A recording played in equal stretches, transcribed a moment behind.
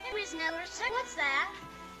What's that?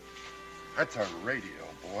 That's a radio,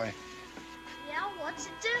 boy. Yeah, what's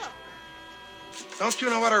it do? Don't you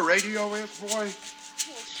know what a radio is, boy? Well,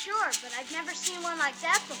 sure, but I've never seen one like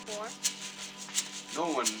that before.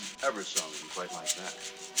 No one ever saw one quite like that.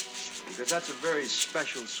 Because that's a very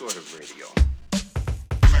special sort of radio.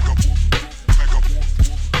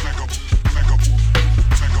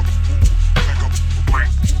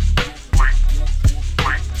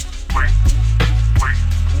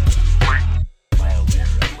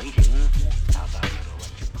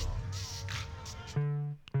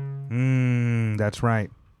 That's right.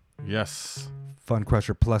 Yes. Fun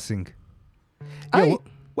Crusher Plussing. Yo,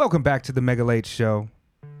 welcome back to the Mega Late Show.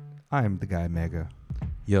 I am the guy Mega.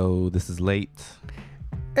 Yo, this is late.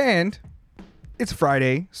 And it's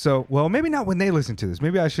Friday, so, well, maybe not when they listen to this.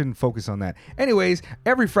 Maybe I shouldn't focus on that. Anyways,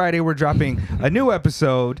 every Friday we're dropping a new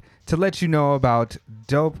episode to let you know about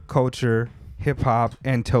dope culture, hip-hop,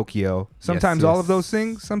 and Tokyo. Sometimes all of those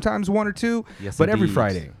things, sometimes one or two, but every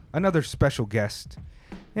Friday, another special guest.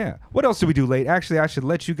 Yeah. What else do we do late? Actually, I should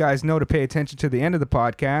let you guys know to pay attention to the end of the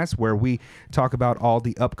podcast where we talk about all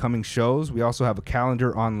the upcoming shows. We also have a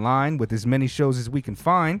calendar online with as many shows as we can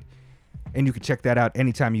find. And you can check that out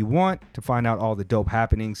anytime you want to find out all the dope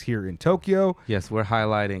happenings here in Tokyo. Yes, we're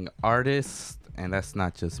highlighting artists, and that's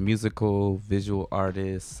not just musical, visual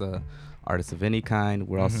artists, artists of any kind.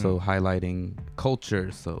 We're also highlighting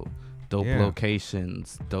culture, so dope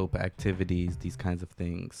locations, dope activities, these kinds of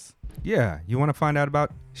things. Yeah, you want to find out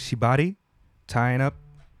about shibari, tying up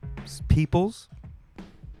peoples?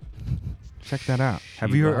 Check that out.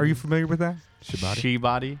 Have you? Are you familiar with that? Shibari.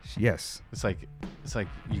 She-body? Yes. It's like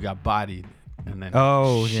you got bodied and then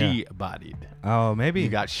she-bodied. Oh, maybe. You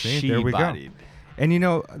got there we go. she-bodied. And you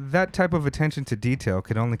know, that type of attention to detail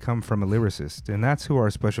can only come from a lyricist, and that's who our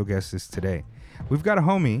special guest is today. We've got a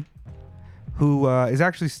homie who is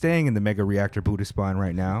actually staying in the Mega Reactor Buddha Spine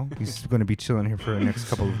right now. He's going to be chilling here for the next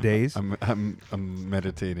couple of days. I'm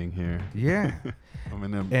meditating here. Yeah.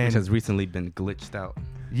 Which has recently been glitched out.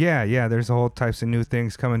 Yeah. There's a whole types of new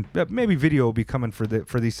things coming. Maybe video will be coming for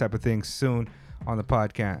these type of things soon on the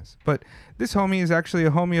podcast. But this homie is actually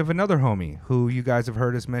a homie of another homie who you guys have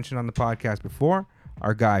heard us mention on the podcast before.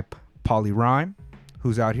 Our guy, Polly Rhyme,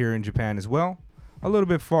 who's out here in Japan as well. A little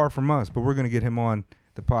bit far from us, but we're going to get him on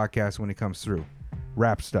the podcast when he comes through.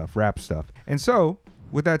 Rap stuff. And so,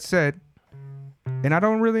 with that said, and I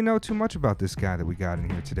don't really know too much about this guy that we got in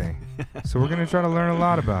here today. So we're going to try to learn a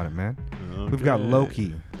lot about it, man. Okay. We've got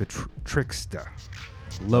Loki, the trickster.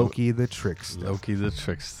 Loki the trickster.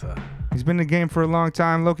 He's been in the game for a long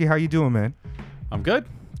time. Loki, how you doing, man? I'm good.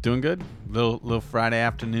 Doing good. Little Friday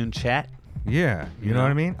afternoon chat. Yeah, you know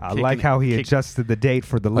what I mean? I like how he adjusted the date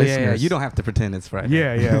for the listeners. Yeah, you don't have to pretend it's Friday.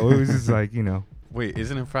 Yeah. It was just like, you know. Wait,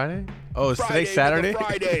 isn't it Friday? Oh, is today Saturday?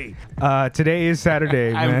 Friday. Today is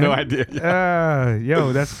Saturday, man. I have no idea.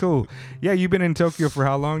 Yo, that's cool. Yeah, you've been in Tokyo for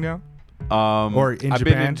how long now? Or in Japan? I've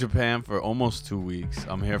been in Japan for almost 2 weeks.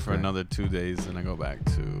 I'm here for another 2 days, and I go back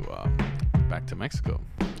to Mexico.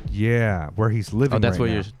 Yeah, where he's living. Oh, that's right where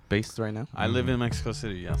now. you're based right now? I live in Mexico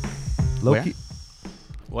City. Yes. Loki.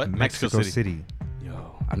 What? Mexico City.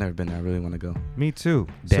 Yo, I've never been there. I really want to go. Me too.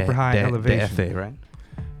 Super high elevation. DF, right?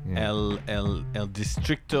 Yeah. El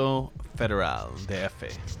Distrito Federal,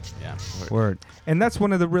 DF. Yeah. Word. And that's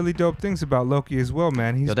one of the really dope things about Loki as well,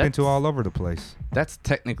 man. He's been to all over the place. That's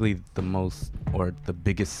technically the most or the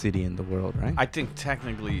biggest city in the world, right? I think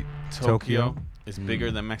technically Tokyo is bigger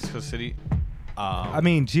than Mexico City. I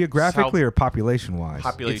mean, geographically or population-wise?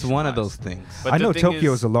 It's one of those things. But I know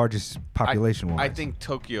Tokyo is the largest population-wise. I think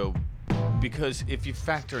Tokyo, because if you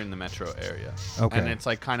factor in the metro area, and it's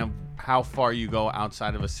like kind of how far you go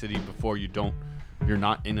outside of a city before you're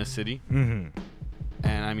not in a city. Mm-hmm.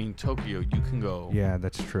 And I mean, Tokyo, you can go. Yeah,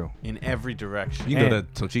 that's true. In every direction. You can go to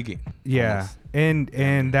Tochigi. Yeah, and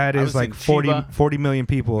that is like 40 million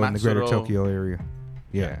people Matsuro, in the greater Tokyo area.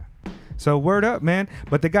 Yeah. So word up, man.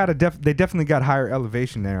 But they definitely got higher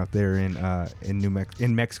elevation there out there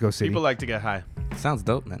in Mexico City. People like to get high. Sounds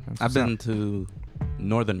dope, man. I've been to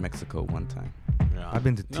northern Mexico one time. Yeah. I've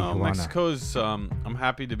been to Tijuana. No, Mexico's. I'm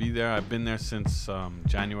happy to be there. I've been there since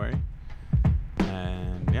January,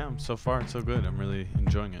 and yeah, so far it's so good. I'm really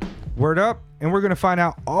enjoying it. Word up, and we're gonna find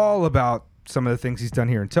out all about some of the things he's done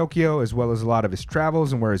here in Tokyo, as well as a lot of his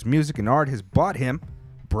travels and where his music and art has brought him,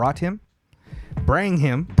 boomeranged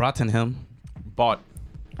him.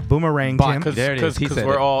 There it is.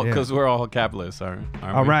 Because we're all capitalists, aren't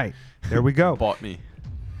all we? Right, there we go. Bought me.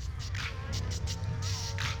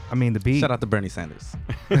 I mean, the beat. Shout out to Bernie Sanders.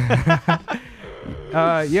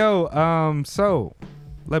 So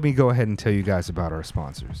let me go ahead and tell you guys about our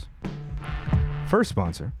sponsors. First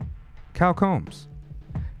sponsor Cal Combs.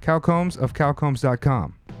 Cal Combs of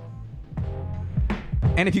calcombs.com.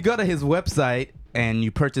 And if you go to his website and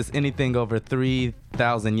you purchase anything over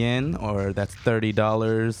 3,000 yen, or that's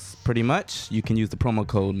 $30 pretty much, you can use the promo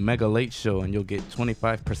code Mega Late Show and you'll get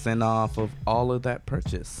 25% off of all of that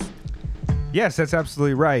purchase. Yes, that's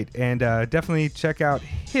absolutely right. And definitely check out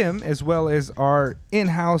him as well as our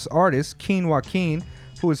in-house artist, Keen Joaquin,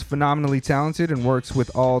 who is phenomenally talented and works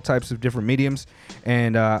with all types of different mediums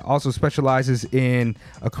and also specializes in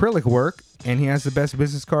acrylic work. And he has the best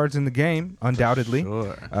business cards in the game, undoubtedly.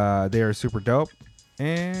 Sure. They are super dope.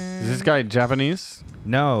 And Is this guy Japanese?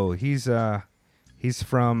 No, he's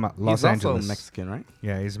from Los He's Angeles. also Mexican, right?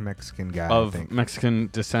 Yeah, he's a Mexican guy. I Of think. Mexican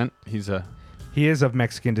descent. He's a He is of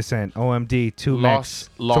Mexican descent. OMD, two Los-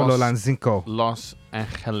 Mex. Chololancinco. Los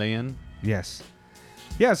Angelian. Yes.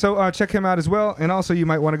 Yeah, so check him out as well. And also, you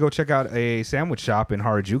might want to go check out a sandwich shop in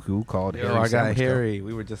Harajuku called Yo, Harry I got Sandwich Co. Harry.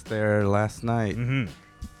 We were just there last night. Mm-hmm.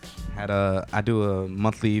 I do a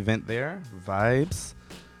monthly event there, Vibes.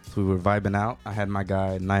 So we were vibing out. I had my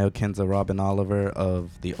guy Nio Kenza Robin Oliver of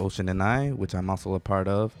The Ocean and I, which I'm also a part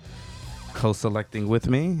of, co-selecting with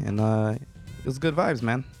me, and it was good vibes,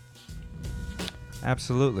 man.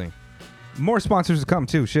 Absolutely. More sponsors to come,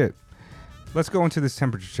 too. Shit. Let's go into this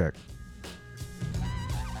temperature check.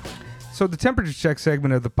 So the temperature check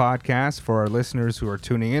segment of the podcast for our listeners who are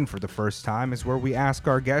tuning in for the first time is where we ask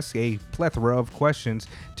our guests a plethora of questions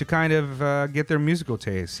to kind of get their musical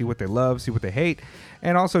taste, see what they love, see what they hate,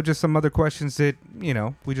 and also just some other questions that, you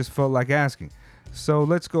know, we just felt like asking. So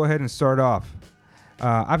let's go ahead and start off.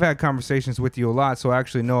 I've had conversations with you a lot, so I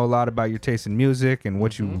actually know a lot about your taste in music and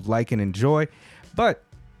what you like and enjoy. But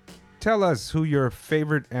tell us who your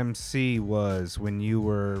favorite MC was when you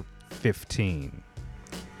were 15.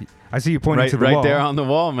 I see you pointing to the wall. Right there on the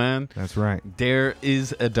wall, man. That's right. There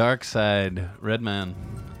is a dark side, Redman.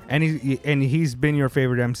 And he's been your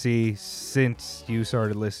favorite MC since you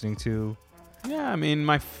started listening to. Yeah, I mean,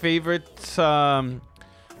 my favorite, I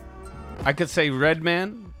could say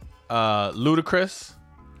Redman, Ludacris,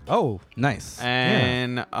 Oh, Nice.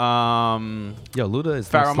 and Yo, Luda is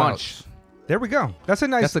Pharoah no Monch. slouch. there we go. That's a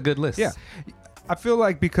nice. That's a good list. Yeah, I feel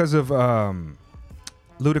like because of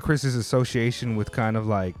Ludacris's association with kind of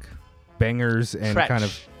like bangers and Tretch. kind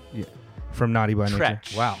of from Naughty by Nature.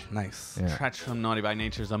 Tretch. Wow, nice. Yeah. Tretch from Naughty by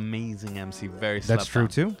Nature is amazing MC. Very That's slept true on.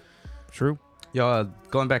 too. True. Yo,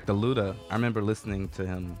 going back to Luda, I remember listening to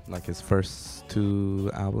him like his first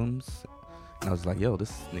 2 albums, and I was like, "Yo,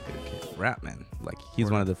 this nigga can rap, man!" Like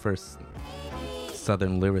he's one of the first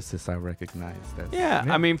Southern lyricists I recognize. Yeah,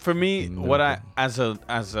 I mean, for me, Being what I lyrical.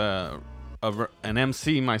 as an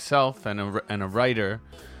MC myself and a writer,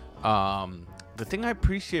 the thing I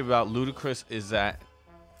appreciate about Ludacris is that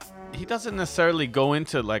he doesn't necessarily go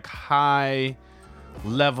into like high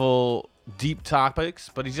level deep topics,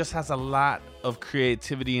 but he just has a lot of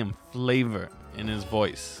creativity and flavor in his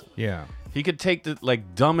voice. Yeah. He could take the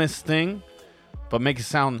like dumbest thing, but make it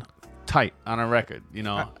sound tight on a record, you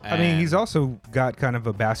know. I mean, he's And- also got kind of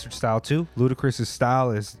a bastard style too. Ludacris's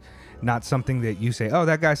style is not something that you say, "Oh,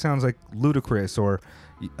 that guy sounds like Ludacris," or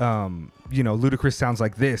you know, Ludacris sounds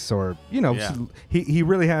like this, or you know, Yeah. he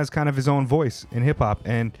really has kind of his own voice in hip hop,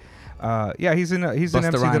 and yeah, he's an MC Busta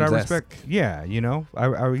that I Rhymes-esque. respect. Yeah, you know,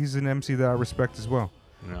 he's an MC that I respect as well.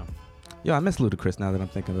 Yeah. Yo, I miss Ludacris now that I'm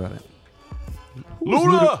thinking about it.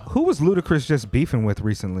 Who was Ludacris just beefing with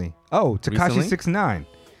recently? Oh, Tekashi Recently? 6ix9ine.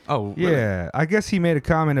 Oh, really? Yeah, I guess he made a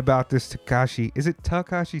comment about this Tekashi. Is it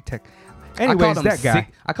Tekashi Tech? I called Anyways, him that guy.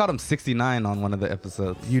 I called him 69 on one of the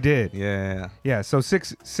episodes. You did. Yeah. Yeah, so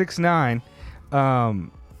 6ix9ine,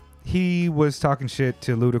 he was talking shit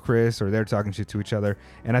to Ludacris, or they're talking shit to each other,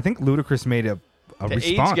 and I think Ludacris made a The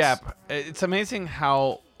response. age gap, it's amazing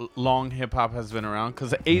how long hip hop has been around,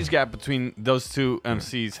 because the age gap between those two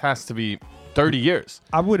MCs has to be 30 years.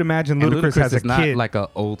 I would imagine And Ludacris has a is not kid. like an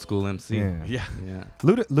old school MC. Yeah. Yeah. Yeah.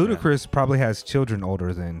 Ludacris probably has children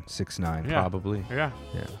older than 6ix9ine. Yeah. Probably. Yeah.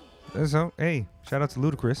 Yeah. So, hey, shout out to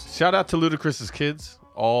Ludacris. Shout out to Ludacris's kids,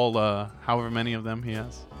 all however many of them he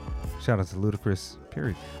has. Shout out to Ludacris.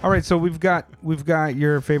 Period. All right, so we've got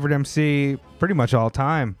your favorite MC pretty much all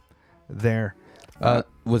time there.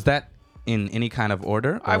 Was that in any kind of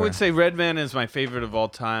order? I or- would say Redman is my favorite of all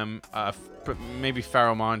time. Maybe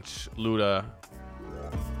Pharoah Monch, Luda.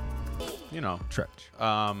 You know, Tretch.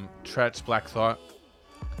 Tretch, Black Thought,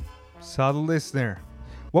 Saw the list there.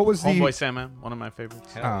 What was Homeboy Sandman, one of my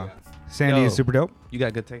favorites. Sandy Yo. is super dope. You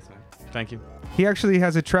got good taste, man. Thank you. He actually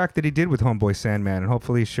has a track that he did with Homeboy Sandman, and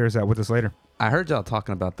hopefully he shares that with us later. I heard y'all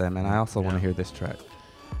talking about that, man. I also want Yeah. to hear this track.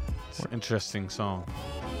 It's an interesting song.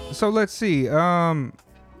 So let's see.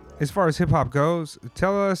 as far as hip hop goes,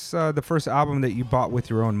 tell us the first album that you bought with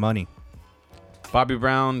your own money. Bobby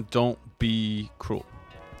Brown, Don't Be Cruel.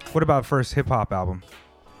 What about first hip hop album?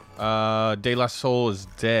 De La Soul is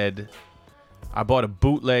Dead. I bought a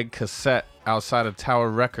bootleg cassette outside of Tower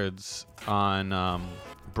Records on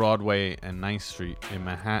Broadway and 9th Street in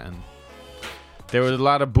Manhattan. There was a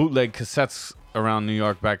lot of bootleg cassettes around New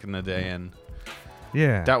York back in the day, and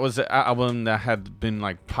Yeah. that was the album that had been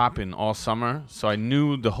like popping all summer. So I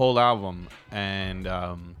knew the whole album, and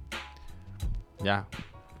yeah,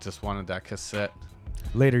 just wanted that cassette.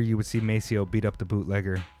 Later, you would see Maceo beat up the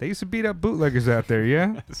bootlegger. They used to beat up bootleggers out there,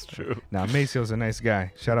 yeah? That's true. Now, Maceo's a nice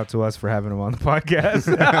guy. Shout out to us for having him on the podcast.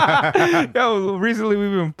 Yo, recently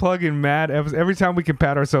we've been plugging mad episodes. Every time we can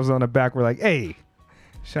pat ourselves on the back, we're like, hey,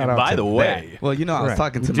 shout out By to the way, Well, you know, I was Right.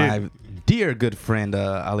 talking to We my dear good friend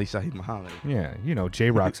Ali Shahid Muhammad. that. Yeah, you know,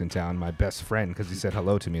 J-Rock's in town, my best friend, because he said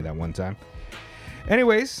hello to me that one time.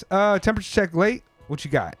 Anyways, temperature check late. What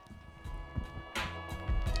you got?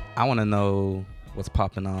 I want to know what's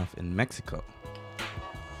popping off in Mexico.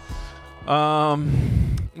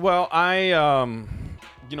 well, I am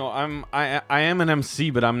an MC,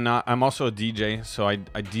 but I'm also a DJ, so I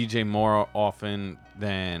DJ more often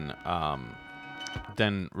than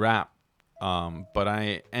rap. But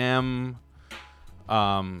I am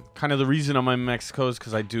kind of the reason I'm in Mexico is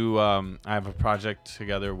because I have a project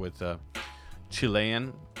together with a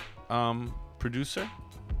Chilean producer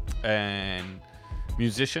and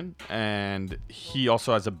musician, and he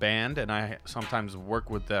also has a band, and I sometimes work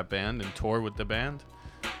with that band and tour with the band.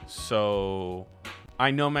 So I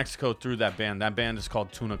know Mexico through that band. That band is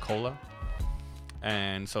called Tuna Cola,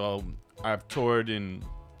 and so I've toured in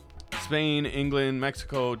Spain, England,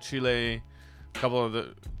 Mexico, Chile, a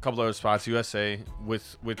couple other spots, USA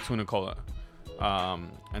with Tuna Cola.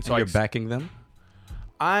 And so You're backing them?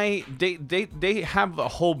 they have a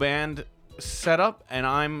whole band set up, and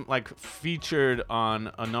I'm like featured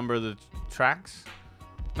on a number of the tracks.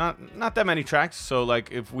 Not that many tracks. So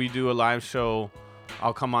like if we do a live show,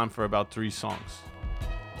 I'll come on for about 3 songs.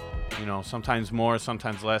 You know, sometimes more,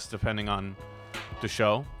 sometimes less, depending on the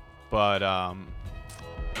show. But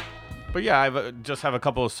yeah, I just have a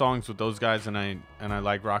couple of songs with those guys, and I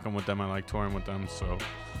like rocking with them. I like touring with them. So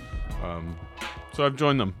I've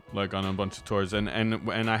joined them like on a bunch of tours, and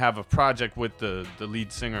I have a project with the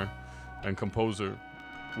lead singer and composer.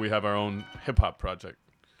 We have our own hip hop project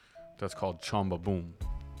that's called Chamba Boom.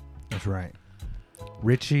 That's right.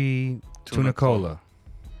 Richie Tuna Cola.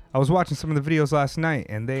 I was watching some of the videos last night,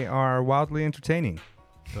 and they are wildly entertaining.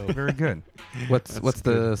 So very good. What's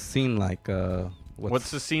the scene like?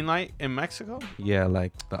 What's the scene like in Mexico? Yeah,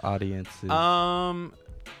 like the audience. Is,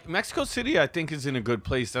 Mexico City, I think, is in a good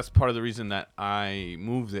place. That's part of the reason that I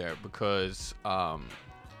moved there, because I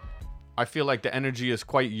feel like the energy is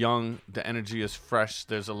quite young. The energy is fresh.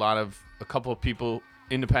 There's a couple of people,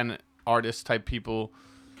 independent artist type people,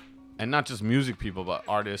 and not just music people, but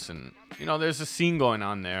artists. And, you know, there's a scene going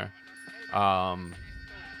on there.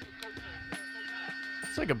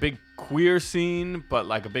 It's like a big queer scene, but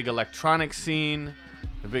like a big electronic scene,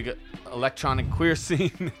 a big electronic queer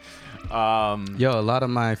scene. Yo, a lot of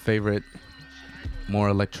my favorite, more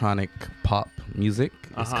electronic pop music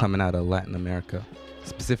is coming out of Latin America,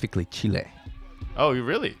 specifically Chile. Oh, you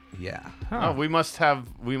really? Yeah. Oh, we must have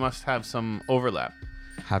some overlap.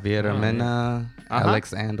 Javier Mena,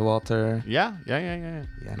 Alex and Walter. Yeah. Yeah,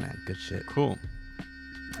 man, good shit. Cool.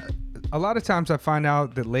 A lot of times I find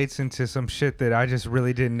out that Late's into some shit that I just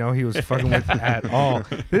really didn't know he was fucking with at all.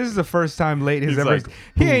 This is the first time Late has He's ever... like,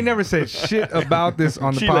 he ain't never said shit about this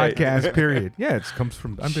on the Chile. podcast, period. Yeah, it comes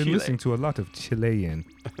from... I've been Chile. listening to a lot of Chilean.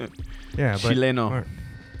 Yeah, but... Chileno.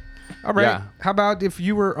 All right. Yeah. How about if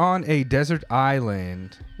you were on a desert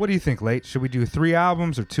island? What do you think, Late? Should we do 3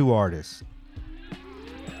 albums or 2 artists?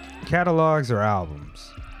 Catalogs or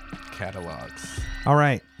albums? Catalogs. All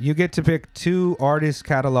right. You get to pick 2 artist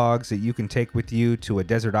catalogs that you can take with you to a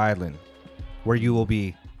desert island where you will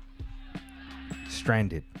be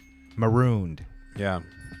stranded, marooned. Yeah.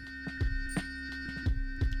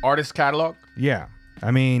 Artist catalog? Yeah.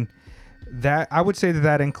 I mean, that I would say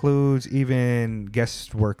that includes even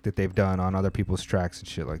guest work that they've done on other people's tracks and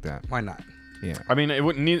shit like that. Why not? Yeah. I mean, it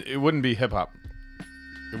wouldn't be hip hop.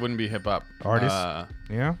 It wouldn't be hip hop. Artists?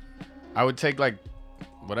 Yeah. I would take like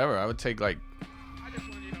whatever. I would take like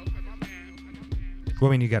Well,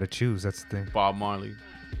 I mean, you got to choose. That's the thing. Bob Marley.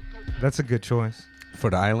 That's a good choice. For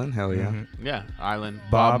the island? Hell yeah. Mhm. Yeah, Island.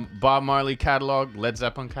 Bob- Bob Marley catalog. Led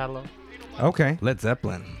Zeppelin catalog. Okay. Led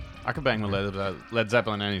Zeppelin. I could bang with Led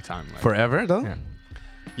Zeppelin anytime. Like, Forever, though? Yeah.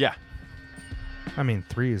 yeah. I mean,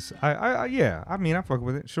 3 is... yeah. I mean, I fuck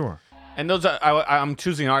with it. Sure. And those are I'm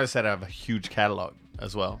choosing artists that have a huge catalog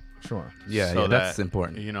as well. Sure. Yeah, So yeah, that's that,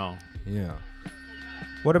 important. You know. Yeah.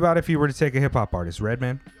 What about if you were to take a hip hop artist,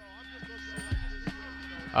 Redman?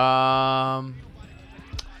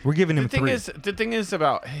 We're giving him three. The thing is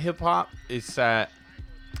about hip hop is that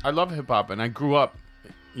I love hip hop, and I grew up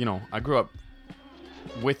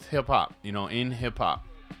with hip hop, in hip hop.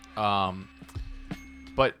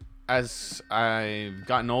 But as I've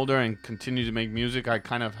gotten older and continue to make music, I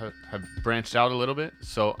kind of have branched out a little bit.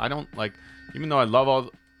 So I don't even though I love all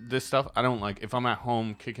this stuff, I don't if I'm at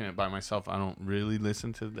home kicking it by myself, I don't really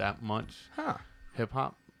listen to that much hip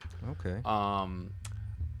hop. Okay.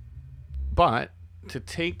 But to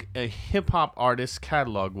take a hip hop artist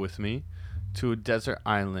catalog with me to a desert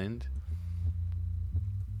island,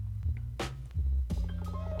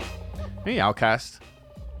 maybe Outkast.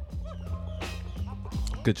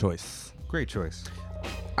 Good choice. Great choice.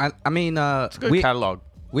 I mean, It's a good catalog.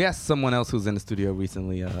 we asked someone else who's in the studio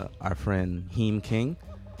recently, our friend Heem King,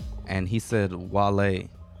 and he said Wale, and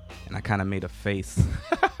I kind of made a face.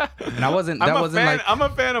 And I wasn't. That wasn't like. I'm a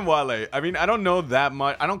fan of Wale. I mean, I don't know that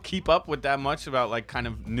much. I don't keep up with that much about kind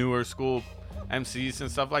of newer school MCs and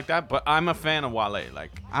stuff like that. But I'm a fan of Wale.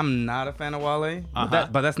 I'm not a fan of Wale, Uh-huh.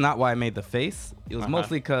 but that's not why I made the face. It was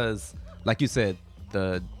mostly because, like you said,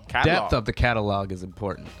 the Catalog. depth of the catalog is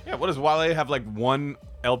important. Yeah. What does Wale have? One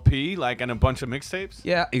LP, and a bunch of mixtapes?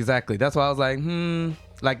 Yeah, exactly. That's why I was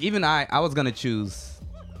like, even I was gonna choose.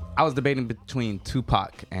 I was debating between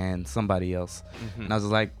Tupac and somebody else, and I was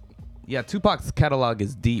like, yeah, Tupac's catalog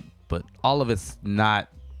is deep, but all of it's not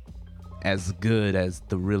as good as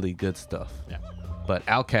the really good stuff. Yeah. But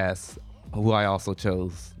Outkast, who I also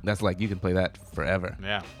chose, that's you can play that forever.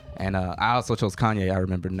 Yeah. And I also chose Kanye, I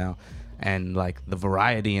remember now. And the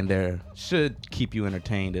variety in there should keep you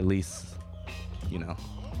entertained, at least,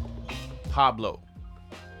 Pablo.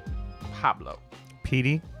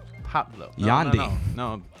 Petey. Pablo. Yandi.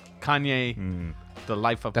 No. Kanye. The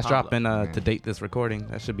Life of That's Pablo. dropping to date this recording.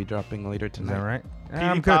 That should be dropping later Is tonight. that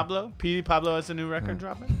right? Petey Pablo? Petey Pablo has a new record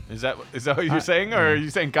dropping? Is that what you're saying? Or are you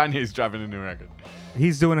saying Kanye's dropping a new record?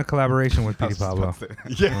 He's doing a collaboration with Petey Pablo.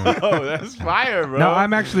 Yeah, that's fire, bro. No,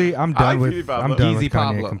 I'm done like with. Petey Pablo. I'm done Easy with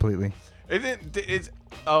Kanye Pablo. completely.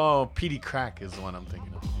 Petey Crack is the one I'm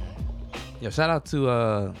thinking of. Yo, shout out to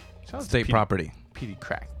Shout out to State Petey- Property. Petey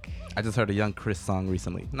Crack. I just heard a Young Chris song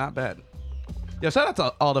recently. Not bad. Yo, shout out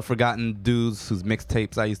to all the forgotten dudes whose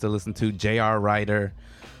mixtapes I used to listen to. J.R. Ryder,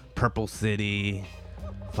 Purple City,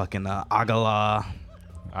 fucking Agala.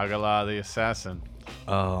 Agala the Assassin.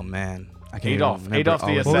 Oh, man. I can't Adolf. even remember Adolf the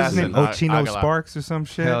all of What was his them. name? Assassin. Ochino Agala. Sparks or some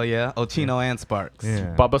shit? Hell yeah. Ochino and Sparks.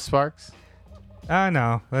 Yeah. Bubba Sparks.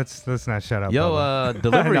 No, let's not shut up. Yo, Bubba.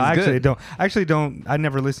 delivery's no, good. I actually don't. I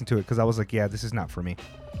never listened to it because I was like, yeah, this is not for me.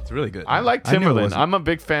 It's really good. I like I knew it Timberland. wasn't. I'm a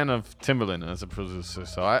big fan of Timberland as a producer.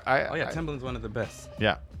 So Oh, yeah. Timbaland's one of the best.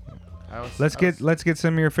 Yeah. Let's get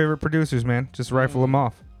some of your favorite producers, man. Just rifle them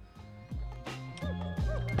off.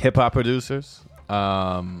 hip hop producers.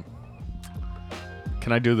 Can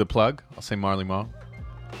I do the plug? I'll say Marley Marl.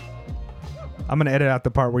 I'm gonna edit out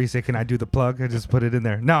the part where you say, "Can I do the plug?" I just put it in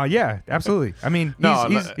there. No, yeah, absolutely. I mean, No,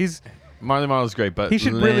 he's Marley Marl is great, but he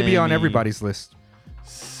should really be on let me everybody's list.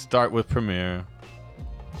 Start with Premier,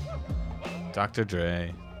 Dr.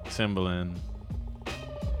 Dre, Timbaland.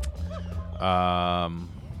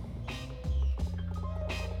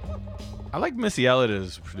 I like Missy Elliott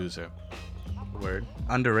as a producer. Word.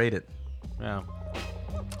 Underrated. Yeah.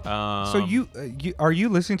 So you are you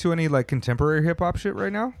listening to any like contemporary hip hop shit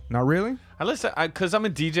right now? Not really. I listen because I'm a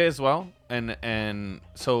DJ as well, and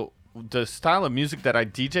so the style of music that I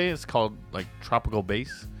DJ is called like tropical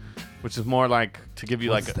bass, which is more like to give you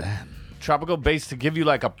What's like that? tropical bass to give you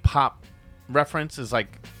like a pop reference is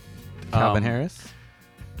like Calvin Harris?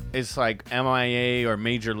 It's like MIA or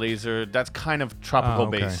Major Lazer. That's kind of tropical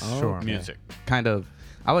okay. bass Sure. Okay. music. Kind of.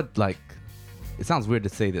 I would like. It sounds weird to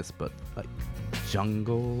say this, but like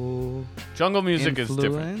jungle Jungle music is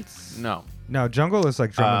different. influence? No, No, jungle is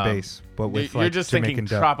like drum and bass, but with you're like just Jamaican thinking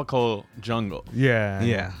dub. tropical jungle. Yeah,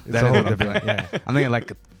 Yeah, it's that a is whole what I'm different. thinking. Yeah, I'm thinking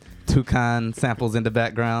like toucan samples in the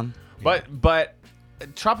background. But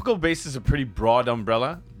tropical bass is a pretty broad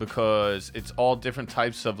umbrella because it's all different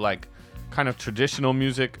types of like kind of traditional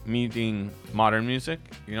music meeting modern music.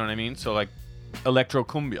 You know what I mean? So like electro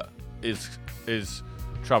cumbia is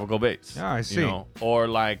tropical bass. Ah, I see. You know? Or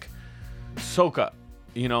like soca,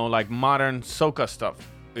 like modern soca stuff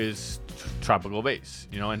is tropical bass.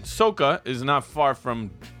 And soca is not far from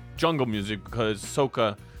jungle music because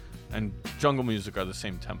soca and jungle music are the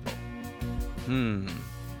same tempo.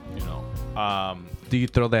 Do you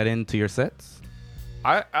throw that into your sets?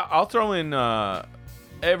 I'll throw in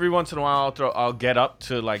every once in a while I'll get up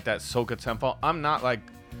to like that soca tempo. I'm not like,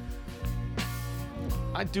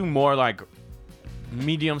 I do more like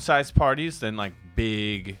medium-sized parties than like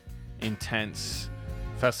big, intense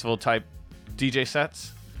festival type DJ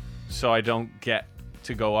sets. So I don't get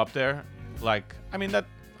to go up there. Like, I mean, that,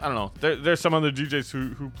 I don't know. There's some other DJs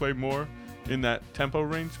who play more in that tempo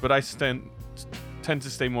range, but I tend to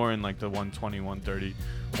stay more in like the 120, 130,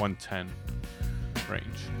 110 range.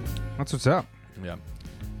 That's what's up. Yeah.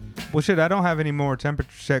 Well, shit, I don't have any more temperature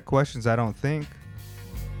check questions, I don't think.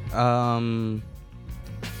 Well,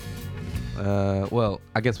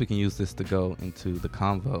 I guess we can use this to go into the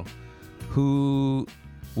convo. Who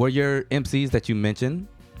were your MCs that you mentioned?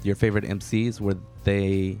 Your favorite MCs, were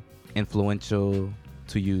they influential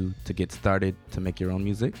to you to get started to make your own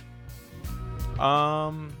music?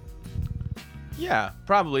 Yeah,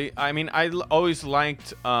 probably. I mean, I always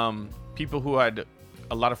liked people who had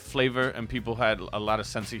a lot of flavor and people who had a lot of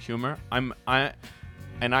sense of humor. I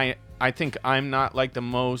think I'm not like the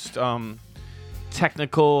most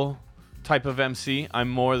technical type of MC. I'm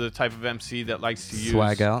more the type of MC that likes to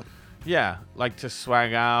Swag out. Yeah, like to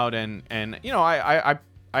swag out and you know, I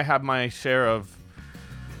have my share of,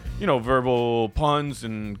 you know, verbal puns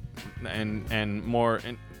and more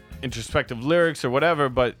introspective lyrics or whatever,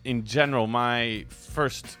 but in general my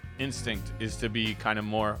first instinct is to be kind of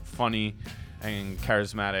more funny and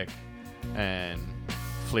charismatic and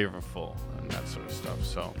flavorful and that sort of stuff.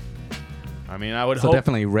 So I mean, I would hope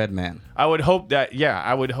definitely Redman. I would hope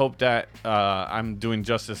that I'm doing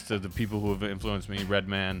justice to the people who have influenced me.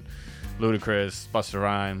 Redman, Ludacris, Busta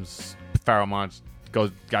Rhymes, Pharoah Monch,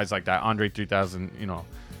 guys like that, Andre 3000, you know.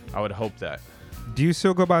 I would hope that. Do you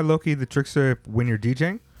still go by Loki the Trickster when you're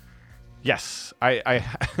DJing? Yes. I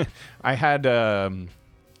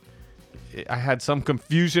had some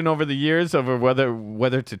confusion over the years over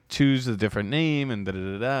whether to choose a different name and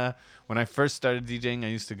da-da-da-da. When I first started DJing, I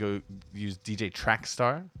used to use DJ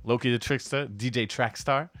Trackstar, Loki the Trickster, DJ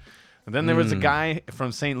Trackstar. And then there was a guy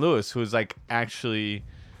from St. Louis who was like actually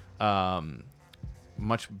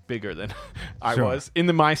much bigger than I was in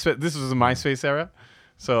the MySpace. This was the MySpace era.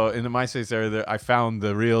 So in the MySpace era, I found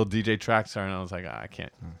the real DJ Trackstar, and I was like, I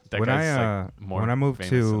can't. That guy's like more famous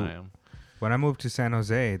than I am. When I moved to San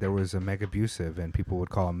Jose, there was a Mega Abusive, and people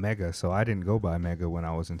would call him Mega, so I didn't go by Mega when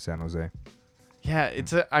I was in San Jose. Yeah,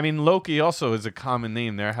 I mean, Loki also is a common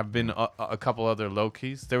name. There have been a couple other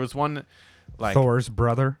Lokis. There was one like Thor's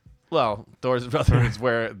brother. Well, Thor's brother is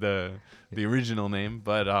where the original name,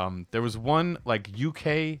 but there was one like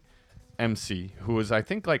UK MC who was, I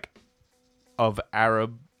think, like of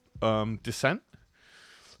Arab descent,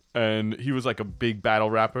 and he was like a big battle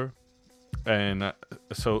rapper. And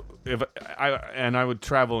so I would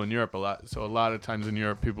travel in Europe a lot. So a lot of times in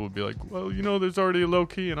Europe, people would be like, "Well, you know, there's already a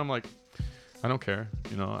Loki," and I'm like, "I don't care."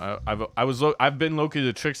 You know, I've been Loki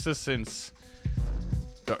the Trickster since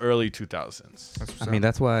the early 2000s. I mean,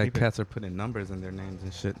 that's why cats are putting numbers in their names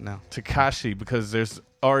and shit now. Tekashi, because there's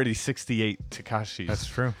already 68 Tekashis. That's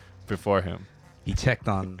true. Before him, he checked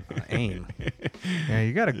on AIM. Yeah,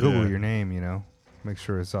 you gotta Google your name. You know, make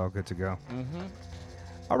sure it's all good to go. Mm-hmm.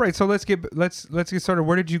 All right, so let's get started.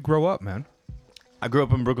 Where did you grow up, man? I grew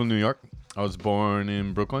up in Brooklyn, New York. I was born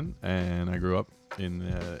in Brooklyn, and I grew up in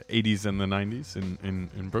the 80s and the 90s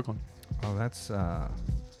in Brooklyn. Oh, that's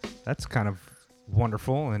kind of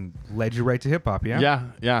wonderful and led you right to hip hop,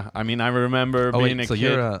 yeah? Yeah. I mean, I remember being a so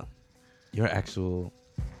kid. You're actual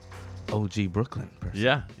OG Brooklyn person.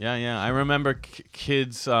 Yeah. I remember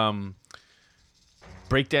kids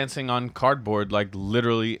breakdancing on cardboard, like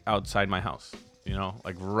literally outside my house. You know,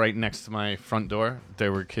 like right next to my front door,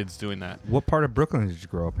 there were kids doing that. What part of Brooklyn did you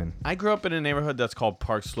grow up in? I grew up in a neighborhood that's called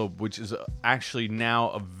Park Slope, which is actually now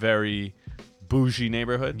a very bougie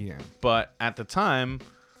neighborhood. Yeah. But at the time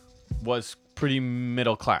was pretty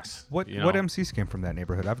middle class. What MCs came from that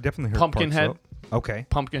neighborhood? I've definitely heard Pumpkinhead. Park Slope. Okay.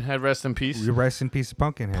 Pumpkinhead, rest in peace. Rest in peace,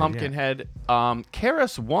 Pumpkinhead. Pumpkinhead. Yeah.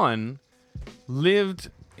 KRS-One lived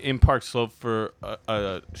in Park Slope for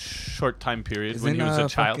a short time period when he was a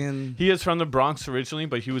child. He is from the Bronx originally,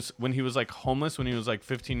 but when he was like homeless when he was like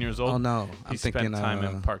 15 years old. Oh no, he spent time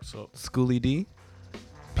in Park Slope. Schoolie D,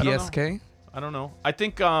 PSK. I don't know. I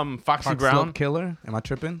think Foxy Park Brown. Slope Killer. Am I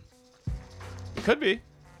tripping? Could be.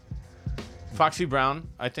 Foxy Brown,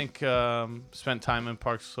 I think, spent time in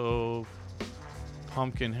Park Slope.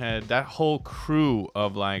 Pumpkinhead, that whole crew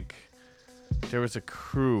of like, there was a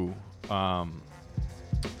crew.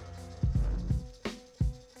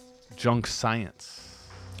 Junk Science.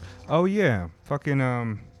 Oh yeah, fucking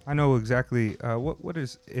I know exactly. What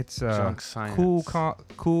is it's Junk Science.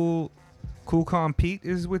 Cool Cool Calm Pete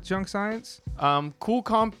is with Junk Science? Cool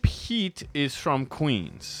Calm Pete is from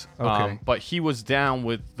Queens. Okay. But he was down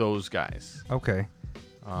with those guys. Okay.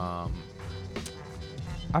 Um,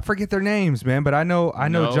 I forget their names, man, but I know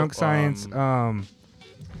No, Junk Science.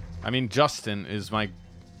 I mean, Justin is my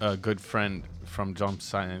good friend from Junk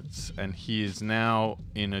Science, and he is now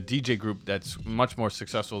in a DJ group that's much more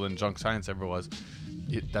successful than Junk Science ever was.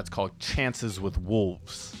 That's called Chances with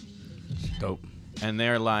Wolves. Dope. And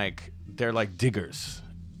they're like diggers,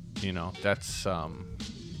 you know. That's the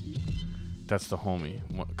homie.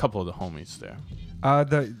 A couple of the homies there.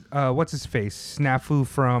 What's his face? Snafu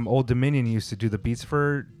from Old Dominion used to do the beats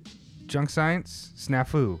for Junk Science.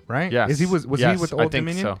 Snafu, right? Yes. Was Yes, he with I Old think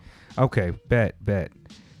Dominion? so. Okay, bet.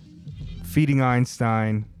 Feeding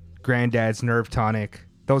Einstein, Granddad's Nerve Tonic.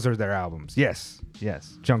 Those are their albums. Yes.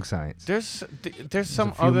 Junk Science. There's some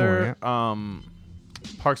a few other more,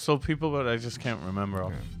 Park Slope people, but I just can't remember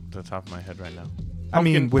off the top of my head right now. I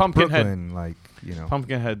mean, with Pumpkinhead. Brooklyn, like, you know.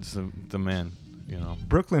 Pumpkinhead's the man, you know.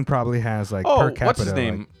 Brooklyn probably has like per capita. What's his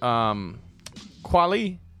name?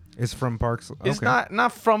 Quali Is from Park Slope. is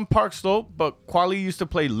not from Park Slope, but Quali used to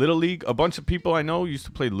play Little League. A bunch of people I know used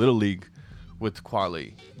to play Little League with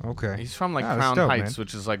Quali. Okay. He's from like Ah, that's Crown dope, Heights, man.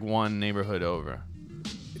 which is like one neighborhood over.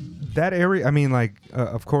 That area, I mean, like,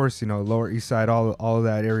 of course, you know, Lower East Side, all of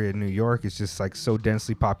that area in New York is just like so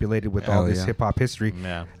densely populated with all Hell this yeah. hip hop history.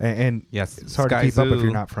 Yeah. And Yes, it's hard to keep up if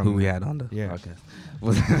you're not from who we had on the Yeah. podcast.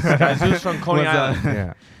 Skyzoo's from Coney Island.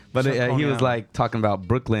 Yeah. But From he Coney was Island. like talking about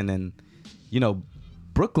Brooklyn, and you know,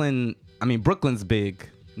 Brooklyn. I mean, Brooklyn's big.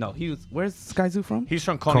 No, he was. Where's Skyzoo from? He's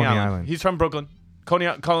from Coney, Coney Island. Island. He's from Brooklyn. Coney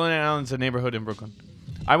Island's a neighborhood in Brooklyn.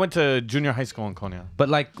 I went to junior high school in Coney Island. But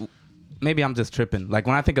like, maybe I'm just tripping. Like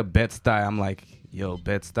when I think of Bed-Stuy, I'm like, yo,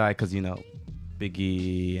 Bed-Stuy, because you know,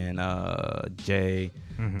 Biggie and Jay.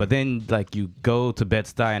 Mm-hmm. But then like you go to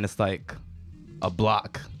Bed-Stuy and it's like a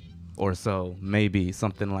block or so, maybe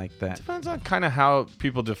something like that. Depends on kind of how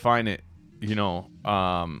people define it, you know.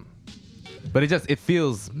 But it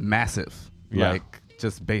feels massive. Yeah. Like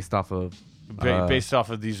just based off of Based off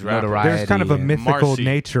of these rappers. notoriety. There's kind of a and mythical Marcy.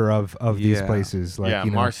 nature of these Yeah. places. Like, yeah,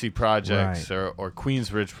 you know, Marcy projects Right. or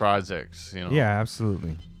Queensbridge projects, you know. Yeah,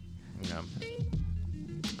 absolutely. Yeah.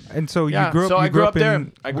 And so Yeah, you grew up. so you I grew up there.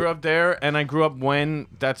 in, I grew up there, and I grew up when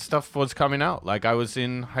that stuff was coming out. Like I was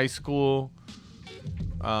in high school,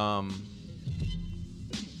 when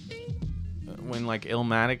like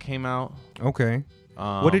Illmatic came out. Okay.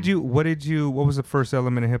 What was the first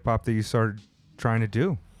element of hip hop that you started trying to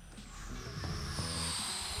do?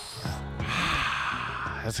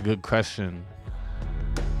 That's a good question.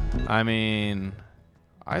 I mean,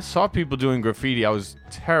 I saw people doing graffiti. I was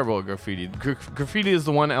terrible at graffiti. Graffiti is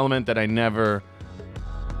the one element that I never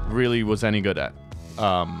really was any good at,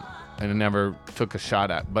 and I never took a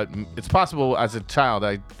shot at. But it's possible as a child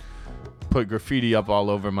I put graffiti up all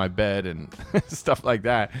over my bed and stuff like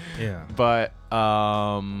that. Yeah. But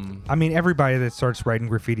I mean, everybody that starts writing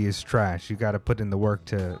graffiti is trash. You got to put in the work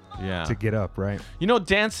to get up, right? you know,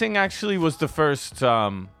 dancing actually was the first.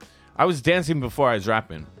 I was dancing before I was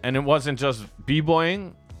rapping, and it wasn't just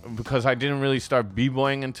b-boying because I didn't really start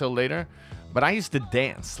b-boying until later. But I used to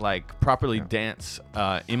dance, like properly dance.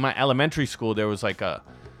 In my elementary school, there was like a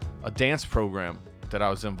dance program that I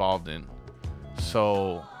was involved in,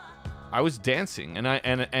 so I was dancing,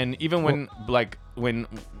 and even when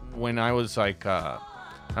when I was like I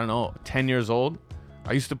don't know 10 years old,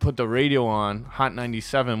 I used to put the radio on Hot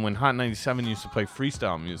 97 when Hot 97 used to play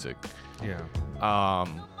freestyle music. Yeah.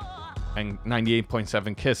 And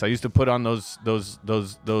 98.7 Kiss. I used to put on those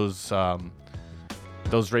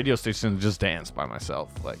radio stations and just dance by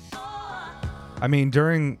myself. Like, I mean,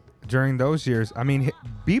 during those years, I mean,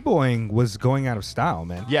 b-boying was going out of style,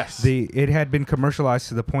 man. Yes. It had been commercialized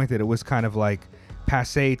to the point that it was kind of like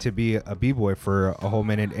passe to be a b-boy for a whole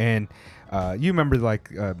minute. And you remember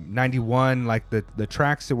like 91, like the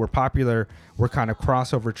tracks that were popular were kind of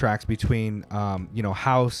crossover tracks between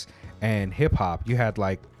house and hip hop. You had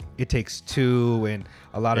like It Takes Two and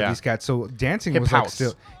a lot of these cats. So dancing Hip was like house.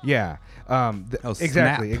 still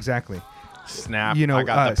exactly. Snap. You know, I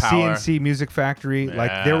got the power. CNC Music Factory,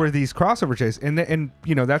 like there were these crossover chases, and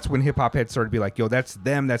that's when hip hop heads started to be like, yo, that's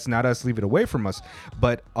them, that's not us, leave it away from us.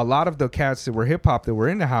 But a lot of the cats that were hip hop that were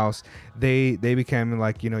in the house, they became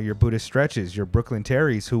like, your Buddhist Stretches, your Brooklyn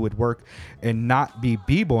Terrys, who would work and not be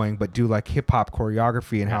b-boying but do like hip hop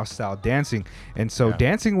choreography and house style dancing. And so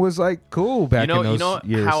dancing was like cool back in those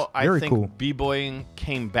years. How I Very think cool. b-boying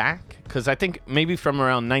came back? Because I think maybe from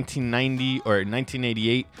around 1990 or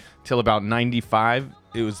 1988 till about 95,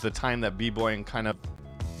 it was the time that b-boying kind of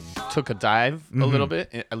took a dive a little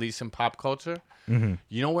bit, at least in pop culture. Mm-hmm.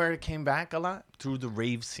 You know where it came back a lot? Through the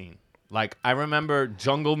rave scene. Like, I remember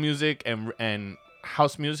jungle music and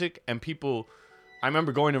house music, and people. I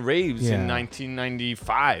remember going to raves in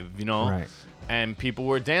 1995. You know, Right. and people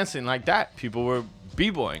were dancing like that. People were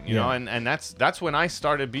b-boying. You know, and that's when I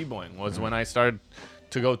started b-boying. Was when I started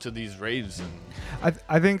to go to these raves. And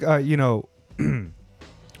I think you know,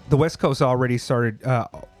 the West Coast already started.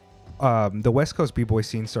 The West Coast b-boy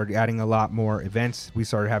scene started adding a lot more events. We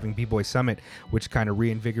started having B-Boy Summit, which kind of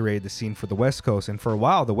reinvigorated the scene for the West Coast. And for a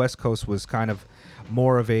while, the West Coast was kind of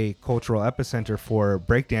more of a cultural epicenter for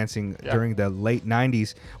breakdancing during the late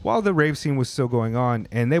 90s, while the rave scene was still going on.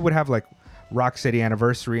 And they would have like Rock City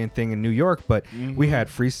Anniversary and thing in New York, but we had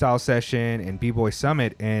Freestyle Session and B-Boy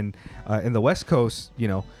Summit. And in the West Coast, you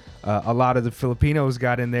know, a lot of the Filipinos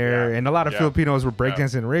got in there, and a lot of Filipinos were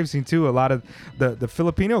breakdancing in the rave scene too. A lot of the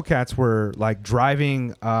Filipino cats were like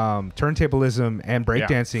driving turntablism and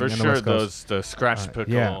breakdancing for in the sure. West Coast. The scratch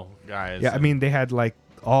pickle guys. Yeah, I mean, they had like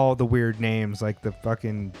all the weird names, like the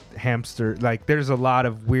fucking hamster. Like, there's a lot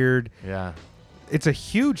of weird. Yeah. It's a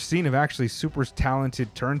huge scene of actually super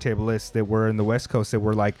talented turntablists that were in the West Coast that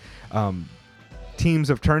were like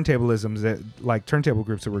teams of turntablisms, that like turntable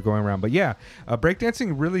groups that were going around. But yeah,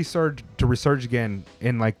 breakdancing really started to resurge again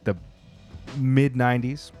in like the mid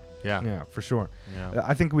 90s. Yeah, for sure. Yeah.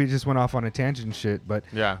 I think we just went off on a tangent and shit, but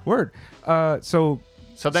Yeah. word. So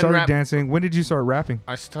then started dancing. When did you start rapping?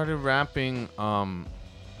 I started rapping,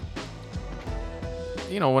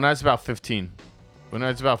 you know, when I was about 15. When I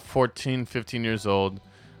was about 14, 15 years old,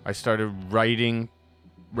 I started writing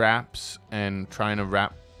raps and trying to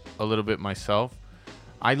rap a little bit myself.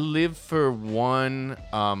 I lived for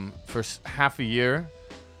half a year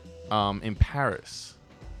in Paris.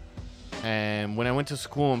 And when I went to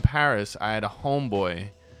school in Paris, I had a homeboy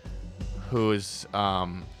who is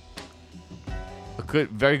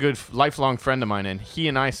very good lifelong friend of mine, and he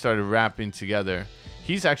and I started rapping together.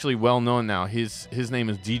 He's actually well known now. His name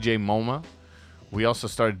is DJ MoMA. We also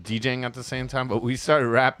started DJing at the same time, but we started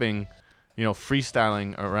rapping, you know,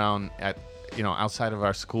 freestyling around at, you know, outside of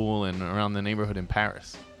our school and around the neighborhood in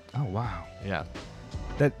Paris. Oh wow. Yeah.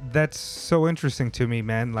 That's so interesting to me,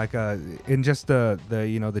 man. Like in just the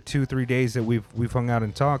you know, the 2-3 days that we've hung out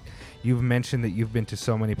and talked, you've mentioned that you've been to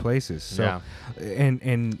so many places. So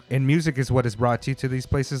and music is what has brought you to these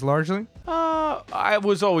places largely? I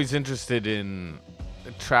was always interested in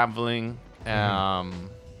traveling.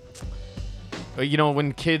 You know,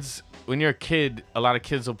 when you're a kid, a lot of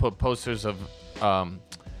kids will put posters of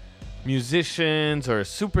musicians or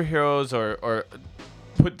superheroes or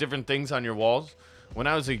put different things on your walls. When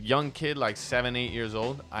I was a young kid, like 7-8 years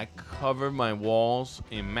old, I covered my walls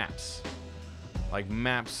in maps. Like,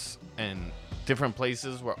 maps and different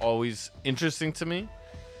places were always interesting to me.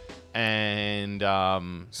 And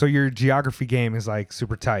so your geography game is like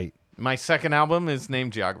super tight. my second album is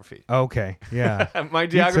named Geography. Okay, yeah. My You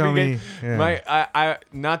geography tell me, game. yeah. I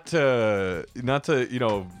not to you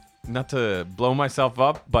know, not to blow myself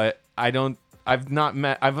up, but I've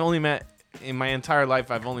only met in my entire life,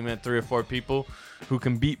 I've only met 3 or 4 people who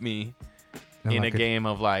can beat me in a game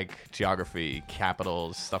of like geography,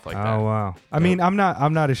 capitals, stuff like that. Oh wow! I mean, I'm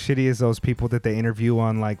not as shitty as those people that they interview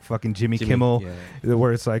on like fucking Jimmy Kimmel,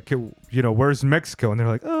 where it's like, you know, where's Mexico, and they're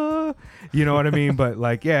like, you know what I mean? But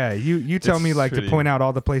like, yeah, you tell me like to point out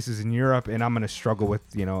all the places in Europe, and I'm gonna struggle with,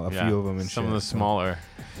 you know, a few of them and some shit, of the smaller,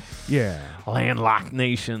 landlocked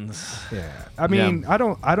nations. Yeah, I mean, I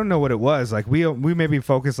don't know what it was. Like we maybe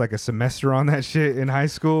focused like a semester on that shit in high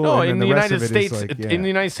school. No, and in then the rest United of it is States, like, in the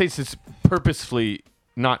United States, it's purposefully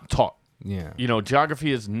not taught. Yeah, You know,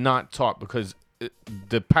 geography is not taught because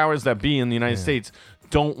the powers that be in the United States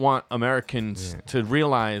don't want Americans to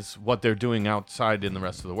realize what they're doing outside in the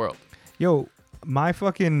rest of the world. Yo, my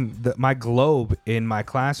my globe in my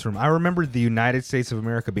classroom, I remember the United States of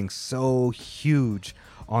America being so huge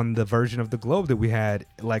on the version of the globe that we had.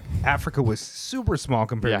 Like, Africa was super small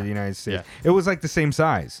compared to the United States. It was like the same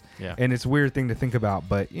size. Yeah. And it's a weird thing to think about,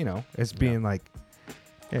 but you know, it's being like,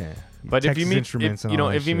 But Texas if you meet, Instruments and you know, all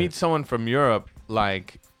that if you shit. meet someone from Europe,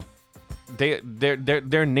 like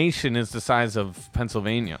their nation is the size of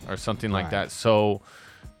Pennsylvania or something like Right. that. So,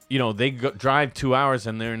 you know, they drive 2 hours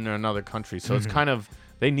and they're in another country. So it's kind of,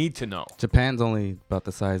 they need to know. Japan's only about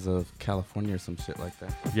the size of California or some shit like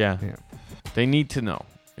that. Yeah. Yeah. They need to know,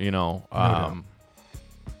 you know, doubt.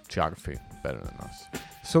 geography better than us.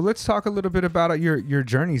 So let's talk a little bit about your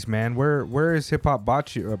journeys, man. Where is hip hop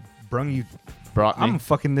brought you? Brought me. I'm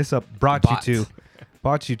fucking this up. Brought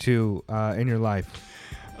you to in your life.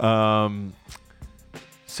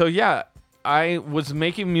 So yeah, I was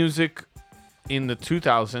making music in the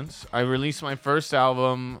 2000s. I released my first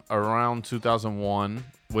album around 2001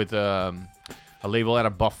 with a label out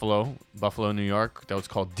of Buffalo, New York. That was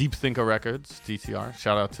called Deep Thinker Records, DTR.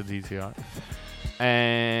 Shout out to DTR.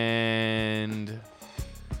 And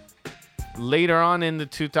later on in the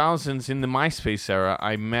 2000s, in the MySpace era,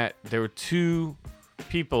 there were two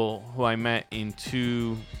people who I met in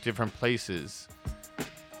two different places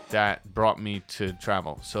that brought me to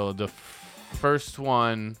travel. So the first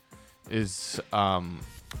one is I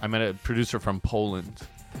met a producer from Poland,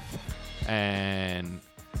 and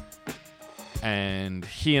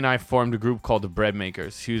he and I formed a group called the Bread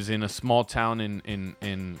Makers. He was in a small town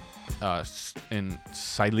in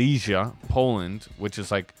Silesia, Poland, which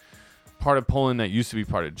is like part of Poland that used to be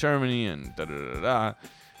part of Germany, and da-da-da-da.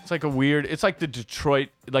 It's like it's like the Detroit,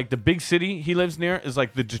 like the big city he lives near is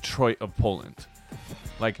like the Detroit of Poland.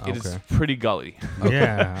 Like, it is pretty gully.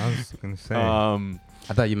 Yeah, I was going to say.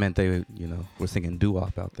 I thought you meant they, were singing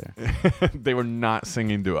doo-wop out there. They were not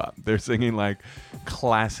singing doo-wop. They're singing like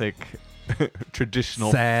classic,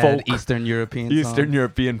 traditional sad folk, Eastern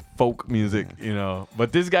European folk music,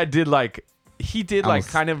 But this guy did like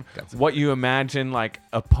kind of what you imagine like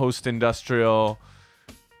a post-industrial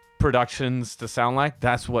productions to sound like.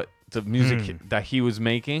 That's what the music that he was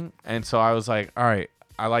making. And so I was like, all right,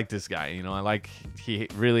 I like this guy. He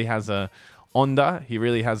really has a onda. He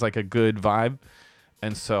really has like a good vibe.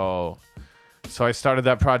 And so I started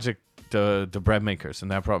that project, the Bread Makers, and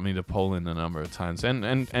that brought me to Poland a number of times.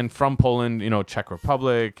 And from Poland, Czech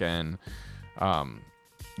Republic and a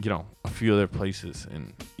few other places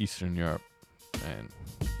in Eastern Europe. And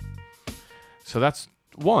so that's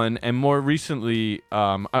one. And more recently,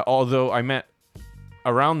 although I met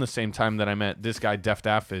around the same time that I met this guy, Def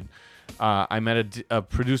Daffod, I met a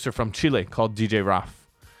producer from Chile called DJ Raf.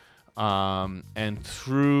 And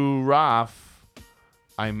through Raf,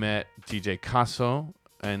 I met DJ Caso.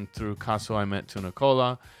 And through Caso, I met Tuna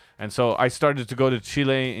Cola. And so I started to go to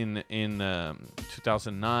Chile in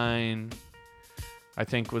 2009, I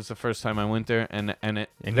think was the first time I went there. And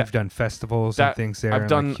you've done festivals and things there.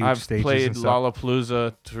 I've huge played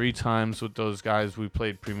Lollapalooza 3 times with those guys. We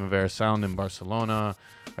played Primavera Sound in Barcelona.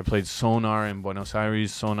 I played Sonar in Buenos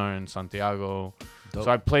Aires, Sonar in Santiago. Dope.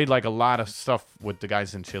 So I played like a lot of stuff with the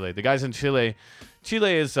guys in Chile. The guys in Chile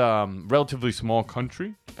is a relatively small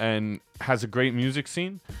country and has a great music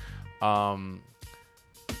scene.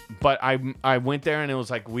 But I went there and it was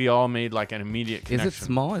like we all made like an immediate connection. Is it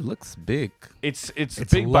small? It looks big. It's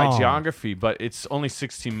big long by geography, but it's only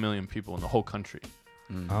 16 million people in the whole country.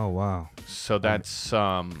 Oh wow! So that's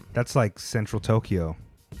like central Tokyo.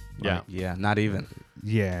 Yeah. Right. Yeah. Not even.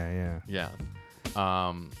 Yeah.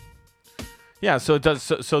 Yeah. So it does.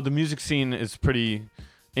 So the music scene is pretty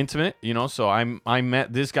intimate, So I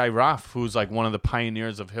met this guy Raf, who's like one of the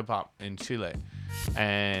pioneers of hip hop in Chile,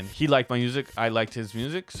 and he liked my music. I liked his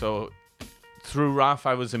music. So through Raf,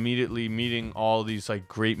 I was immediately meeting all these like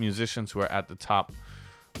great musicians who are at the top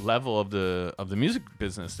level of the music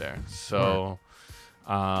business there. So,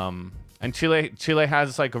 and Chile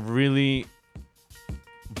has like a really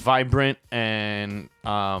vibrant and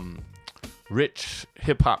rich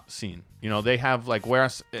hip hop scene. They have like,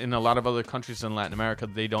 whereas in a lot of other countries in Latin America,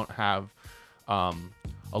 they don't have a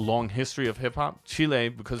long history of hip hop. Chile,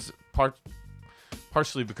 because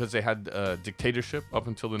partially because they had a dictatorship up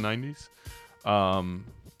until the 90s.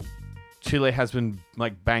 Chile has been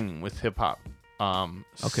like banging with hip hop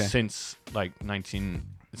since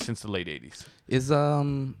since the late 80s. Is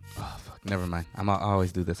never mind. I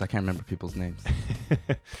always do this. I can't remember people's names.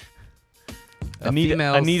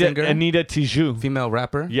 Anita Tijoux. Female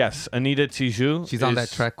rapper? Yes, Anita Tijoux. She's on that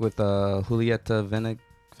track with Julieta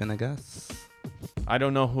Venegas. I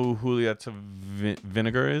don't know who Julieta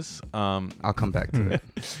Vinegar is. I'll come back to it.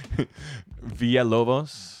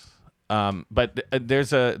 Villalobos. But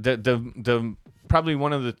there's the probably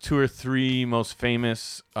one of the 2 or 3 most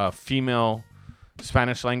famous female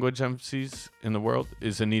Spanish language MCs in the world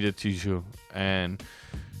is Anita Tijoux, and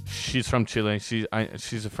she's from Chile. She's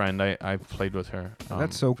a friend. I played with her.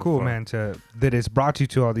 That's so before. cool, man. That it's brought you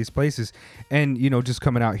to all these places, and just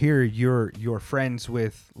coming out here, you're friends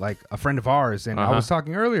with like a friend of ours. And I was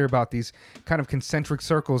talking earlier about these kind of concentric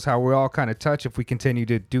circles, how we all kind of touch if we continue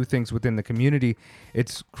to do things within the community.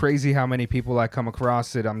 It's crazy how many people I come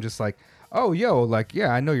across that I'm just like, oh, yo, like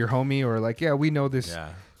I know your homie, or like we know this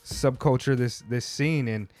subculture, this scene,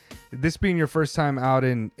 and this being your first time out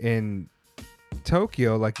in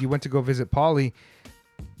Tokyo, like you went to go visit Pauly,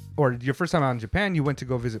 or your first time out in Japan, you went to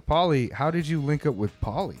go visit Pauly. How did you link up with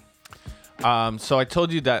Pauly? So I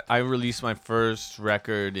told you that I released my first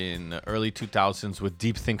record in the early 2000s with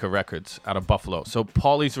Deep Thinker Records out of Buffalo. So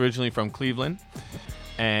Paulie's originally from Cleveland,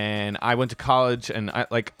 and I went to college, and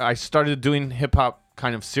I started doing hip hop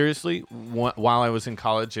kind of seriously while I was in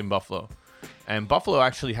college in Buffalo. And Buffalo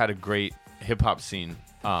actually had a great hip hop scene.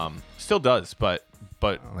 Still does, but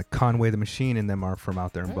Like Conway the Machine and them are from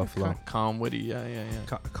out there in Buffalo. Conway, yeah.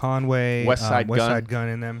 Conway, West Side Gun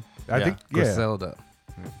in them. I Yeah. think, Griselda.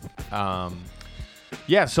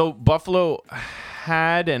 So Buffalo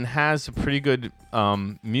had and has a pretty good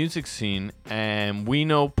music scene, and we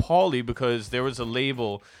know Paulie because there was a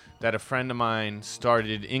label that a friend of mine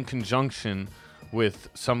started in conjunction with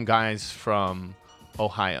some guys from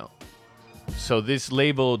Ohio. So this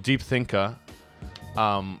label, Deep Thinker,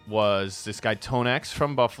 was this guy Tone X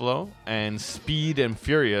from Buffalo and Speed and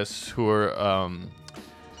Furious, who are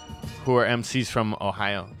MCs from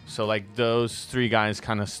Ohio. So like those three guys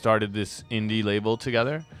kind of started this indie label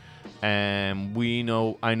together, and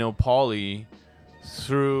I know Paulie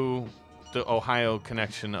through the Ohio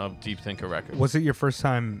connection of Deep Thinker Records. Was it your first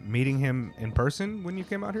time meeting him in person when you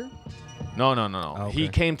came out here? No. Oh, okay. He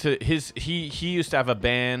came to he used to have a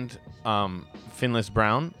band, Finless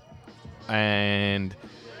Brown, and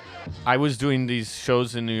I was doing these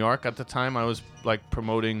shows in New York at the time. I was like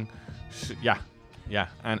promoting,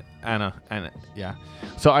 and Anna, yeah.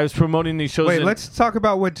 So I was promoting these shows. Wait, let's talk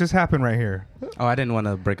about what just happened right here. Oh, I didn't want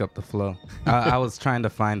to break up the flow. I was trying to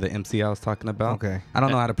find the MC I was talking about. Okay. I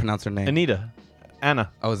don't know how to pronounce her name. Anna.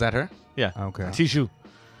 Oh, is that her? Yeah. Okay. Tishu.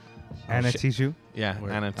 Anna shit. Tishu? Yeah,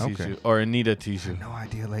 Word. Anna Tishu. Okay. Or Anita Tishu. No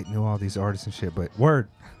idea, like, knew all these artists and shit, but word.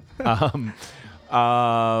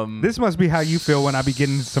 This This must be how you feel when I be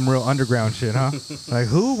getting some real underground shit, huh? Like,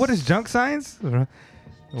 who? What is Junk Science?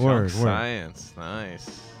 Word. Science.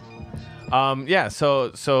 Nice.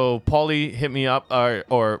 So Paulie hit me up,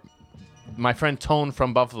 or my friend Tone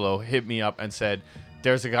from Buffalo hit me up and said,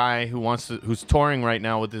 "There's a guy who's touring right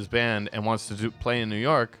now with his band and wants to play in New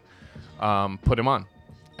York. Put him on."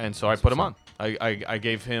 And so I put him on. I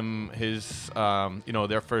gave him his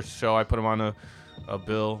their first show. I put him on a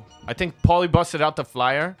bill. I think Paulie busted out the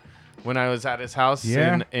flyer when I was at his house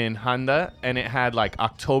in Honda, and it had like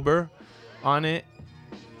October on it.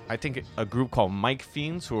 I think a group called Mike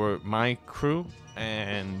Fiends, who were my crew,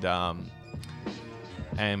 and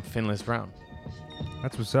Finless Brown.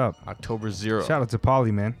 That's what's up. October 0. Shout out to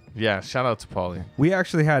Paulie, man. Yeah, shout out to Paulie. We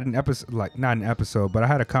actually had an episode, like not an episode, but I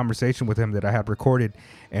had a conversation with him that I had recorded,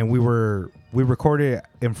 and we recorded it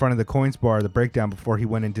in front of the Coins Bar, the breakdown before he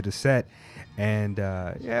went into the set, and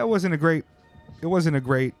it wasn't a great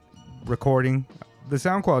recording. The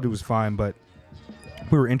sound quality was fine, but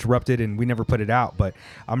we were interrupted and we never put it out. But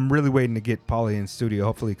I'm really waiting to get Paulie in studio.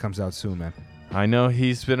 Hopefully it comes out soon, man. I know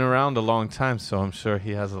he's been around a long time, so I'm sure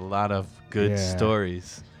he has a lot of good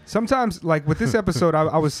stories. Sometimes, like with this episode,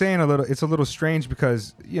 I was saying it's a little strange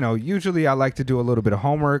because, usually I like to do a little bit of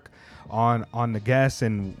homework on the guests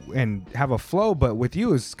and have a flow, but with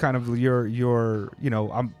you it's kind of we're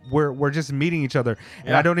just meeting each other,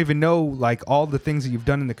 and I don't even know like all the things that you've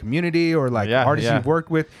done in the community or like artists you've worked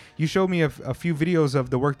with. You showed me a few videos of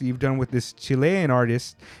the work that you've done with this Chilean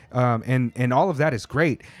artist, and all of that is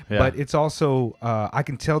great, but it's also I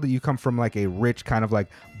can tell that you come from like a rich kind of like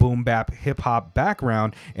boom bap hip hop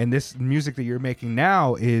background, and this music that you're making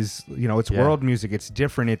now is it's world music. It's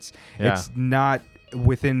different. It's not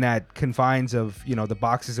within that confines of the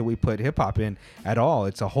boxes that we put hip hop in at all.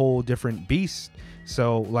 It's a whole different beast.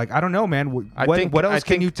 So like I don't know, man. What else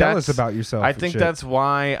can you tell us about yourself? I think that's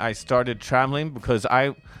why I started traveling, because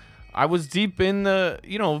I was deep in the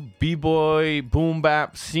b-boy boom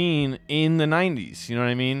bap scene in the 90s, you know what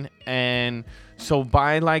I mean? And so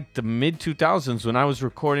by like the mid 2000s, when I was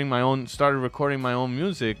started recording my own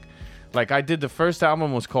music, like I did, the first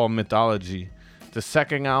album was called Mythology. The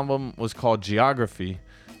second album was called Geography.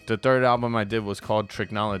 The third album I did was called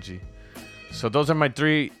Tricknology. So those are my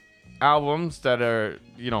 3 albums that are,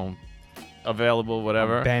 available,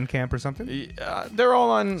 whatever. Bandcamp or something? They're all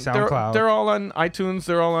on SoundCloud. They're all on iTunes.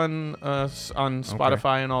 They're all on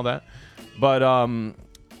Spotify and all that. But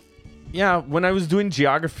when I was doing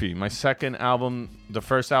Geography, my second album, the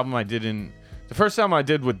first album I did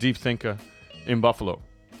with Deep Thinker in Buffalo.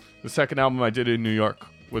 The second album I did in New York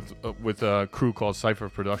with a crew called Cypher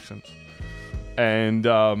Productions. And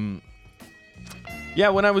when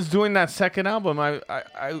I was doing that second album, I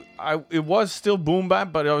it was still boom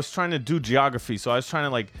bap, but I was trying to do Geography. So I was trying to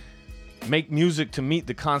like make music to meet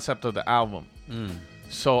the concept of the album.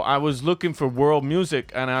 So I was looking for world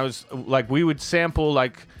music, and I was like, we would sample,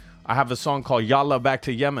 like I have a song called Yalla Back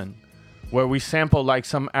to Yemen, where we sample like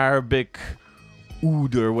some Arabic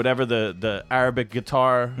oud or whatever the Arabic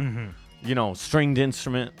guitar, stringed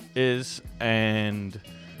instrument is, and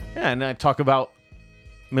I talk about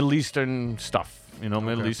Middle Eastern stuff,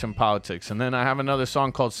 Middle Eastern politics. And then I have another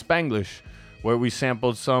song called Spanglish, where we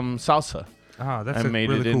sampled some salsa. Oh, that's and a made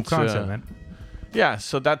really it cool into, concept, man. Yeah,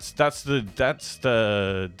 so that's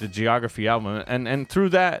the Geography album, and through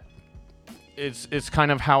that, it's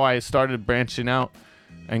kind of how I started branching out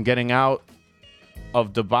and getting out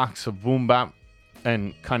of the box of boom bap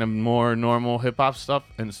and kind of more normal hip hop stuff,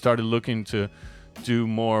 and started looking to do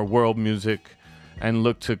more world music and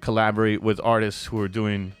look to collaborate with artists who are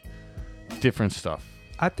doing different stuff.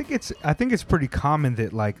 I think it's pretty common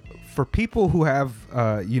that, like, for people who have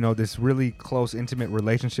this really close, intimate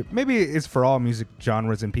relationship, maybe it's for all music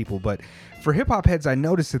genres and people, but for hip hop heads, I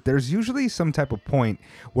noticed that there's usually some type of point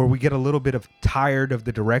where we get a little bit of tired of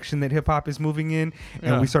the direction that hip hop is moving in,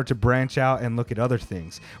 and we start to branch out and look at other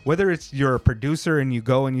things. Whether it's you're a producer and you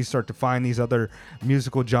go and you start to find these other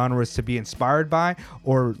musical genres to be inspired by,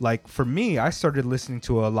 or like for me, I started listening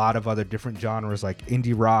to a lot of other different genres like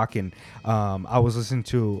indie rock, and I was listening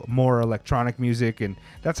to more electronic music, and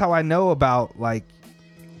that's how I know about, like,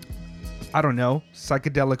 I don't know,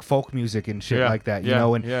 psychedelic folk music and shit like that,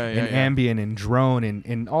 and ambient and drone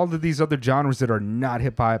and all of these other genres that are not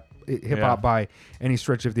hip hop by any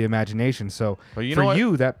stretch of the imagination. So for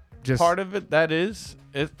you, that just part of it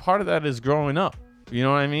part of that is growing up. You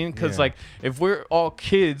know what I mean? Because like if we're all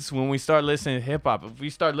kids when we start listening to hip hop, if we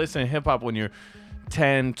start listening to hip hop when you're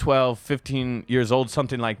 10, 12, 15 years old,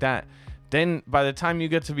 something like that, then by the time you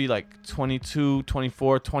get to be like 22,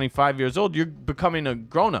 24, 25 years old, you're becoming a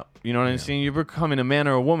grown up. You know what I'm saying? You're becoming a man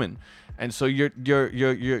or a woman. And so your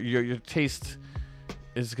taste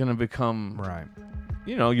is going to become right.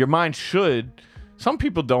 Your mind should. Some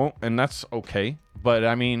people don't, and that's okay. But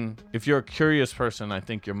I mean, if you're a curious person, I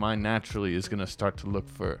think your mind naturally is going to start to look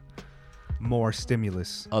for more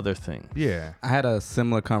stimulus, other things. Yeah. I had a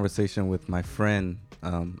similar conversation with my friend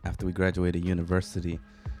after we graduated university.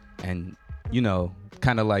 And,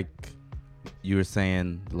 kind of like you were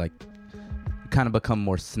saying, like, you kind of become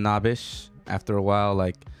more snobbish after a while.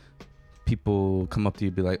 Like, people come up to you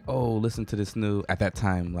and be like, oh, listen to this new, at that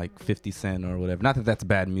time, like 50 Cent or whatever. Not that that's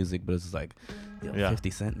bad music, but it's just like, 50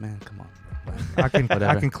 Cent, man, come on, bro. Like,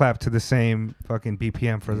 I can clap to the same fucking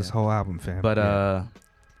BPM for this whole album, fam. But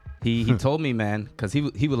he told me, man, because he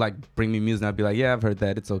would like bring me music and I'd be like, yeah, I've heard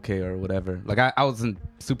that, it's okay or whatever. Like, I wasn't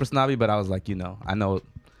super snobby, but I was like, I know.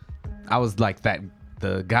 I was like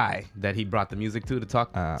the guy that he brought the music to talk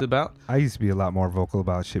about. I used to be a lot more vocal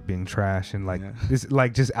about shit being trash and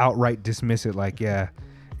just outright dismiss it. Like,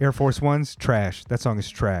 Air Force One's trash. That song is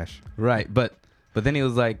trash. Right, but then he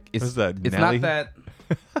was like, it's not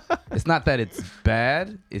that it's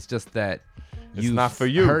bad. It's just that it's not for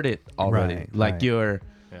you. Heard it already. Right, like right. you're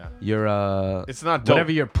it's not dope.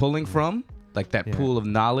 Whatever you're pulling from, like that pool of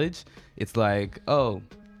knowledge. It's like, oh,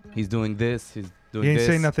 he's doing this. He's doing You ain't this.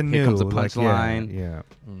 say nothing Here new. comes a punchline. Yeah.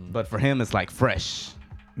 But for him, it's like fresh.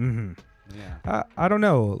 Mm-hmm. Yeah. I don't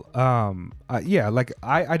know. Like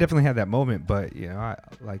I definitely had that moment, but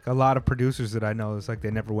like a lot of producers that I know, it's like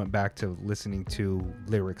they never went back to listening to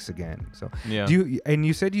lyrics again. So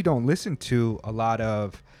you said you don't listen to a lot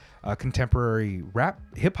of contemporary rap,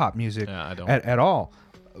 hip hop music I don't. at all.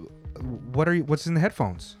 What's in the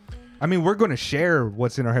headphones? I mean, we're going to share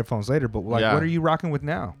what's in our headphones later, but like, what are you rocking with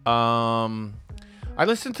now? I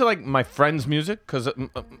listen to like my friends' music because,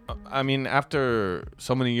 I mean, after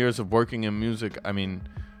so many years of working in music, I mean,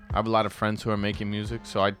 I have a lot of friends who are making music,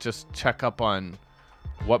 so I just check up on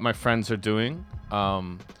what my friends are doing.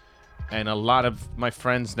 And a lot of my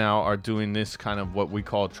friends now are doing this kind of what we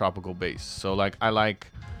call tropical bass. So like, I like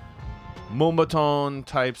Moombahton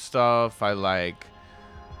type stuff. I like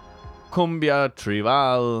cumbia,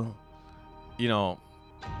 tribal.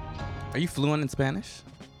 Are you fluent in Spanish?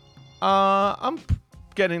 I'm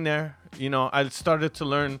getting there. I started to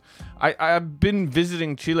learn. I've been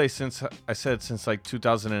visiting Chile since like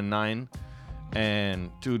 2009.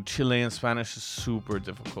 And dude, Chilean Spanish is super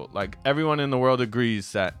difficult. Like everyone in the world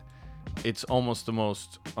agrees that it's almost the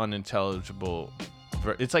most unintelligible.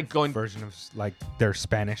 It's like going version of like their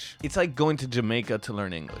Spanish. It's like going to Jamaica to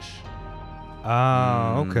learn English.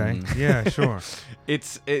 Oh, okay. Yeah, sure.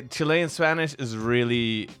 Chilean Spanish is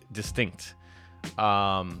really distinct.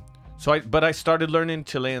 But I started learning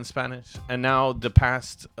Chilean Spanish, and now the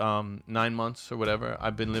past 9 months or whatever,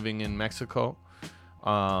 I've been living in Mexico.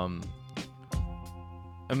 And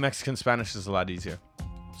Mexican Spanish is a lot easier.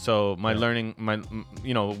 So learning,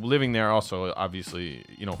 living there also obviously,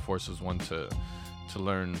 forces one to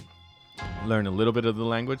learn a little bit of the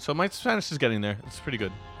language. So my Spanish is getting there. It's pretty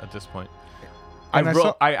good at this point. And I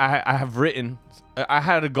saw- I have written. I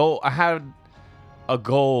had a goal. I had a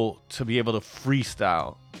goal to be able to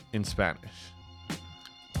freestyle in Spanish.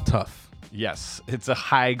 Tough. Yes, it's a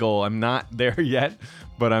high goal. I'm not there yet,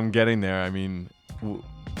 but I'm getting there. I mean,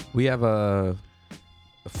 We have a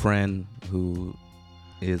friend who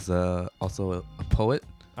is also a poet,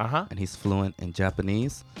 uh-huh. and he's fluent in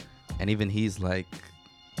Japanese. And even he's like,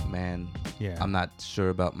 man, Yeah. I'm not sure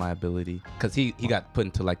about my ability. Because he got put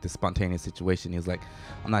into like this spontaneous situation. He was like,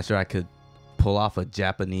 I'm not sure I could pull off a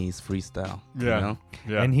Japanese freestyle. Yeah. You know?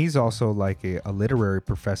 Yeah. And he's also like a literary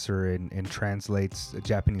professor and translates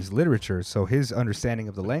Japanese literature. So his understanding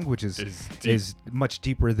of the languages Is is much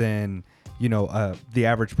deeper than, the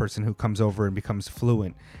average person who comes over and becomes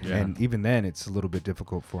fluent. Yeah. And even then, it's a little bit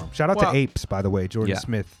difficult for him. Shout out Well- to Apes, by the way. Jordan Yeah.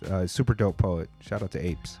 Smith, super dope poet. Shout out to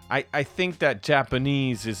Apes. I think that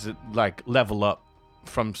Japanese is like level up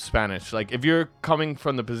from Spanish. Like if you're coming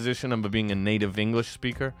from the position of being a native English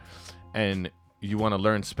speaker and you want to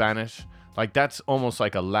learn Spanish, like that's almost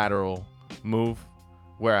like a lateral move.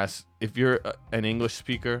 Whereas if you're an English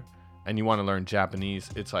speaker and you want to learn Japanese,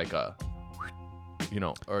 it's like a,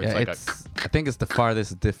 or it's Yeah, like I think it's the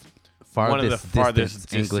farthest one of the farthest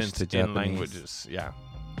distance English distance to Japanese. in languages. Yeah.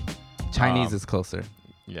 Chinese is closer,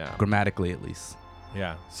 Yeah. grammatically at least.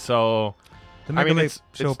 Yeah. So The I Mega mean, Late it's-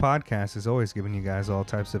 Show it's- podcast is always giving you guys all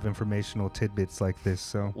types of informational tidbits like this.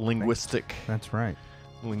 So linguistic that's right.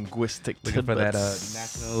 Looking for that tidbits.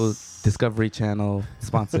 National Discovery Channel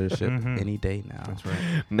sponsorship Mhm. any day now. That's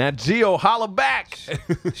right. Nat Geo, holla back.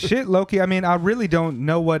 Shit, Loki. I mean, I really don't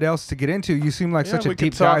know what else to get into. You seem like Yeah, such a we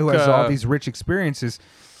could deep guy who talk, has all these rich experiences.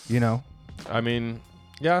 I mean,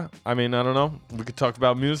 yeah. I mean, I don't know. We could talk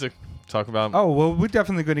about music. Talk about. Oh, well, we're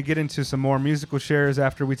definitely going to get into some more musical shares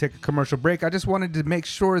after we take a commercial break. I just wanted to make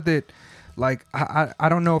sure that, like, I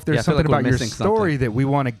don't know if there's Yeah, I feel something like we're about your missing story something. that we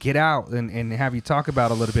want to get out and have you talk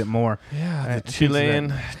about a little bit more. Yeah, Uh, the things Chilean.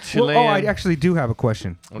 that- Chilean. Well, I actually do have a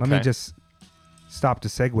question. Let me Okay. just stop to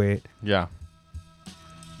segue it. Yeah.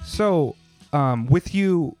 So, with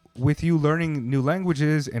you learning new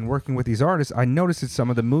languages and working with these artists, I noticed that some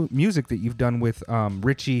of the music that you've done with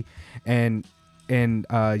Richie and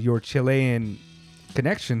your Chilean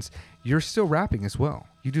connections, you're still rapping as well.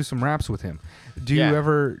 You do some raps with him. Do Yeah. you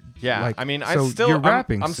ever? Yeah, Like, I mean, so you're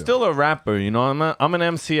rapping. I'm still a rapper, I'm an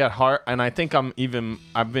MC at heart, and I think I've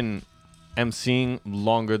been MCing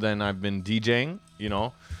longer than I've been DJing,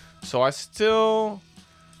 So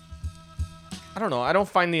I don't know. I don't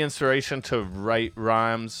find the inspiration to write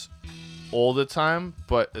rhymes all the time,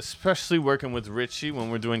 but especially working with Richie when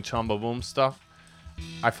we're doing Chamba Boom stuff,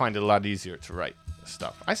 I find it a lot easier to write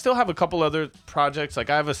stuff. I still have a couple other projects. Like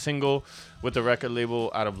I have a single with a record label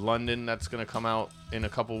out of London that's gonna come out in a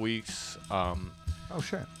couple weeks. Oh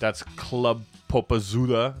shit. That's Club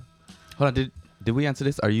Popazuda. Hold on, did we answer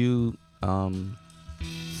this? Are you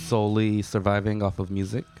solely surviving off of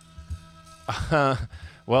music?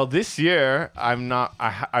 Well, this year I'm not.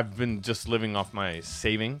 I've been just living off my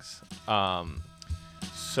savings.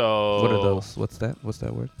 So What are those? What's that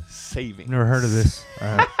word? savings? Never heard of this.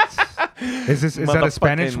 Is that a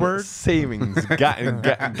Spanish Motherfucking word? Savings.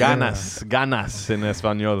 Ganas in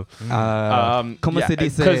español. ¿Cómo yeah, se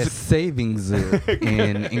dice 'cause- savings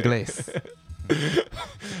in inglés?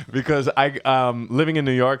 Because I living in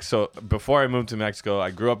New York. So before I moved to Mexico,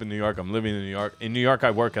 I grew up in New York. I'm living in New York. In New York,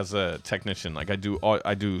 I work as a technician. Like I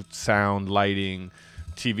do sound, lighting,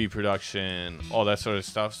 TV production, all that sort of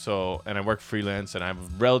stuff. So, and I work freelance, and I have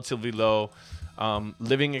relatively low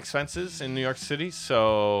living expenses in New York City.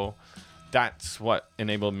 So that's what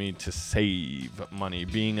enabled me to save money.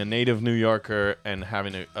 Being a native New Yorker and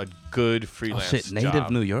having a good Oh freelance shit, native job.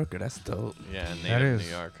 New Yorker. That's dope. Yeah, That native is.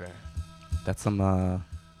 New Yorker. That's some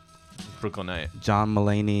Brooklyn Night. John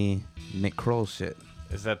Mulaney, Nick Kroll shit.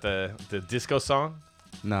 Is that the disco song?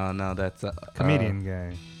 No, that's Comedian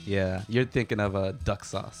guy. Yeah, you're thinking of Duck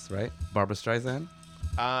Sauce, right? Barbra Streisand.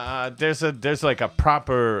 There's like a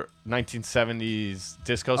proper 1970s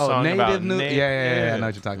disco song native about New. na- Yeah. I know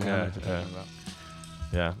what you're talking Yeah, about.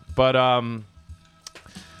 yeah. But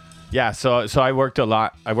yeah. So I worked a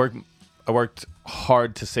lot. I worked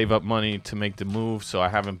hard to save up money to make the move. So I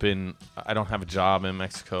don't have a job in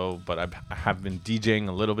Mexico, but I have been DJing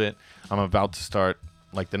a little bit. I'm about to start.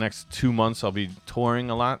 Like the next 2 months, I'll be touring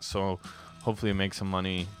a lot. So hopefully make some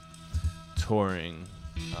money touring.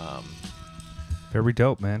 Very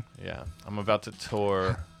dope, man. Yeah, I'm about to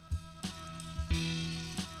tour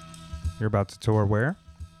You're about to tour where?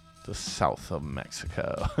 the south of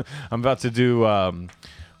Mexico. I'm about to do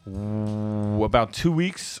about 2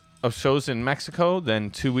 weeks of shows in Mexico,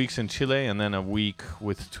 then 2 weeks in Chile, and then a week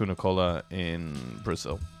with Tuna Cola in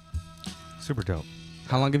Brazil. Super dope.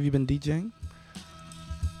 How long have you been DJing?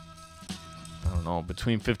 I don't know,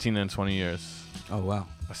 between 15 and 20 years. Oh, wow.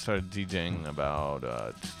 I started DJing about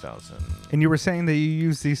 2000. And you were saying that you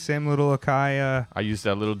use these same little Akai I use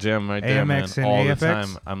that little jam right there, man, AMX and all AFX? the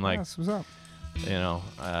time. I'm like, That's what's up. you know,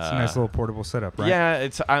 It's a nice little portable setup, right? Yeah,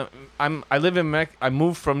 it's I live in I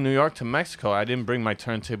moved from New York to Mexico. I didn't bring my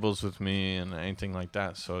turntables with me and anything like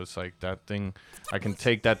that. So it's like that thing. I can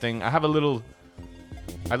take that thing. I have a little.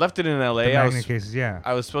 I left it in LA. The magnet cases, yeah.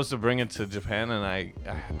 I was supposed to bring it to Japan, and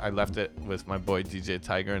I left it with my boy DJ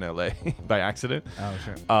Tiger in LA by accident. Oh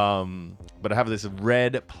shit. But I have this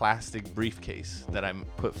red plastic briefcase that I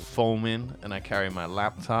put foam in, and I carry my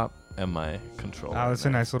laptop and my controller. Oh, that's a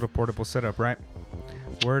nice little portable setup, right?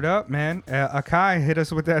 Word up, man. Akai hit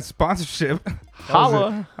us with that sponsorship.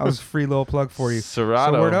 Holla. That was a free little plug for you.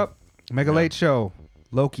 Serato. So word up. Mega Late Show.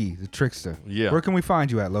 Loki, the trickster. Yeah. Where can we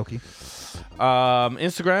find you at, Loki?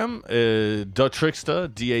 Instagram, The Trickster,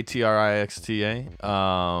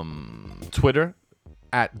 DATRIXTA. Twitter,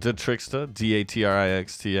 @The Trickster,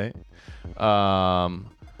 DATRIXTA. I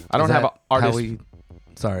don't have an artist.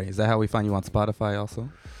 Is that how we find you on Spotify also?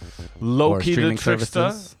 Loki the streaming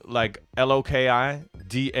Trickster, services? like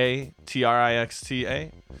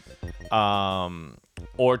LOKIDATRIXTA.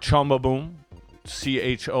 Or Chomba Boom,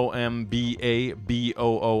 CHOMBABOOM,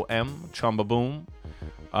 Chomba Boom.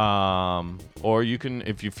 Or you can,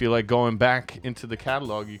 if you feel like going back into the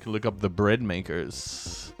catalog, you can look up the Bread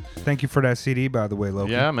Makers. Thank you for that CD, by the way,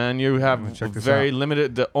 Loki. Yeah, man, you have check this very out.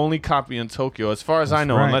 limited, the only copy in Tokyo, as far as I That's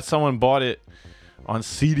know, right. unless someone bought it on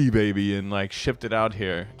CD Baby and like shipped it out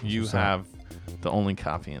here, you what's up. have the only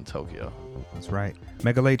copy in Tokyo. That's right.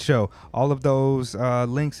 Mega Late Show. All of those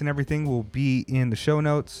links and everything will be in the show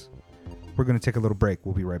notes. We're going to take a little break.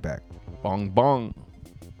 We'll be right back. Bong bong.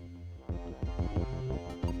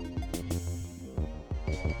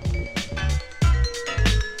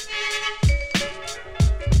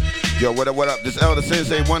 Yo, what up? This Elder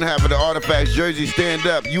Sensei, one half of the Artifacts Jersey. Stand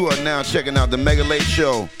up. You are now checking out the Mega Late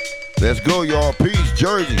Show. Let's go, y'all. Peace,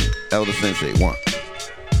 Jersey. Elder Sensei, one.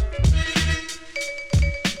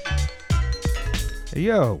 Hey,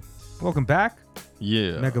 yo. Welcome back.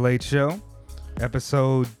 Yeah. Mega Late Show.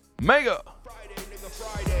 Episode Mega.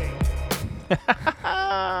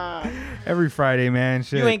 every Friday, man.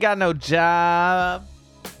 Shit. You ain't got no job.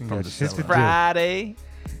 You from got the shit to do. Friday.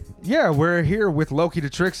 Yeah, we're here with Loki the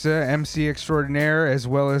Trickster, MC extraordinaire, as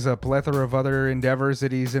well as a plethora of other endeavors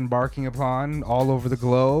that he's embarking upon all over the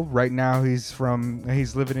globe. Right now, he's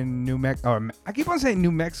living in New Mexico. I keep on saying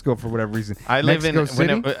New Mexico for whatever reason. I live Mexico in.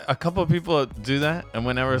 City? Whenever, a couple of people do that, and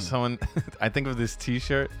whenever someone, I think of this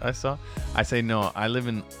T-shirt I saw, I say no. I live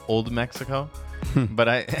in Old Mexico, but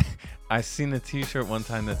I seen a T-shirt one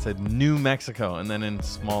time that said New Mexico, and then in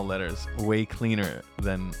small letters, way cleaner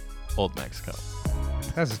than Old Mexico.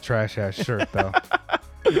 That's a trash ass shirt, though.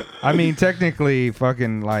 I mean, technically,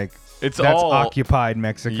 fucking like It's that's all occupied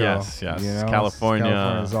Mexico. Yes, yes. You know? California,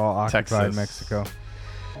 California's all occupied Texas. Mexico.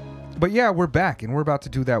 But yeah, we're back, and we're about to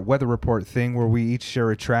do that weather report thing where we each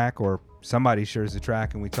share a track, or somebody shares a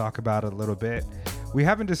track, and we talk about it a little bit. We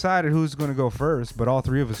haven't decided who's going to go first, but all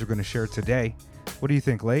three of us are going to share today. What do you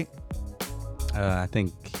think, Late? I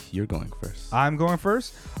think you're going first. I'm going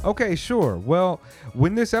first? Okay, sure. Well,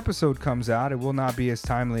 when this episode comes out, it will not be as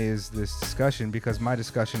timely as this discussion because my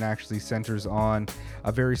discussion actually centers on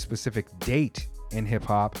a very specific date in hip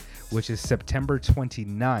hop, which is September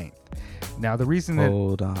 29th. Now, the reason that...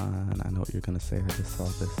 Hold on. I know what you're going to say. I just saw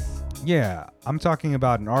this. Yeah, I'm talking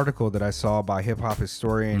about an article that I saw by hip hop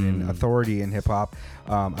historian and authority in hip hop,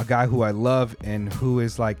 a guy who I love and who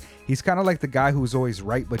is like, he's kind of like the guy who's always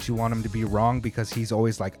right, but you want him to be wrong because he's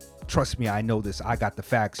always like, trust me, I know this, I got the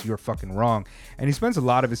facts, you're fucking wrong. And he spends a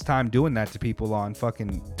lot of his time doing that to people on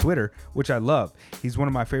fucking Twitter, which I love. He's one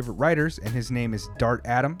of my favorite writers, and his name is Dart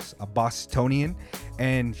Adams, a Bostonian,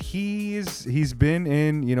 and he's been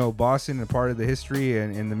in, you know, Boston, a part of the history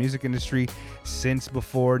and in the music industry since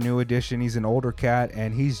before New Edition. He's an older cat,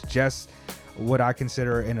 and he's just what I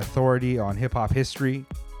consider an authority on hip-hop history,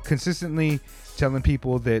 consistently telling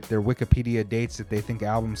people that their Wikipedia dates that they think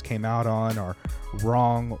albums came out on are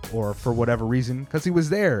wrong or for whatever reason, because he was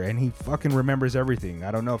there and he fucking remembers everything.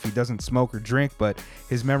 I don't know if he doesn't smoke or drink, but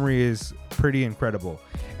his memory is pretty incredible.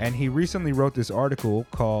 And he recently wrote this article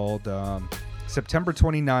called September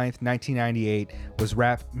 29th, 1998 was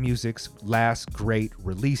rap music's last great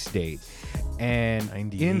release date. And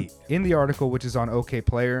 98. in the article, which is on OK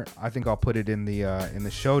Player, I think I'll put it in the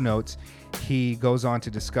show notes, he goes on to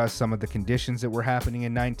discuss some of the conditions that were happening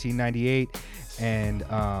in 1998. And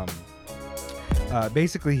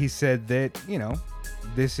basically he said that, you know,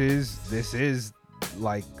 this is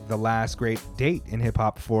like the last great date in hip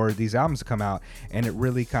hop for these albums to come out, and it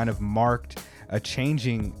really kind of marked a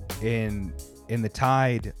changing in the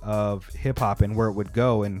tide of hip hop and where it would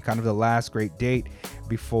go, and kind of the last great date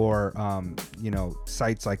before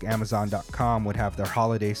sites like Amazon.com would have their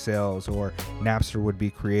holiday sales, or Napster would be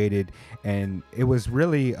created. And it was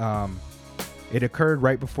really it occurred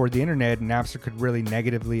right before the internet, and Napster could really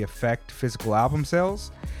negatively affect physical album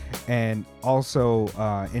sales. And also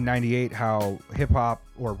in 98, how hip-hop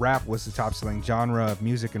or rap was the top-selling genre of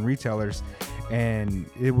music and retailers, and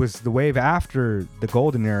it was the wave after the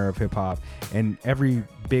golden era of hip-hop, and every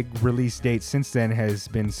big release date since then has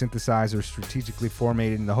been synthesized or strategically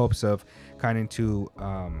formatted in the hopes of kind of to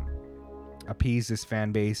appease this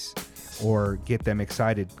fan base or get them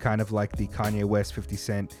excited, kind of like the Kanye West 50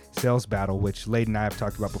 Cent sales battle, which Lade and I have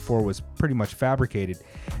talked about before, was pretty much fabricated.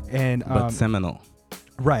 And but seminal.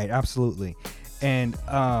 Right, absolutely. And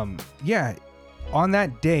yeah, on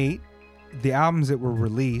that date, the albums that were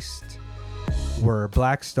released were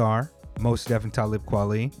Black Star, Mos Def and Talib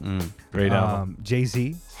Kweli. Great album.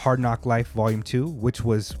 Jay-Z, Hard Knock Life Volume 2, which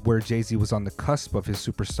was where Jay-Z was on the cusp of his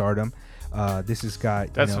superstardom. This has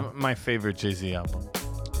got... That's my favorite Jay-Z album.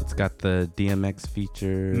 It's got the DMX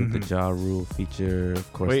feature, the Ja Rule feature,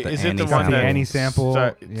 of course. Wait, the is it Annie the one sample. that Annie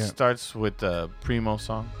sample? Yeah. starts with the Primo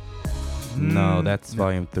song? No, that's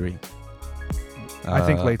Volume 3. I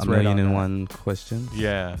think Late's A right Million on and that. One Questions.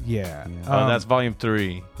 Yeah. Oh, that's Volume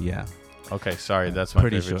 3. Yeah. Okay, sorry, that's my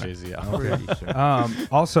Pretty favorite sure. Jay-Z album. Pretty sure.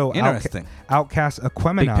 Also, Interesting. Outkast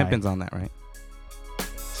Aquemini. Big Pimpin's on that, right?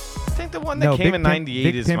 I think the one that No, came Big in Pimp- 98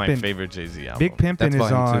 Big is my Pimpin'- favorite Jay-Z album. Big Pimpin' That's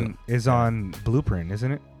is Volume on Blueprint,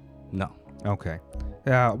 isn't it? No. Okay.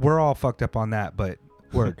 We're all fucked up on that, but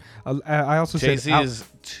word. I also Jay-Z said is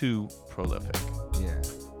too prolific. yeah.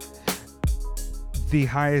 The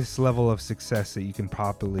highest level of success that you can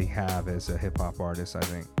probably have as a hip hop artist, I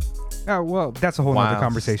think. Well, that's a whole nother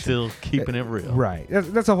conversation. Still keeping it real. Right.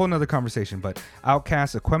 That's a whole nother conversation. But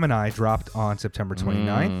Outkast Aquemini dropped on September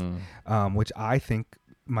 29th, which I think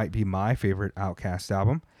might be my favorite Outkast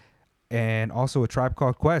album. And also A Tribe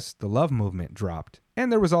Called Quest, The Love Movement, dropped.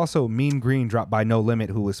 And there was also Mean Green dropped by No Limit,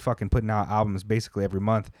 who was fucking putting out albums basically every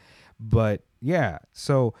month. But yeah,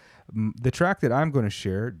 so the track that I'm going to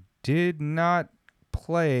share did not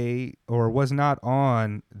play or was not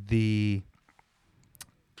on the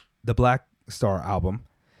Black Star album,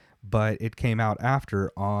 but it came out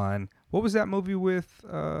after on, what was that movie with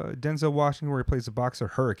Denzel Washington where he plays the boxer?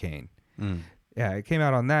 Hurricane. Yeah, it came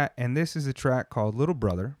out on that, and this is a track called Little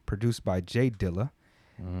Brother, produced by Jay Dilla.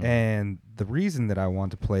 And the reason that I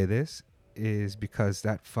want to play this is because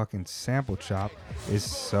that fucking sample chop is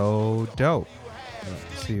so dope.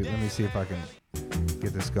 Let me see if I can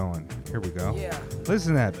get this going. Here we go.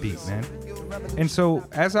 Listen to that beat, man. And so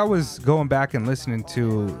as I was going back and listening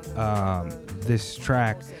to this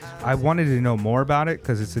track, I wanted to know more about it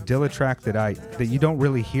because it's a Dilla track that you don't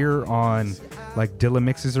really hear on like Dilla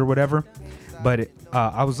mixes or whatever. But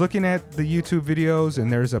I was looking at the YouTube videos,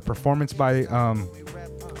 and there's a performance by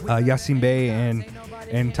Yasin Bey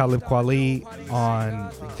and Talib Kweli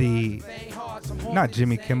on the not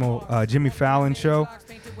Jimmy Kimmel, Jimmy Fallon show.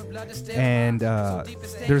 And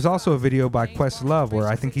there's also a video by Questlove where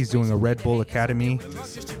I think he's doing a Red Bull Academy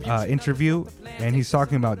interview, and he's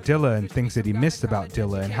talking about Dilla and things that he missed about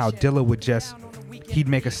Dilla, and how Dilla would he'd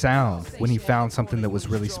make a sound when he found something that was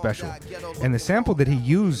really special. And the sample that he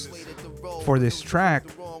used for this track,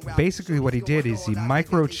 basically what he did is he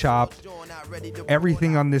micro chopped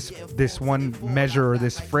everything on this one measure or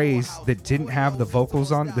this phrase that didn't have the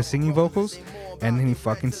vocals on, the singing vocals, and then he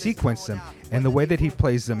fucking sequenced them. And the way that he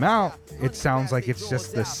plays them out, it sounds like it's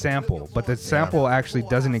just the sample, but the sample actually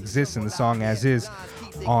doesn't exist in the song as is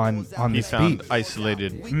on He this found beat.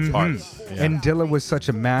 isolated parts. Yeah. And Dilla was such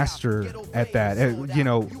a master at that.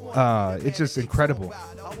 It's just incredible.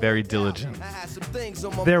 Very diligent.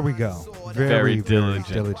 There we go. Very Very diligent.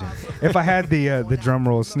 diligent. If I had the drum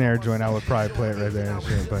roll snare joint, I would probably play it right there and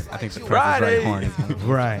shit. But I think the Price is Right horn is one.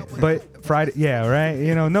 right. But Friday, yeah, right.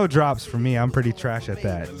 No drops for me. I'm pretty trash at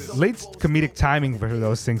that. Late's comedic timing for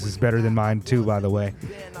those things is better than mine too, by the way.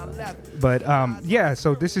 But yeah,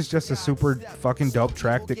 so this is just a super fucking dope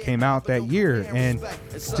track that came out that year, and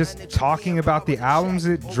just talking about the albums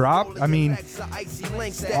that dropped. I mean,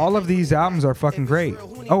 all of these albums are fucking great.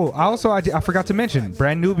 Oh, I forgot to mention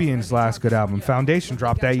Brand Nubian's last good album. Foundation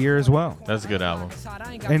dropped that year as well. That's a good album.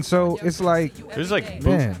 And so it's like, There's like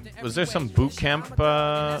Man. was there some boot camp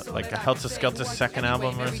like a Helter Skelter second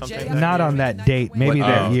album or something? not on that date, maybe What-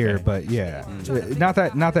 that oh, okay. year, but yeah, not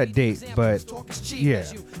that date, but yeah,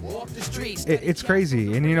 it's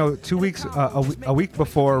crazy. And you know, 2 weeks, a week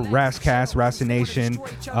before Rascast, Racination,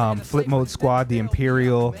 Flip Mode Squad, The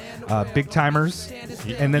Imperial, Big Timers,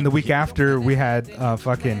 and then the week after we had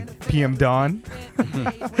fucking PM Dawn.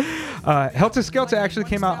 Helter Skelter actually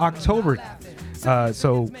came out October.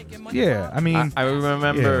 So yeah, I mean, I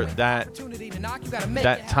remember Yeah.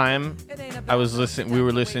 that time we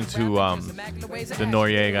were listening to the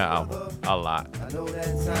Noriega album a lot.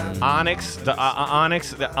 Onyx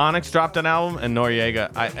dropped an album, and Noriega,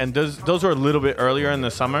 and those were a little bit earlier in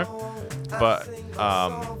the summer, but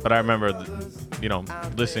I remember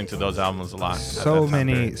listening to those albums a lot. so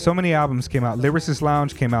many albums came out. Lyricist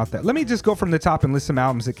Lounge came out. Let me just go from the top and list some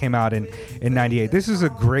albums that came out in 98. This is a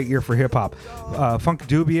great year for hip hop. Funk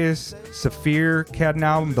Dubious, Saphir had an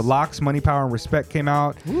album. The Locks, Money, Power, and Respect came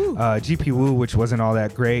out. GP Woo, which wasn't all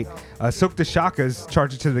that great. Silk the Shaka's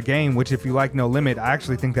Charge It to the Game, which if you like No Limit, I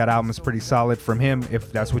actually think that album is pretty solid from him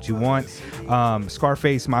if that's what you want.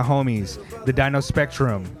 Scarface, My Homies, The Dino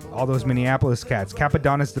Spectrum, all those Minneapolis cats.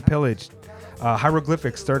 Cappadonis, The Pillage,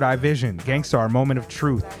 Hieroglyphics, Third Eye Vision, Gangstar, Moment of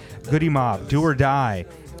Truth, Goody Mob, Do or Die,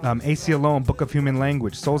 AC Alone, Book of Human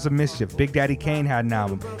Language, Souls of Mischief, Big Daddy Kane had an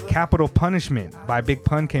album. Capital Punishment by Big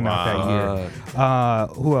Pun came out that year.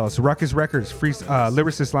 Who else? Ruckus Records,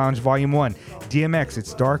 Lyricist Lounge Volume 1, DMX,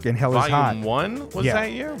 It's Dark and Hell is Hot. Volume 1 was Yeah.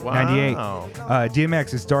 that year? Wow. 98.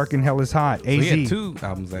 DMX, It's Dark and Hell is Hot. So he had AZ. 2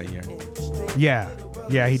 albums that year. Yeah,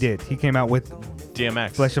 he did. He came out with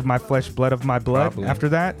DMX. Flesh of My Flesh, Blood of My Blood. Probably. After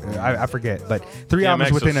that, I forget, but 3 DMX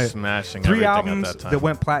albums within was a smashing 3 everything at albums that time. that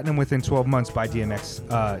went platinum within 12 months by DMX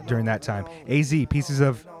during that time. AZ, Pieces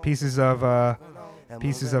of a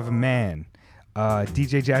Man.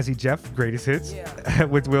 DJ Jazzy Jeff, Greatest Hits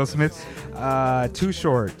with Will Smith. Too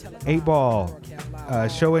Short, 8 Ball,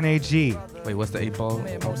 Show and AG, Wait, what's the 8-ball?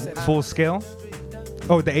 Full Scale.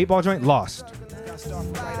 Oh, the 8 Ball joint, Lost.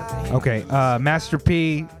 Okay, Master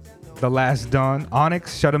P, The Last Dawn,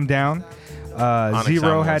 Onyx, Shut 'Em Down. Zero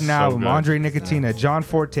album had was an so album. good. Andre Nicotina, John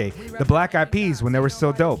Forte, The Black Eyed Peas when they were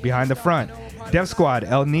still dope, Behind the Front. Def Squad,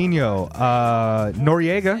 El Nino,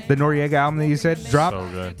 Noriega, the Noriega album that you said dropped. So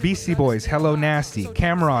good. Beastie Boys, Hello Nasty,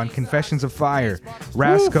 Cameron, Confessions of Fire,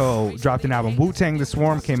 Rasco dropped an album. Wu-Tang The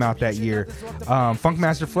Swarm came out that year.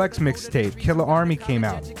 Funkmaster Flex mixtape, Killer Army came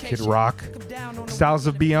out. Kid Rock, Styles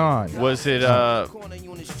of Beyond. Was it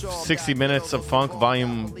 60 Minutes of Funk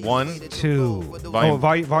Volume 1? 2.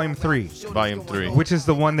 Volume 3. Volume 3. Which is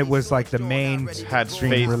the one that was like the main Had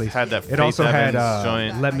stream Faith- release. had that It Faith also had Evans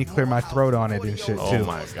joint. Let Me Clear My Throat on it and shit Oh too.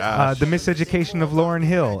 my gosh. The Miseducation of Lauryn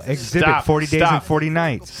Hill, Exhibit, Stop, 40 Days stop. and 40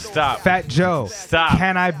 Nights. Stop. Fat Joe, Stop.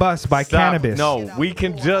 Can I Bust by Stop. Cannabis. No, we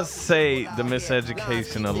can just say the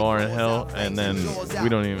miseducation of Lauryn Hill, and then we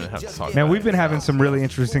don't even have to talk Man, about we've been having some really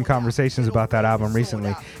interesting conversations about that album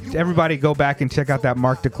recently. Everybody go back and check out that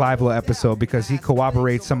Mark DeClivelo episode because he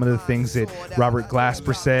corroborates some of the things that Robert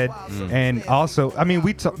Glasper said. And also, I mean,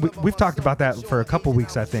 we've talked about that for a couple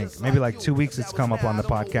weeks, I think. Maybe like 2 weeks it's come up on the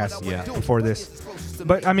podcast before this.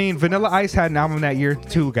 But, I mean, Vanilla Ice had an album that year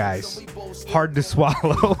too, guys. Hard to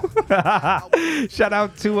Swallow. Shout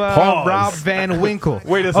out to Pause. Rob Van Winkle.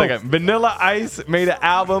 Wait a Oh, second. Vanilla Ice made an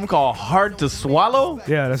album called Hard to Swallow?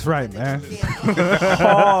 Yeah, that's right, man.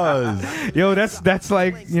 Pause. Yo, that's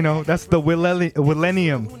like, you know, that's the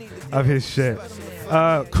millennium of his shit.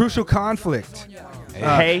 Crucial Conflict.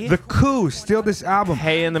 Hey. The Coup, steal this album.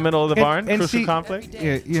 Hey in the middle of the barn? Crucial see, Conflict?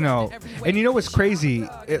 yeah, you know, and you know what's crazy?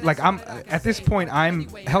 I'm at this point, I'm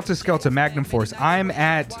Helter Skelter, Magnum Force. I'm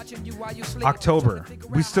at October.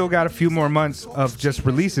 We still got a few more months of just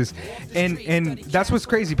releases, and that's what's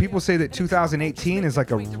crazy. People say that 2018 is like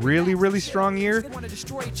a really, really strong year.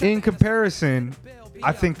 In comparison,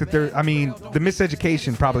 I think that the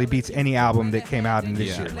Miseducation probably beats any album that came out in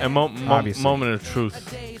this year. And Obviously. Moment of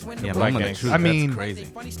Truth. Yeah, Like Moment of Gangsta. Truth, I that's mean, crazy.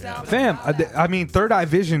 Fam, Third Eye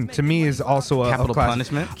Vision to me is also a Capital classic.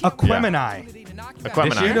 Punishment? Aquemini.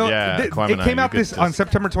 Aquemini. You know, Yeah, it Aquemini. came out You could on just-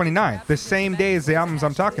 September 29th, the same day as the albums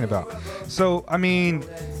I'm talking about. So, I mean,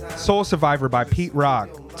 Soul Survivor by Pete Rock,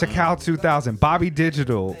 Takal 2000, Bobby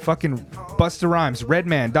Digital, fucking Busta Rhymes,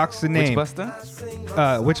 Redman, Doc's the Which Name.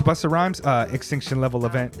 Busta? Which Busta Rhymes? Extinction Level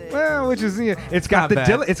Event. Well, which is it's got not the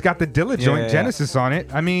bad. it's got the Dilla joint yeah. Genesis on it.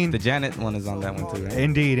 I mean, The Janet one is on that one too, right?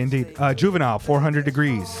 indeed. Juvenile, 400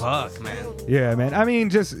 Degrees. Fuck, man. Yeah, man. I mean,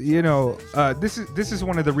 just this is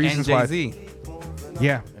one of the And reasons why. Jay-Z.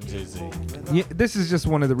 Yeah. and Jay-Z. Yeah, this is just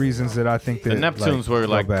one of the reasons that I think that The Neptunes were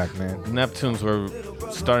go like back, man. The Neptunes were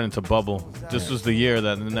starting to bubble. This was the year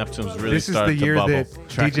that the Neptunes really This is started the year to bubble. that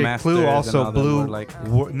DJ Trackmasters Clue and also all them blew were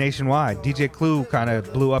like- nationwide. DJ Clue kind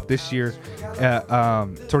of blew up this year.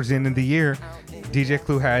 Towards the end of the year, DJ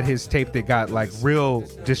Clue had his tape that got like real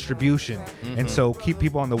distribution, and so keep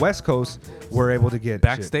people on the West Coast were able to get shit.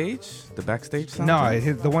 Backstage? The Backstage song? No,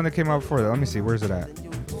 the one that came out before that. Let me see. Where's it at?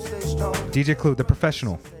 DJ Clue, The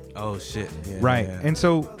Professional. Oh, shit. Yeah, Right. yeah. And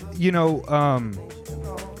so,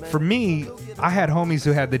 for me, I had homies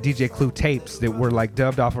who had the DJ Clue tapes that were like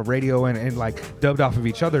dubbed off of radio and like dubbed off of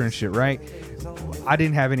each other and shit, right? I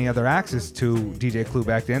didn't have any other access to DJ Clue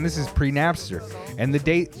back then. This is pre-Napster. And the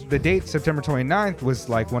date September 29th was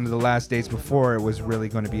like one of the last dates before it was really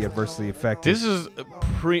going to be adversely affected. This is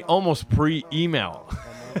almost pre-email.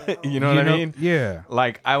 You know what I mean? Yeah.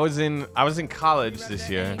 Like I was in college this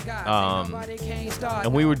year,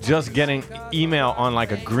 and we were just getting email on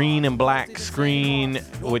like a green and black screen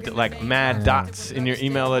with like mad dots in your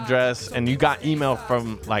email address, and you got email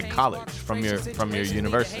from like college, from your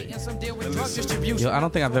university. Yo, I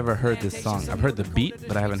don't think I've ever heard this song. I've heard the beat,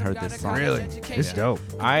 but I haven't heard this song. Really? It's dope.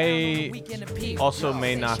 I also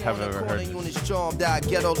may not have ever heard this.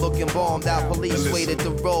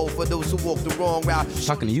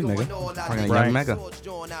 Talking to you, Mega. Talking to Right. Young Mega.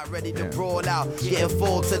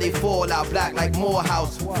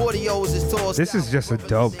 This is just a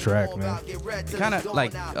dope track, man. Kind of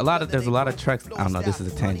like there's a lot of tracks. I don't know, this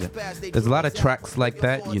is a tangent. There's a lot of tracks like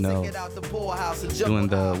that, you know, doing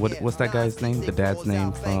the, what's that guy's name? The dad's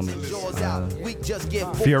name from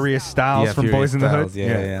Furious Styles from Furious Boys in the Hood. Styles,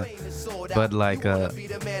 yeah. But like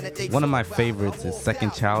one of my favorites is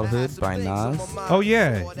Second Childhood by Nas. Oh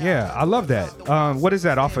yeah. I love that. What is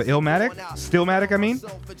that off of Illmatic? Stillmatic, I mean.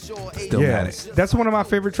 Stillmatic. That's one of my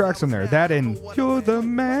favorite tracks on there. That and You're the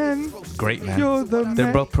Man. Great, man. You're the Man.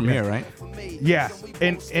 They're both Premiere, right? Yeah,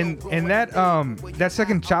 and that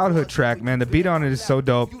Second Childhood track, man, the beat on it is so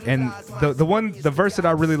dope. And the verse that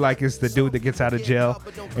I really like is the dude that gets out of jail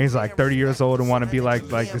and he's like 30 years old and want to be like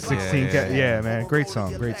the 16 cat. Yeah, man, great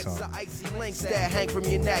song.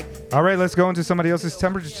 All right, let's go into somebody else's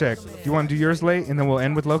temperature check. Do you want to do yours late and then we'll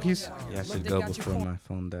end with Loki's? Yeah, I should go before my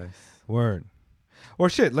phone dies. Word. Or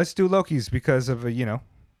shit, let's do Loki's because of Oh,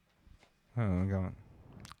 I'm going.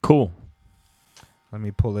 Cool. Let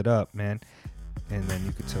me pull it up, man. And then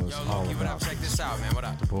you can tell us all about Check this out, man. What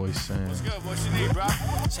up? The boy Sam. What's good? What you need, bro?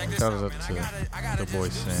 Check this Shout out, out man. to the boy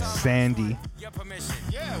Sam. Sandy. Your permission.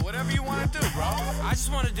 Yeah, whatever you want to do, bro. I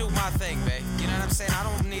just want to do my thing, babe. You know what I'm saying? I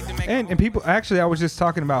don't need to make. And people, actually, I was just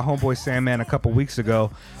talking about Homeboy Sandman a couple weeks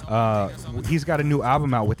ago. He's got a new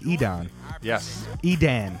album out with Edan. Yes.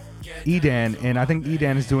 Edan, and I think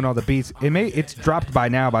Edan is doing all the beats. It's dropped by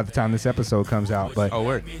now by the time this episode comes out, but Oh,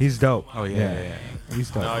 word. he's dope. Oh, yeah. He's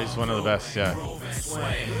dope. No, he's one of the best. Yeah.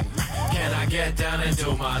 Can I get down and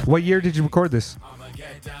do my What year did you record this?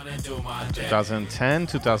 2010,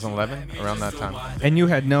 2011, around that time. And you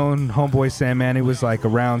had known Homeboy Sandman, he was like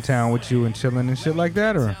around town with you and chilling and shit like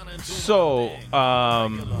that, or? So,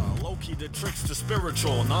 Loki the tricks to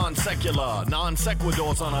spiritual, non-secular,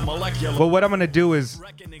 non-sequidors on a molecular. Well, what I'm gonna do is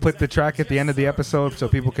put the track at the end of the episode so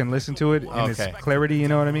people can listen to it in its Okay. clarity. You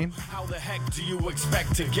know what I mean? How the heck do you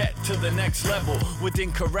expect to get to the next level with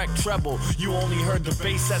incorrect treble? You only heard the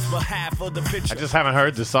bass, that's for half of the picture. I just haven't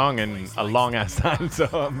heard the song in a long ass time.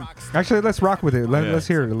 So, Actually, let's rock with it. Yeah. Let's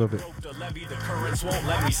hear it a little bit. The levee, the currents won't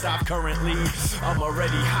let me stop currently. I'm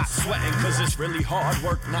already hot sweating cause it's really hard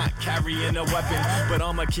work not carrying a weapon. But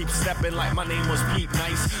I'ma keep stepping like my name was Pete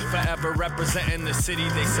Nice. Forever representing the city,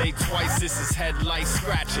 they say twice. This is headlights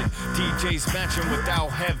scratching. DJs matching without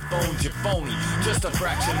headphones, you're phony. Just a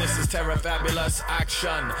fraction, this is Terra Fabulous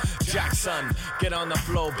action. Jackson, get on the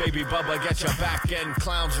floor, baby Bubba, get your back end.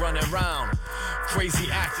 Clowns running round. Crazy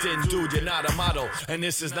acting, dude, you're not a model. And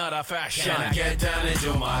this is not a fashion. Can I get down and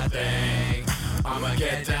do my thing? I'ma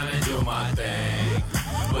get down and do my thing.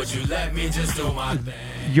 Would you let me just do my thing?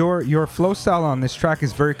 Your flow style on this track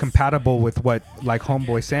is very compatible with what like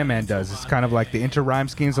Homeboy Sandman does. It's kind of like the inter-rhyme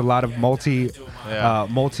schemes, a lot of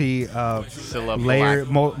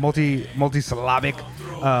multi-syllabic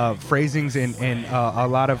phrasings and a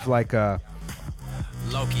lot of like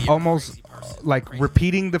almost like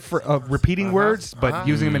repeating repeating words, but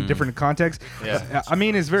using them in different contexts. Yeah. I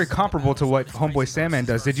mean, it's very comparable to what Homeboy Sandman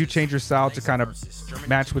does. Did you change your style to kind of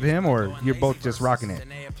match with him, or you're both just rocking it?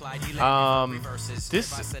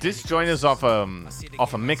 This joint is off a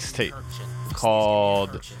mixtape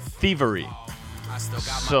called Thievery.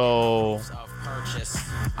 So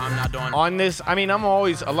On this, I mean, a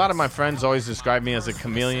lot of my friends always describe me as a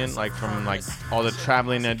chameleon, like from like all the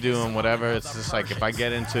traveling I do and whatever. It's just like if I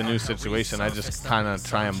get into a new situation, I just kind of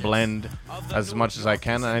try and blend as much as I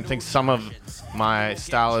can. And I think some of my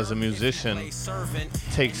style as a musician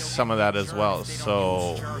takes some of that as well.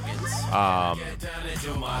 So, I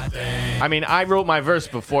mean, I wrote my verse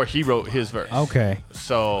before he wrote his verse. Okay.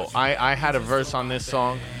 So I had a verse on this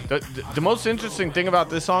song. The most interesting thing about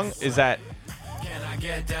this song is that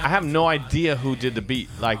I have no idea who did the beat.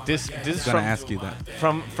 Like this is gonna ask you that.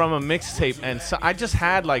 From a mixtape, and so I just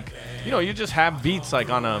had like, you just have beats like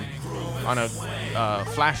on a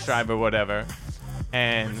flash drive or whatever.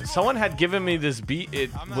 And someone had given me this beat. It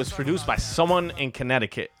was produced by someone in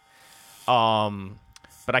Connecticut.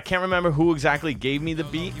 But I can't remember who exactly gave me the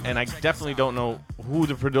beat, and I definitely don't know who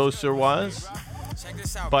the producer was.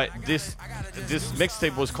 But this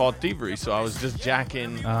mixtape was called Thievery, so I was just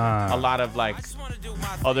jacking a lot of like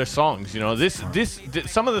other songs. This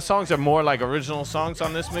some of the songs are more like original songs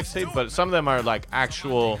on this mixtape, but some of them are like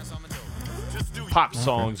actual pop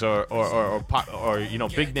songs or pop or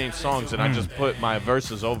big name songs, and I just put my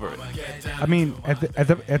verses over it. I mean,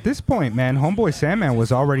 at this point, man, Homeboy Sandman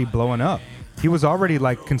was already blowing up. He was already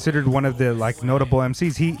like considered one of the like notable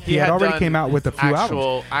MCs. He had already came out with a few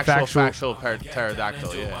albums. Factual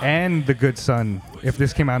Pterodactyl, yeah. And The Good Son. If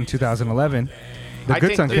this came out in 2011, The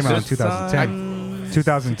Good Son came out in 2010.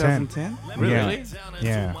 2010. Really?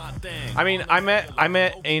 Yeah. I mean, I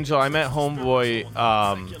met Angel. I met Homeboy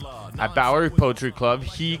at Bowery Poetry Club.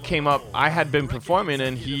 He came up. I had been performing,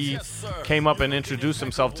 and he came up and introduced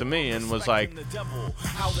himself to me, and was like,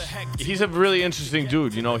 he's a really interesting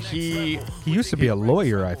dude. He used to be a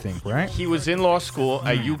lawyer, I think, right? He was in law school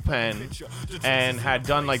at UPenn and had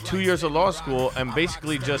done like 2 years of law school, and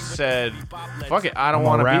basically just said, fuck it, I don't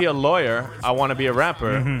want to be a lawyer. I want to be a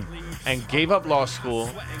rapper. And gave up law school,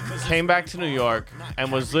 came back to New York,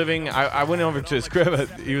 and was living. I went over to his crib.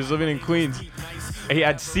 He was living in Queens. He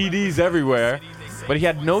had CDs everywhere, but he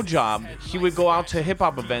had no job. He would go out to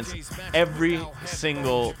hip-hop events every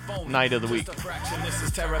single night of the week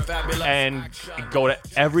and go to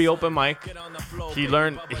every open mic.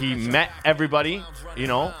 He met everybody,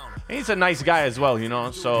 And he's a nice guy as well,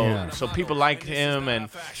 so people liked him, and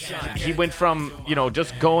he went from,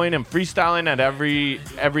 just going and freestyling at every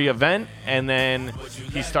event, and then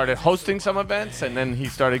he started hosting some events, and then he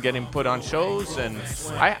started getting put on shows, and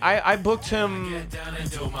I booked him.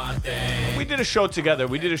 We did a show together.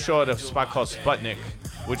 We did a show at a spot called Sputnik,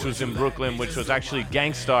 which was in Brooklyn, which was actually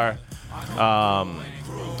Gangstar.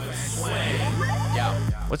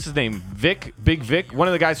 What's his name? Big Vic, one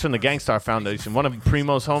of the guys from the Gangstar Foundation. One of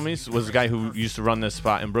Primo's homies was the guy who used to run this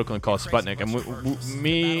spot in Brooklyn called Sputnik. And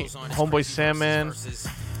me, Homeboy Sandman,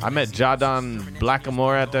 I met Jadon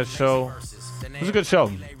Blackamore at that show. It was a good show.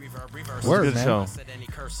 Word, man.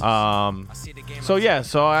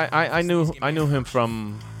 So I knew him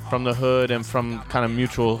from the hood and from kind of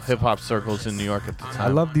mutual hip-hop circles in New York at the time. I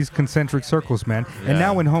love these concentric circles, man. Yeah. And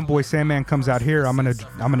now when Homeboy Sandman comes out here, I'm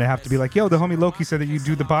gonna have to be like, yo, the homie Loki said that you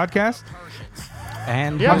do the podcast.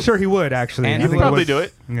 And yeah. I'm sure he would, actually. And he'd probably do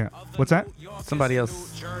it. Yeah. What's that? Somebody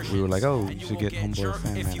else, we were like, oh, you should get Homeboy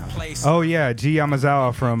Sandman out. Oh, yeah, G.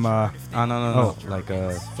 Yamazawa from... No. Like,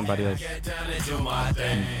 somebody else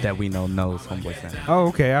that we knows Homeboy Sandman. Oh,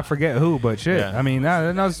 okay, I forget who, but shit. Yeah. I mean,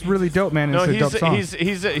 that was really dope, man. No, it's a dope song.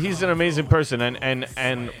 He's an amazing person,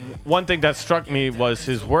 and one thing that struck me was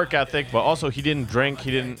his work ethic, but also he didn't drink,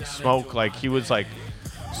 he didn't smoke, like, he was, like,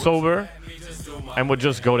 sober, and would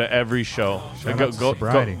just go to every show. Go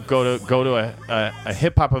to a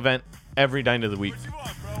hip hop event every night of the week,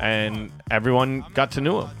 and everyone got to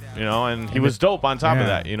know him, and he was dope on top of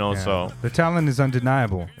that, so the talent is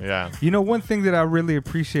undeniable. Yeah. One thing that I really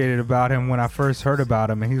appreciated about him when I first heard about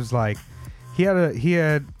him, and he was like, he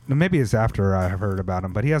had maybe it's after I heard about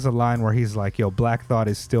him, but he has a line where he's like, yo, Black Thought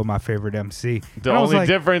is still my favorite MC. The only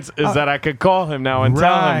difference is that I could call him now and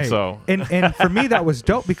tell him so. And for me, that was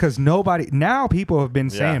dope because now people have been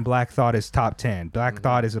saying Black Thought is top 10. Black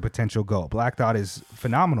Thought is a potential GOAT. Black Thought is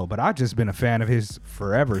phenomenal, but I've just been a fan of his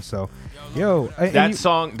forever. So,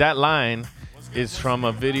 that line is from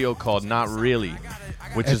a video called Not Really,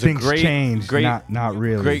 which is a great, not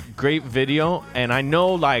really. Great video. And I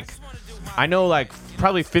know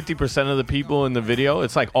probably 50% of the people in the video,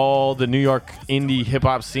 it's like all the New York indie hip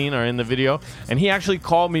hop scene are in the video. And he actually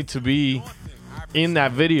called me to be in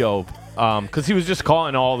that video because he was just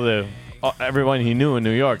calling everyone he knew in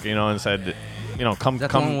New York, and said, you know, come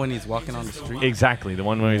That's come. the one when he's walking on the street. Exactly, the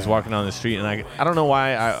one where he's walking on the street, and I don't know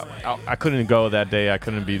why I couldn't go that day. I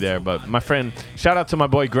couldn't be there, but my friend, shout out to my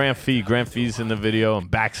boy Grant Fee. Grant Fee's in the video, and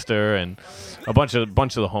Baxter, and a bunch of the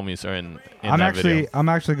homies are in that video. I'm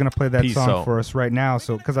actually gonna play that Peace song out. for us right now.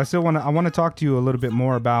 So because I want to talk to you a little bit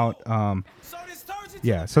more about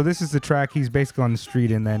yeah. So this is the track. He's basically on the street,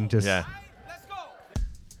 and then just Yeah.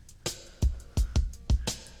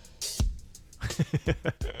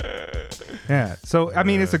 Yeah. So I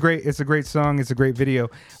mean, it's a great song. It's a great video.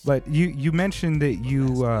 But you mentioned that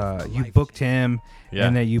you booked him, Yeah.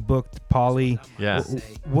 and that you booked Polly. Yeah.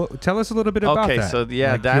 Tell us a little bit about Okay, that. so,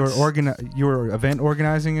 yeah, like that's- you were event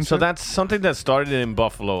organizing and So shit? that's something that started in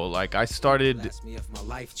Buffalo. Like I started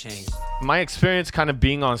my experience kind of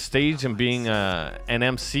being on stage and being an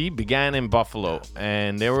MC began in Buffalo.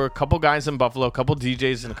 And there were a couple guys in Buffalo, a couple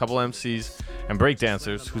DJs and a couple MCs and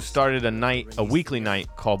breakdancers who started a weekly night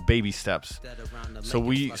called Baby Steps. So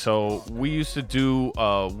we used to do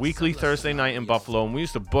a weekly Thursday night in Buffalo, and we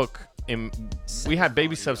used to book we had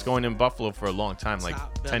Baby Steps going in Buffalo for a long time, like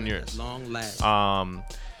 10 years. And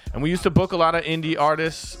we used to book a lot of indie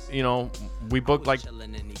artists. You know, we booked like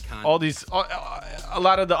all these, a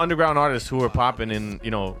lot of the underground artists who were popping in.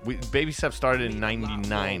 You know, Baby Steps started in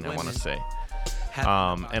 '99, I want to say.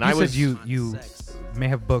 And I was you may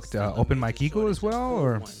have booked Open Mike Eagle as well,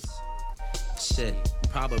 or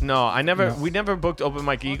no, we never booked Open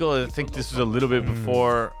Mike Eagle. I think this was a little bit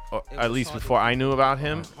before, or at least before I knew about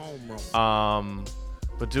him.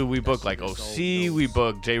 But dude, we booked like OC, we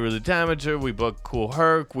booked J. Really Damager, we booked Cool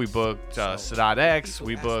Herc, we booked Sadat X,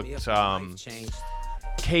 we booked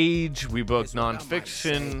Cage, we booked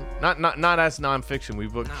Nonfiction. Not as Nonfiction, we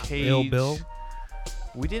booked Cage. Ill Bill.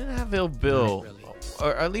 We didn't have Ill Bill,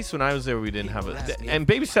 or at least when I was there, we didn't have it. And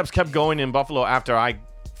Baby Steps kept going in Buffalo after I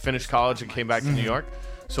finished college and came back to New York.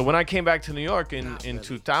 So when I came back to New York in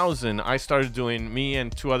 2000, I started doing, me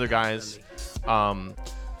and two other guys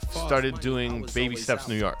started doing Baby Steps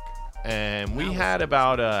New York. And we had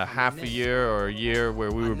about a half a year or a year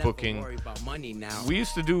where we were booking. We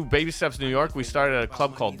used to do Baby Steps New York. We started at a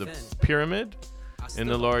club called The Pyramid in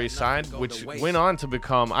the Lower East Side, which went on to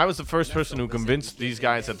become, I was the first person who convinced these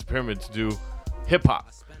guys at The Pyramid to do hip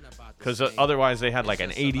hop. Because otherwise they had like an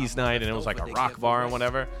 80s night and it was like a rock bar and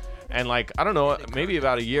whatever. And like, I don't know, maybe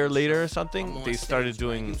about a year later or something, they started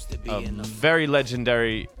doing a very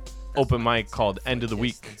legendary open mic called End of the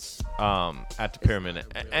Week at the Pyramid.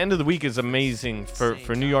 End of the Week is amazing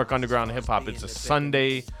for New York underground hip hop. It's a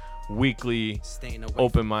Sunday weekly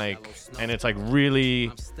open mic, and it's like really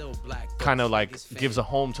kind of like gives a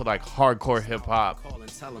home to like hardcore hip hop,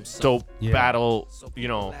 dope battle. You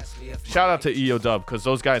know, shout out to EO Dub, because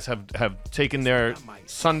those guys have taken their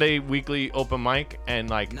Sunday weekly open mic and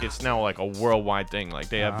like it's now like a worldwide thing. Like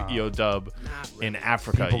they have EO Dub in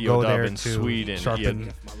Africa, People EO go Dub there in to Sweden.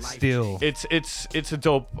 sharpen steel. It's a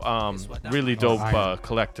dope, really dope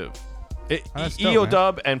collective. That's dope, EO man.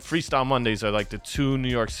 Dub and Freestyle Mondays are like the two New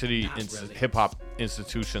York City hip hop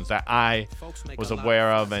institutions that I was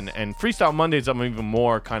aware of, and Freestyle Mondays I'm even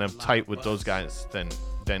more kind of tight with those guys than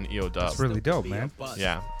EO Dub. It's really dope, man.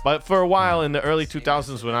 Yeah, but for a while in the early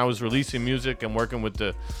 2000s when I was releasing music and working with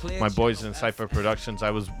my boys in Cypher Productions,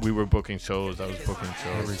 we were booking shows. I was booking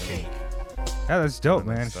shows. Yeah, that's dope,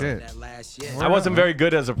 man. Shit. I wasn't very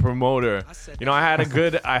good as a promoter. You know, I had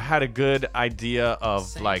a good idea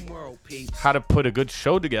of like how to put a good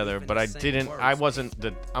show together, but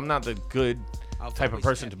I'm not the good type of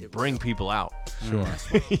person to bring people out. Sure.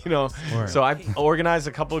 You know, Word. so I organized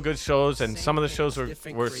a couple of good shows, and some of the shows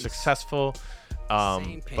were successful.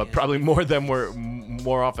 But probably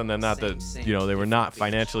more often than not that, you know, they were not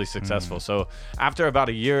financially successful. So after about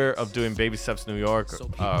a year of doing Baby Steps New York,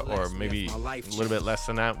 or maybe a little bit less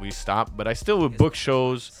than that, we stopped. But I still would book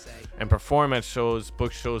shows and perform at shows,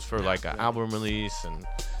 book shows for like an album release and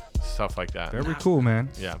stuff like that. Very cool, man.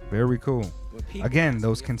 Yeah. Very cool. Again,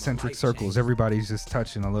 those concentric circles, everybody's just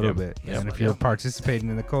touching a little bit. Yep. And if you're participating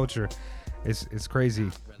in the culture, it's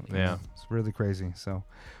crazy. Yeah. It's really crazy. So,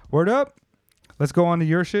 word up. Let's go on to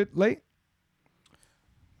your shit, late.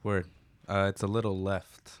 Word. It's a little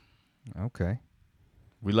left. Okay.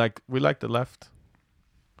 We like the left.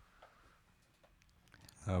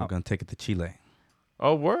 We're gonna take it to Chile.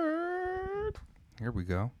 Oh, word. Here we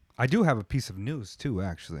go. I do have a piece of news too,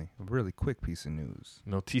 actually. A really quick piece of news.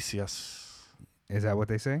 Noticias. Is that what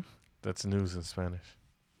they say? That's news in Spanish.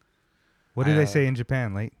 What do they say in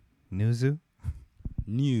Japan, late? Newsu?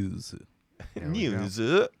 News.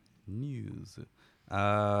 News.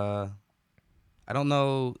 I don't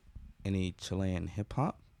know any Chilean hip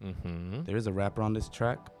hop. Mm-hmm. There is a rapper on this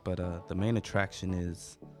track, but the main attraction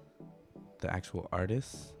is the actual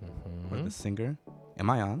artist or the singer. Am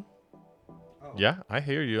I on? Yeah, I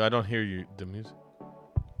hear you. I don't hear you. The music.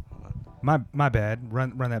 My bad.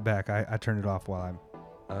 Run that back. I turned it off while I'm.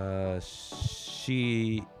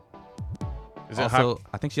 She Is it also,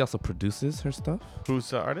 I think she also produces her stuff. Who's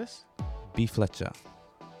the artist? B. Fletcher.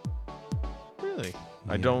 Really?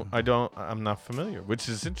 Yeah. I'm not familiar, which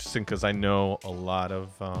is interesting because I know a lot of.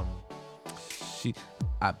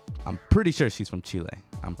 I'm pretty sure she's from Chile.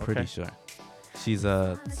 I'm pretty Okay. sure. She's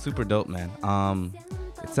super dope, man.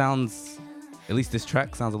 It sounds, at least this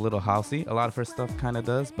track sounds a little housey. A lot of her stuff kind of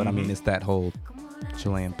does, but I mean, it's that whole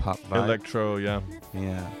Chilean pop vibe. Electro, yeah.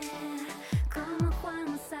 Yeah.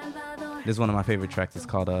 This is one of my favorite tracks. It's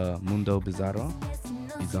called Mundo Bizarro.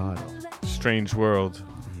 Strange World.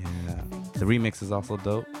 Yeah. The remix is also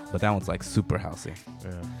dope, but that one's like super housey.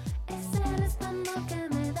 Yeah.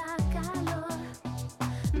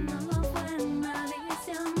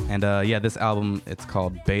 And yeah, this album, it's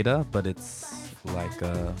called Beta, but it's like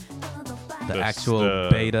the actual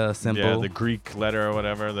beta symbol. Yeah, the Greek letter or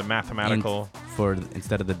whatever, the mathematical.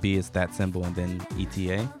 Instead of the B, it's that symbol and then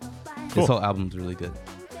ETA. Cool. This whole album's really good.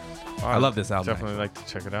 I love this album. Definitely like to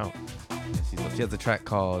check it out. She has a track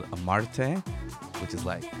called Amarte, which is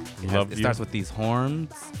like, it starts with these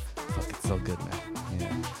horns. Fuck, it's so good, man.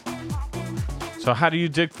 Yeah. So how do you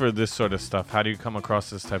dig for this sort of stuff? How do you come across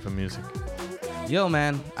this type of music? Yo,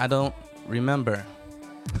 man, I don't remember.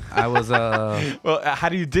 I was well, how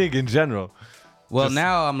do you dig in general? Well,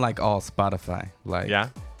 now I'm like all Spotify, like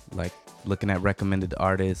like looking at recommended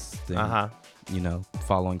artists and you know,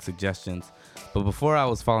 following suggestions. But before I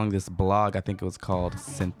was following this blog, I think it was called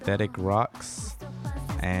Synthetic Rocks,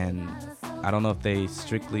 and I don't know if they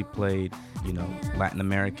strictly played, you know, Latin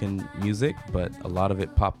American music, but a lot of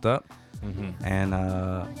it popped up. And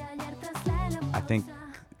I think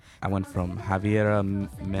I went from Javiera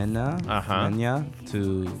Mena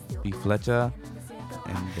to B. Fletcher,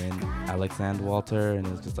 and then Alexander Walter, and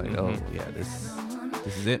it was just like, oh yeah, this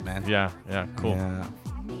is it, man. Yeah, cool. Yeah.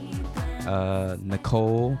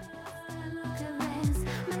 Nicole,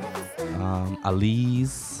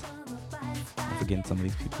 Alize. I'm forgetting some of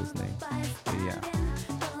these people's names. But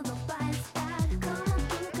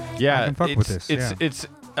yeah, I can fuck with this. It's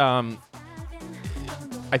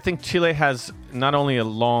I think Chile has not only a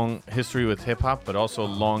long history with hip hop, but also a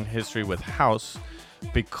long history with house,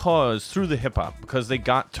 because through the hip hop, because they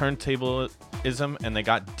got turntablism and they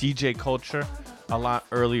got DJ culture a lot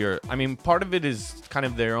earlier. I mean, part of it is kind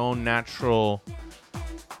of their own natural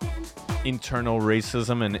internal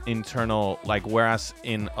racism and internal, like, whereas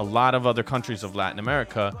in a lot of other countries of Latin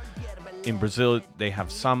America, in Brazil, they have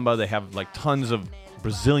samba, they have like tons of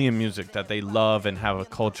Brazilian music that they love and have a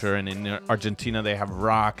culture, and in Argentina they have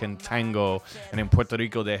rock and tango, and in Puerto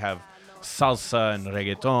Rico they have salsa and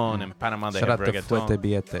reggaeton, and Panama they have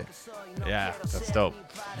reggaeton. Yeah, that's dope.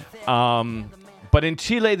 But in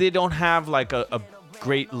Chile they don't have like a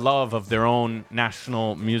great love of their own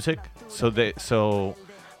national music, so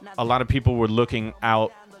a lot of people were looking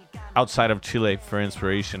outside of Chile for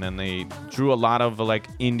inspiration, and they drew a lot of like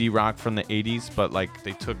indie rock from the 80s, but like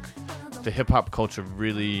they took the hip hop culture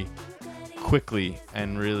really quickly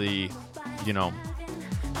and really, you know,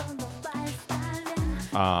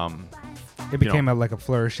 it became like a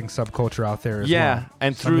flourishing subculture out there as well.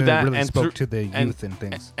 And Something through that, really and spoke to the youth and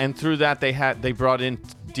things. And through that, they brought in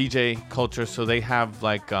DJ culture, so they have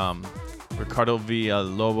like Ricardo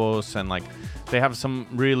Villalobos, and like they have some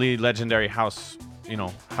really legendary house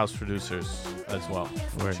producers as well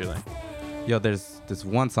from Chile. Yo, there's this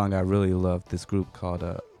one song I really love. This group called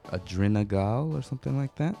Adrenagal or something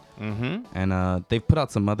like that. And they've put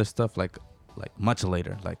out some other stuff like much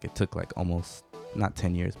later. Like it took like almost not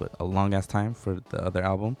 10 years, but a long ass time for the other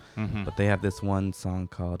album. But they have this one song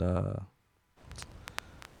called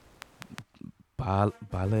Vale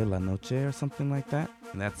la Noche or something like that.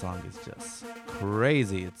 And that song is just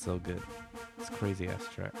crazy. It's so good. It's a crazy ass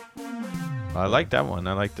track. I like that one.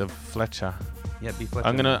 I like the Flecha. Yeah, B.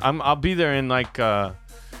 Fletcher. I'll be there in like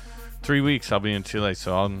 3 weeks. I'll be in Chile,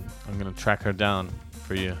 so I'm gonna track her down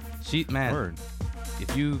for you. Man. Word.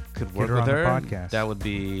 If you could work her with on the her, podcast. that would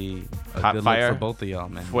be a Hot good fire. look for both of y'all,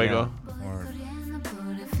 man. Fuego.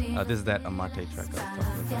 Yeah. This is that Amarte track I was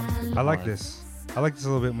talking about. I like this. I like this a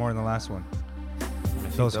little bit more than the last one.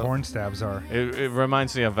 Those horn stabs are. It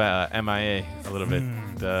reminds me of MIA a little bit.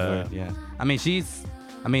 Yeah. I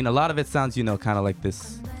mean, a lot of it sounds, you know, kind of like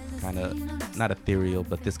this kind of, not ethereal,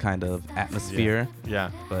 but this kind of atmosphere. Yeah.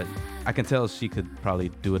 But I can tell she could probably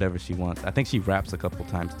do whatever she wants. I think she raps a couple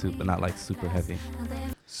times too, but not like super heavy.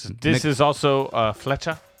 So this is also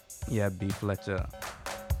Flecha? Yeah, B. Fletcher.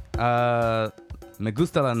 Me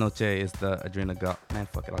Gusta La Noche is the Adrena Gal. Man,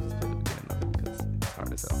 fuck it. I'll just play the beginning of it because it's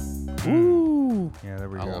hard as hell. Ooh. Yeah, there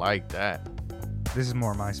we I go. like that. This is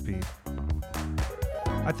more my speed.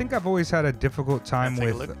 I think I've always had a difficult time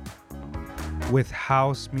Take a look. with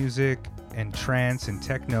house music and trance and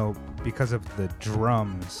techno because of the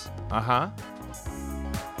drums. Uh-huh.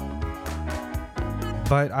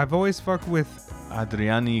 But I've always fucked with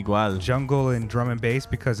Adriani Igual. jungle and drum and bass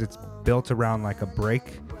because it's built around like a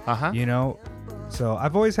break, Uh-huh. you know? So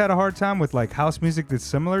I've always had a hard time with like house music that's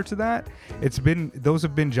similar to that. Those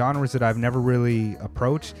have been genres that I've never really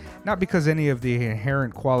approached, not because any of the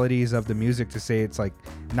inherent qualities of the music to say it's like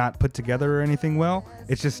not put together or anything well.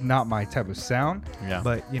 It's just not my type of sound. Yeah.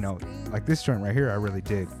 But, you know, like this joint right here, I really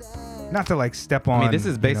dig. Not to like step on. I mean, this is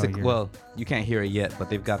you know, basic. your- Well, you can't hear it yet, but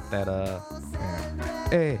they've got that yeah.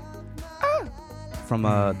 hey from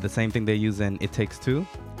the same thing they use in It Takes Two.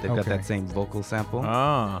 They've got Okay. that same vocal sample.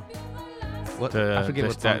 Ah. What? The, I forget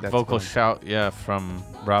what song that that's vocal from. shout, yeah, from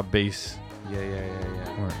Rob Bass. Yeah.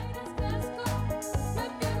 Word.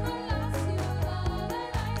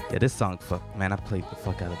 Yeah, this song, fuck, man, I played the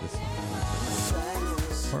fuck out of this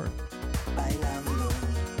song. Word.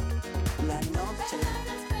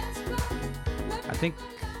 I think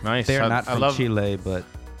Nice. they're I, not I from love Chile, but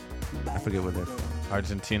I forget where they're from.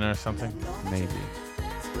 Argentina or something. Maybe.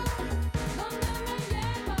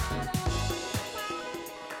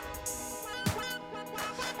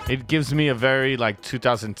 It gives me a very like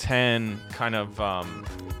 2010 kind of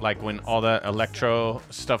like when all that electro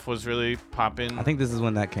stuff was really popping. I think this is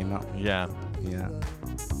when that came out. Yeah. Yeah.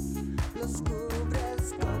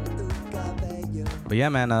 But yeah,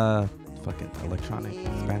 man, fucking electronic,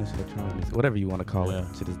 Spanish electronic music, whatever you want to call it.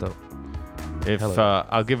 Yeah. Shit is dope. If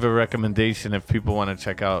I'll give a recommendation if people want to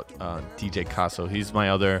check out DJ Caso. He's the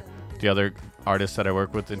other artist that I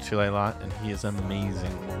work with in Chile a lot, and he is an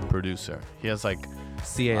amazing producer. He has like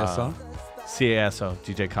CASO? CASO,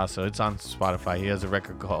 DJ Caso. It's on Spotify. He has a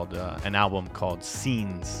record called an album called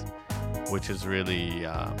Scenes, which is really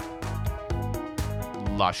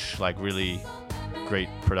lush, like really great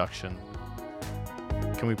production.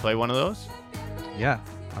 Can we play one of those? Yeah,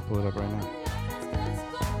 I'll pull it up right now.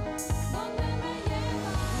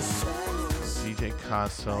 DJ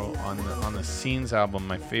Caso on the Scenes album,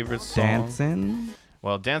 my favorite song. Dancing?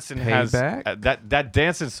 Well, Dancing has Payback? that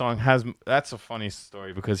Dancing song has. That's a funny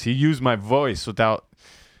story because he used my voice without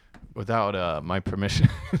my permission.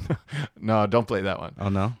 No, don't play that one. Oh,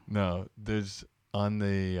 no? No, there's on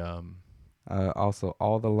the Also,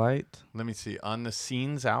 All the Light. let me see, on the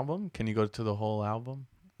Scenes album. Can you go to the whole album?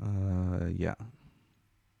 Yeah.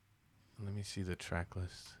 Let me see the track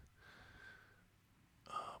list.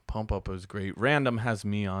 Pump Up is great. Random has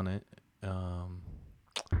me on it.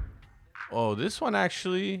 Oh, this one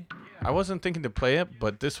actually, I wasn't thinking to play it,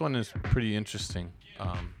 but this one is pretty interesting.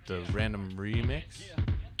 The Random remix.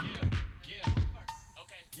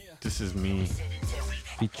 This is me.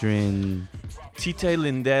 Featuring Tite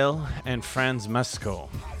Lindell and Franz Mesco.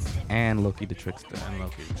 and Loki the Trickster. And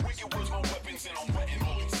Loki.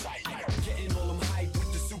 Getting all them hype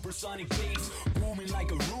with the supersonic bass. Booming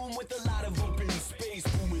like a room with a lot of open space.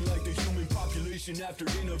 Booming like the human population after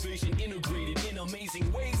innovation. Integrated in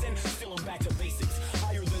amazing ways. And still I'm back to basics.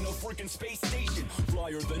 Higher than a freaking space station.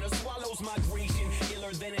 Flyer than a swallow's migration.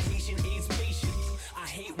 Iller than a Haitian AIDS patient. I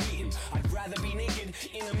hate waiting. I'd rather be naked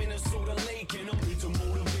in a Minnesota lake. And I'm into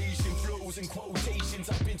motivation. Flows and quotations.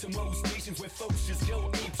 I've been to most nations where folks just kill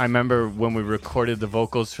apes. I remember when we recorded the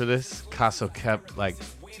vocals for this, Caso kept like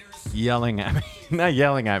yelling at me. Not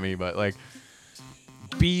yelling at me, but like,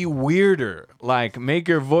 be weirder. Like, make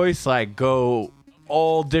your voice like go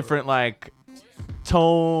all different like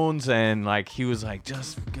tones. And like, he was like,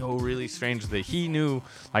 just go really strange with it. He knew,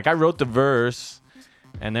 like, I wrote the verse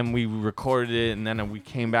and then we recorded it. And then we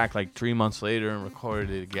came back like 3 months later and recorded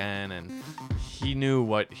it again. And he knew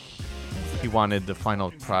what he wanted the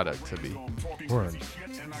final product to be. Word.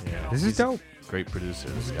 Yeah, This is he's a dope. Great producer.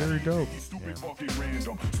 This is guy. very dope.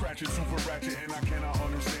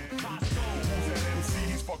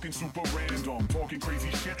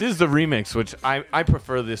 This is the remix, which I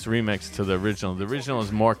prefer this remix to the original. The original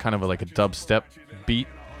is more kind of like a dubstep beat.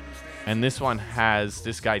 And this one has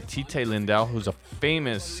this guy, Tite Lindell, who's a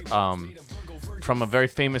famous, from a very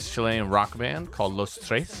famous Chilean rock band called Los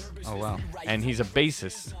Tres. Oh, wow. And he's a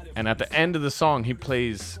bassist. And at the end of the song, he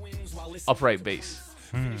plays upright bass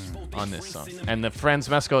on this song. And the Franz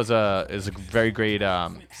Mesco is a very great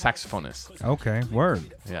saxophonist. Okay,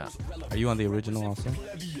 word. Yeah. Are you on the original also?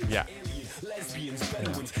 Yeah.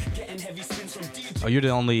 Oh, you're the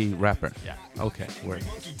only rapper? Yeah. Okay, word.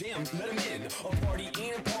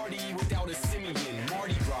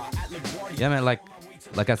 Yeah, man. Like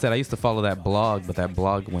I said, I used to follow that blog, but that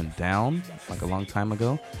blog went down like a long time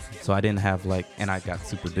ago. So I didn't have and I got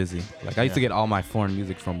super busy. Like I used to get all my foreign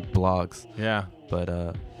music from blogs. Yeah.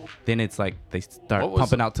 But then it's like they start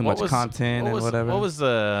pumping out too much content and whatever. What was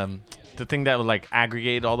the thing that would like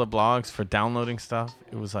aggregate all the blogs for downloading stuff?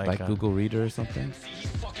 It was like Google Reader or something.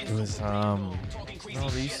 It was no,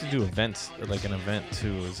 they used to do events, like an event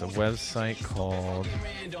too. It was a website called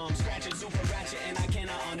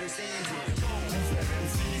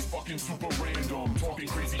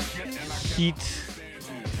Heat.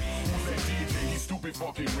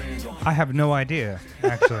 I have no idea,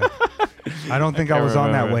 actually. I don't think I was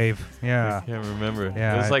on that wave. Yeah. I can't remember.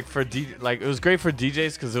 Yeah. It was like for it was great for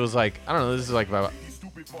DJs because it was like, I don't know, this is like about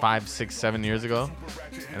 5, 6, 7 years ago,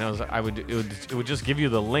 and it would just give you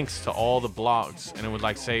the links to all the blogs, and it would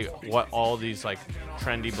like say what all these like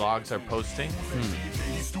trendy blogs are posting.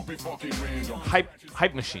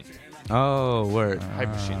 Hype Machine. Oh, word. Hype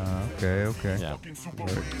Machine. Okay. Yeah.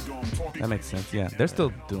 Word. That makes sense. Yeah, they're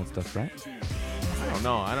still doing stuff, right? I don't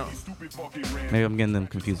know. I don't. Maybe I'm getting them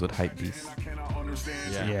confused with Hype Beast.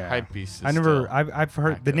 Yeah. Hype Beast. I've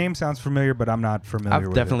heard the name sounds familiar, but I'm not familiar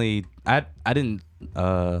with it. I didn't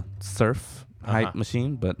surf Hype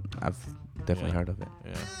Machine, but I've definitely heard of it.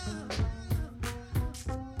 Yeah.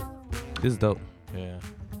 This is dope. Yeah.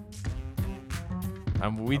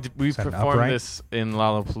 We performed this in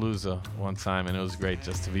Lollapalooza one time, and it was great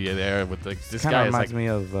just to be there with like this guy. Reminds me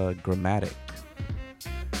of Grammatic.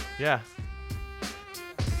 Yeah.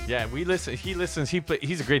 Yeah, we listen. He listens.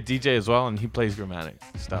 He's a great DJ as well, and he plays Grammatic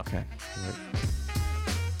stuff. Okay.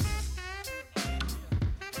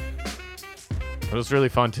 It was really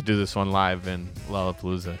fun to do this one live in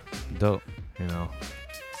Lollapalooza. Dope. You know.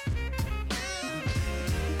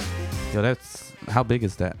 Yo, how big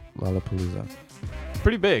is that, Lollapalooza?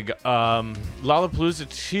 Pretty big. Lollapalooza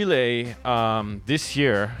Chile this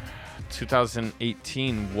year,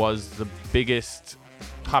 2018, was the biggest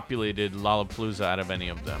populated Lollapalooza out of any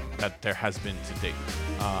of them that there has been to date.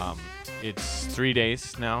 It's 3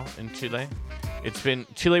 days now in Chile.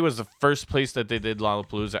 Chile was the first place that they did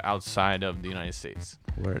Lollapalooza outside of the United States.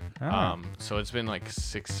 Word. So it's been like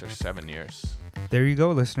 6 or 7 years. There you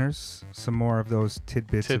go, listeners. Some more of those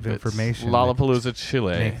tidbits of information. Lollapalooza,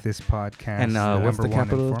 Chile. Make this podcast. And what's the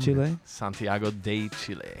capital of Chile? Santiago de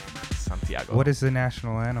Chile. Santiago. What is the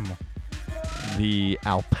national animal? The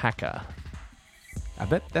alpaca. I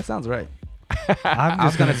bet that sounds right. I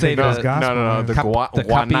was going to say no. The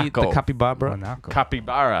guanaco. The capybara.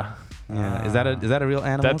 Capybara. Yeah, is that a real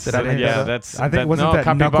animal? I think wasn't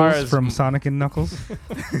that Knuckles from Sonic and Knuckles?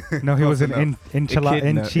 No, he was an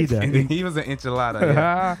enchilada. He was an enchilada.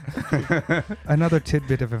 Yeah. Another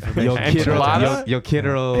tidbit of information. Yo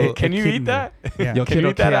quiero. Can you eat that? Yeah. Yo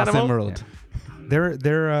quiero Chaos Emerald.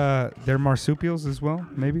 Yeah. They're marsupials as well.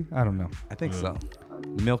 Maybe I don't know. I think so.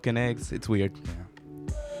 Milk and eggs. It's weird. Yeah.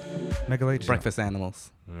 Mega Late Breakfast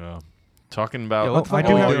animals. Yeah. Talking about your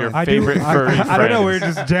favorite furry friends. I don't know. We're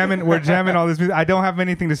just jamming. We're jamming all this music. I don't have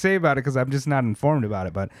anything to say about it because I'm just not informed about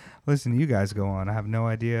it. But listen, you guys go on. I have no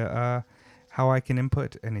idea how I can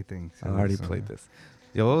input anything. I already played this.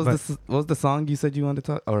 Yo, what was the song you said you wanted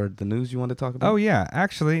to talk, or the news you wanted to talk about? Oh yeah,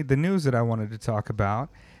 actually, the news that I wanted to talk about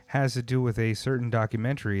has to do with a certain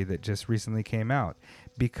documentary that just recently came out.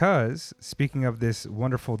 Because speaking of this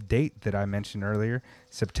wonderful date that I mentioned earlier,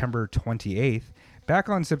 September 28th. Back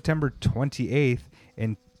on September 28th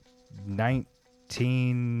in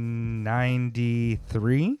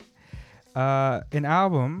 1993, an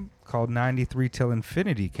album called 93 Till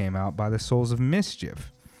Infinity came out by the Souls of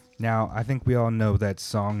Mischief. Now, I think we all know that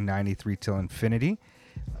song 93 Till Infinity.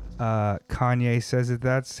 Kanye says that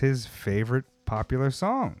that's his favorite popular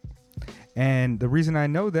song. And the reason I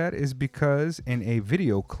know that is because in a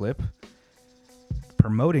video clip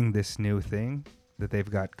promoting this new thing that they've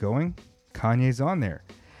got going, Kanye's on there.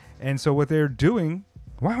 And so what they're doing,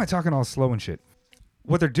 why am I talking all slow and shit?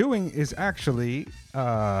 What they're doing is actually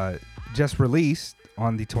just released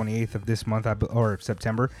on the 28th of this month, or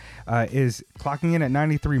September, is clocking in at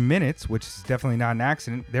 93 minutes, which is definitely not an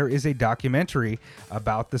accident. There is a documentary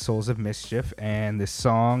about the Souls of Mischief and this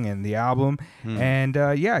song and the album. And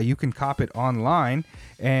yeah, you can cop it online.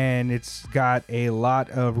 And it's got a lot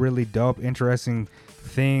of really dope, interesting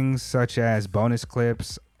things such as bonus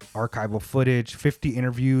clips, archival footage, 50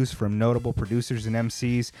 interviews from notable producers and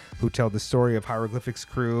MCs who tell the story of Hieroglyphics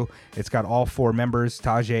crew. It's got all 4 members,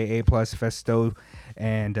 Tajay, A+, Festo,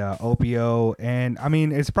 and Opio. And I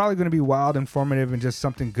mean, it's probably going to be wild, informative, and just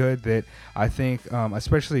something good that I think,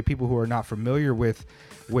 especially people who are not familiar with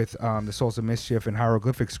the Souls of Mischief and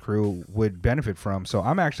Hieroglyphics crew would benefit from. So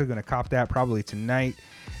I'm actually going to cop that probably tonight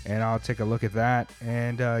and I'll take a look at that.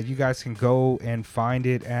 And you guys can go and find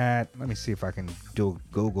it at, let me see if I can do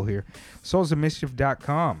a Google here,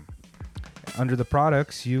 soulsofmischief.com. Under the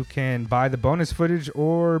products, you can buy the bonus footage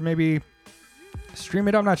or maybe stream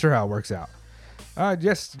it. I'm not sure how it works out.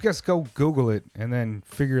 Just go Google it and then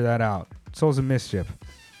figure that out. Souls of Mischief.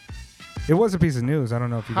 It was a piece of news. I don't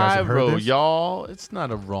know if you guys have heard this. Y'all. It's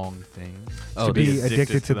not a wrong thing. To be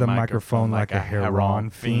addicted to the microphone like a heroin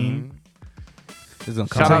fiend. It's gonna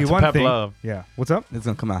Shout come out out. to Pep Love. Yeah. What's up? It's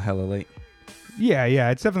gonna come out hella late.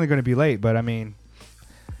 Yeah. It's definitely going to be late, but I mean,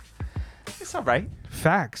 It's all right.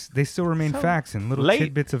 facts. They still remain So, facts and little late.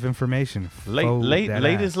 tidbits of information. Late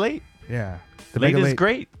Late is late. Yeah. The Late mega is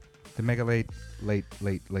great. The mega late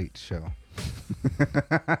show.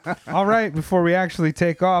 All right, before we actually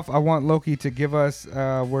take off, I want Loki to give us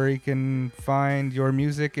where he can find your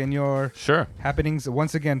music and your Sure. happenings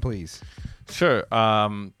once again, please. Sure.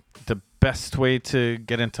 The best way to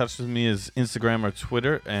get in touch with me is Instagram or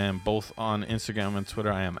Twitter, and both on Instagram and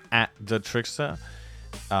Twitter, I am at The Trickster.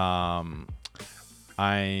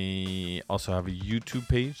 I also have a YouTube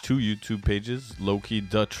page, 2 YouTube pages. Loki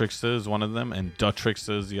The Trickster is one of them, and The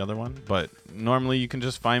Trickster is the other one. But normally you can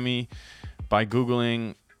just find me by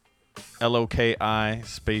Googling LOKI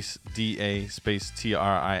space DA space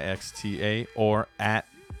TRIXTA or at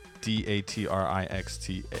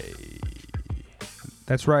DATRIXTA.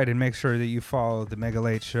 That's right, and make sure that you follow the Mega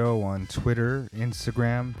Late Show on Twitter,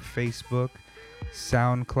 Instagram, Facebook,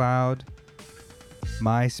 SoundCloud,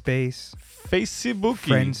 MySpace, Facebook,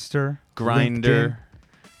 Friendster, Grindr, LinkedIn.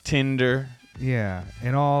 Tinder. Yeah,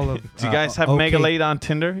 and all of. Do you guys have Mega Late on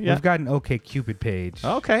Tinder? Yeah. We've got an OkCupid page.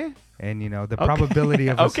 Okay. And the probability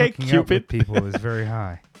of us hooking up with people is very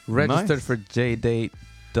high. Registered Nice. for J-Date.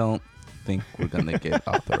 Don't think we're gonna get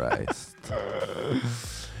authorized.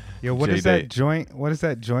 Yo, what is that J-Date. joint? What is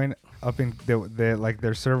that joint up in like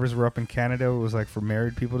their servers were up in Canada? It was like for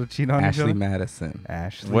married people to cheat on each Ashley other. Madison.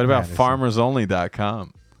 Ashley. What about Madison.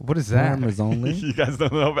 farmersonly.com? What is that? Farmers only. You guys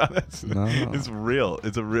don't know about this? No. It's real.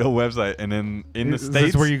 It's a real website, and in the Is states,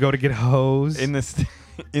 this where you go to get hosed? in the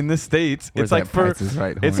in the states, Where's it's like that for Price is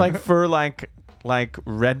Right it's horn? like for like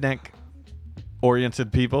redneck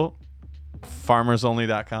oriented people.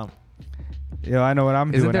 Farmersonly.com. I know what I'm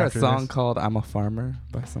Isn't doing. there a after song this. called "I'm a Farmer"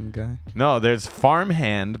 by some guy? No, there's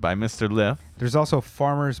Farmhand by Mr. Liff. There's also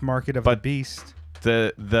Farmers Market of the But- Beast.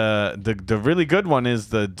 The really good one is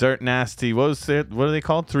the Dirt Nasty. What are they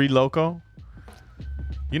called? 3 Loco.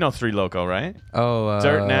 You know 3 Loco, right? Oh,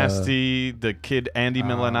 Dirt Nasty, the kid Andy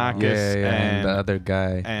Milanakis, yeah, and the other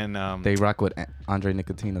guy. and They rock with Andre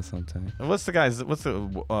Nicotino sometimes. what's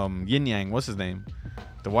the Yin Yang? What's his name?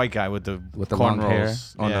 The white guy with the With the long hair.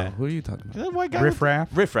 cornrows. Oh yeah. no, who are you talking Is about? that white guy? Riff Raff?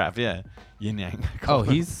 Riff Raff, yeah. Yin Yang. Oh,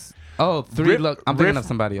 he's. Oh, 3 Loco. I'm thinking of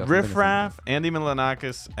somebody else. Riff Raff, Andy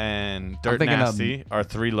Milanakis, and Dirt thinking of Nasty are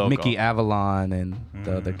 3 Loco. Mickey Avalon and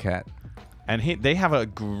the other cat. And they have a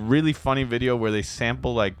really funny video where they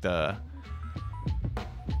sample like the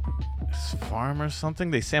farm or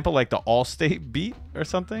something. They sample like the Allstate beat or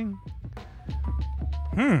something.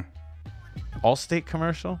 Allstate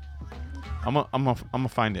commercial. I'm gonna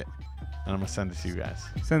find it and I'm gonna send it to you guys.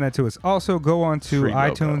 Send that to us. Also, go on to 3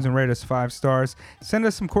 Loco. iTunes and rate us 5 stars. Send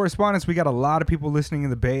us some correspondence. We got a lot of people listening in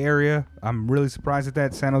the Bay Area. I'm really surprised at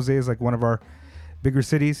that. San Jose is like one of our bigger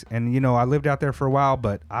cities. And, I lived out there for a while,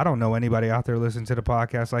 but I don't know anybody out there listening to the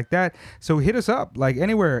podcast like that. So hit us up, like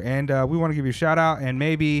anywhere. And we want to give you a shout out and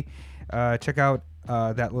maybe check out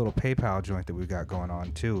that little PayPal joint that we've got going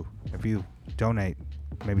on, too. If you donate,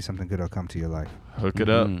 maybe something good will come to your life. Hook it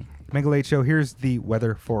up. Mega Late Show, here's the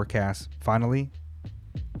weather forecast. Finally.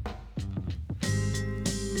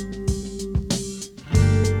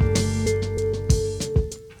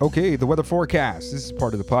 Okay, the weather forecast. This is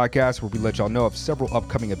part of the podcast where we let y'all know of several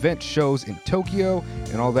upcoming events, shows in Tokyo,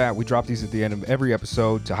 and all that. We drop these at the end of every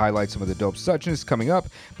episode to highlight some of the dope suchness coming up,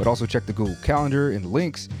 but also check the Google Calendar and the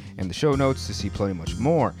links and the show notes to see plenty much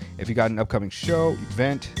more. If you got an upcoming show,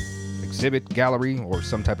 event, exhibit, gallery, or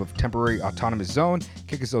some type of temporary autonomous zone,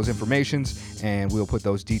 kick us those informations, and we'll put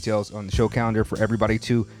those details on the show calendar for everybody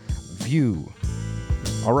to view.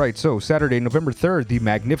 All right, so Saturday, November 3rd, the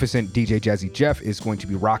magnificent DJ Jazzy Jeff is going to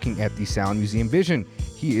be rocking at the Sound Museum Vision.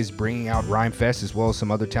 He is bringing out Rhyme Fest as well as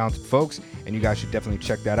some other talented folks, and you guys should definitely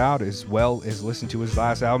check that out as well as listen to his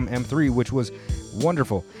last album, M3, which was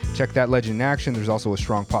wonderful. Check that legend in action. There's also a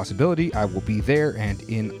strong possibility I will be there and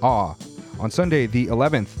in awe. On Sunday, the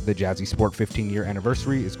 11th, the Jazzy Sport 15-year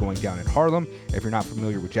anniversary is going down in Harlem. If you're not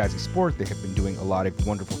familiar with Jazzy Sport, they have been doing a lot of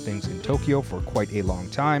wonderful things in Tokyo for quite a long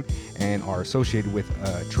time and are associated with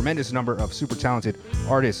a tremendous number of super talented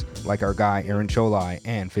artists like our guy Aaron Cholai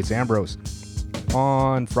and Fitz Ambrose.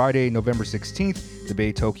 On Friday, November 16th, the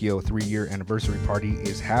Bay Tokyo 3-year anniversary party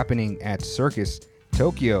is happening at Circus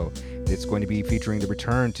Tokyo. It's going to be featuring the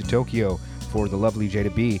return to Tokyo for the lovely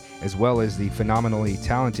Jada B, as well as the phenomenally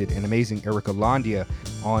talented and amazing Erica Landia.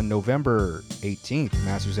 On November 18th,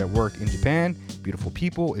 Masters at Work in Japan, Beautiful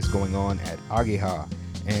People is going on at Ageha.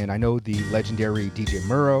 And I know the legendary DJ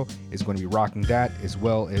Muro is going to be rocking that, as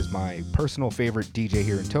well as my personal favorite DJ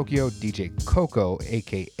here in Tokyo, DJ Coco,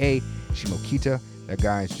 aka Shimokita. That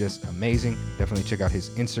guy is just amazing. Definitely check out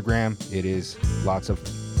his Instagram. It is lots of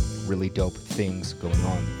really dope things going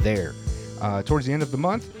on there. Towards the end of the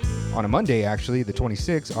month, on a Monday actually, the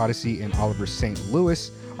 26th, Odyssey and Oliver St.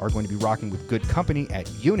 Louis are going to be rocking with Good Company at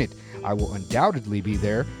Unit. I will undoubtedly be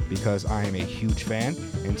there because I am a huge fan.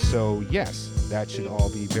 And so, yes, that should all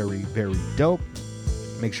be very, very dope.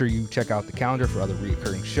 Make sure you check out the calendar for other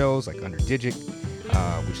reoccurring shows like Under Digit,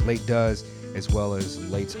 which Late does, as well as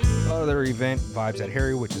Late's other event, Vibes at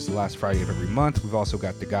Harry, which is the last Friday of every month. We've also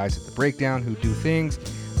got the guys at the Breakdown who do things.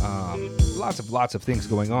 Lots of things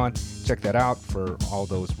going on. Check that out for all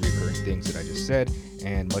those recurring things that I just said,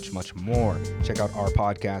 and much, much more. Check out our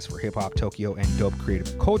podcast for hip hop, Tokyo, and dope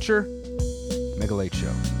creative culture, Mega Late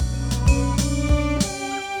Show.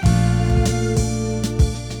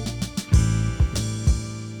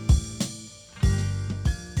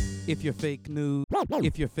 If you're fake news,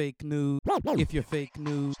 if you're fake news, if you're fake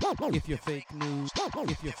news, if you're fake news,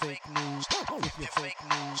 if you're fake news, if you're fake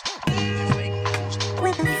news,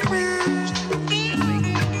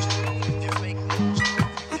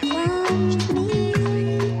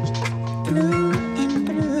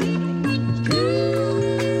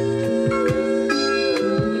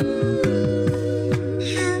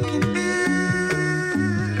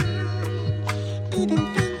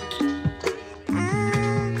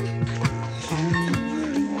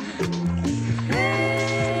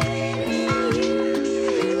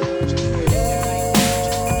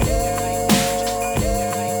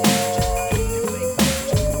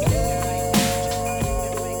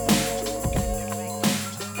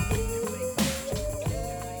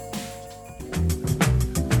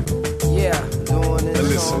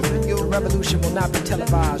 with a revolution will not be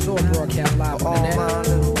televised or broadcast live on the net.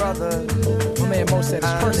 My man Mo said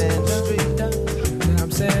it's personal. You know what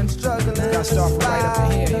I'm saying? Gotta start from right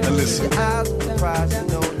up in here. You know? Listen. You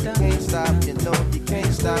know you can't stop. You know you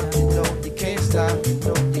can't stop. You know you can't stop. You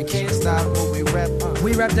know you can't stop what we rap.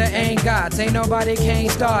 We rap the ain't gods. Ain't nobody can't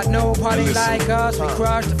start. No party like us. We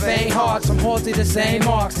crush the faint hearts. From halsey the same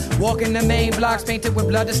marks. Walking the main blocks painted with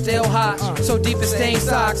blood that's still hot. So deep it stains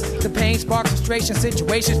socks. The pain sparks frustration.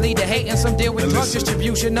 Situations lead to hate and some deal with drug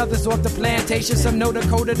distribution. Others off the plantation. Some know the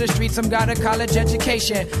code of the street. Some got a college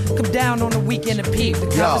education. Come down on the weekend and peep the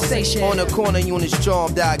conversation. On the corner units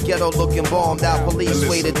charmed out. Ghetto looking bombed out. Police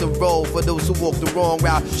waited the road for those who walk the wrong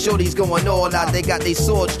route. Shorty's going all out. They got their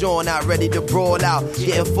swords drawn out. Ready to brawl out.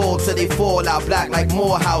 Getting full till they fall out. Black like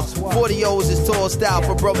Morehouse. 40-O's is tossed out.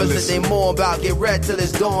 For brothers that they more about. Get red till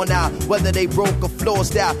it's dawn out. Whether they broke or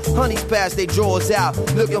flossed out. Honeys pass they drawers out.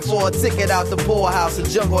 Looking for a ticket out the poorhouse. A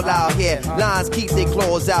jungle out here. Lions keep their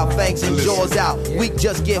claws out. Fangs and jaws out. We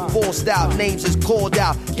just get forced out. Names is called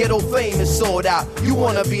out. Ghetto fame is sold out. You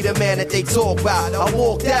wanna be the man that they talk about. I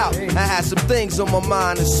walked out. I had some things on my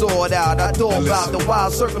mind and sorted out. I thought about the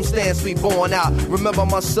wild circumstance we born out. Remember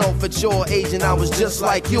myself at your age and I was just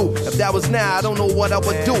like you. If that was now, I don't know what I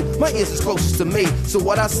would do. My ears is closest to me. So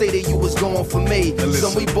what I say to you was going for me.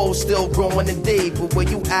 Some we both still growing indeed. But where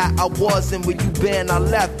you at, I was, and where you been, I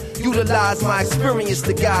left. Utilize my experience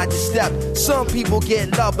to guide your step. Some people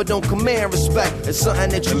get love but don't command respect. It's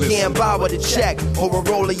something that you can't buy with a check. Or a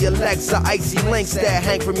roll of your legs, or icy links that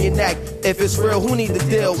hang from your neck. If it's real, who need to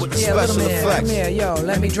deal with the special effects? Come here, yo,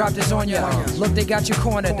 let me drop this on ya. Look, they got you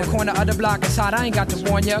cornered. The corner of the block is hot. I ain't got to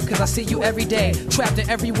warn ya, cause I see you every day. Trapped in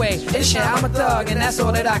every way. This shit, I'm a thug, and that's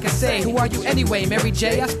all that I can say. Who are you anyway? Mary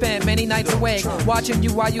J? I spent many nights awake watching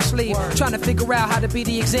you while you sleep. Trying to figure out how to be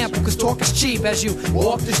the example, cause talk is cheap as you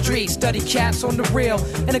walk the street. Study cats on the real.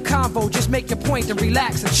 In a convo, just make your point and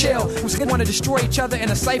relax and chill. Who's gonna wanna destroy each other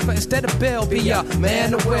in a cipher instead of Bill? Be a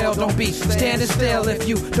man of will. Don't be standing still. If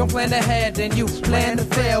you don't plan ahead, then you plan to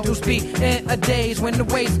fail. Dudes be in a daze when the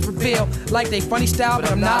ways reveal. Like they funny style,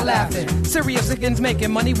 but I'm not laughing. Serious against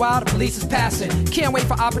making money while the police is passing. Can't wait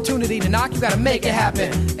for opportunity to knock, you gotta make it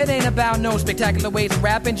happen. It ain't about no spectacular ways of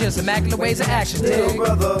rapping, just immaculate ways of action. Little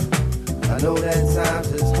brother, I know that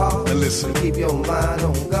times is hard. Listen. Keep your mind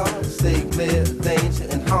on God. Stay clear of danger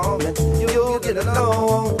and harm, and you'll get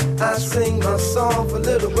along. I sing my song for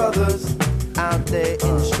little brothers out there in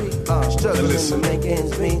the street, struggling to make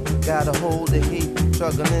ends meet. Gotta hold the heat,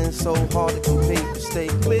 struggling so hard to compete. Stay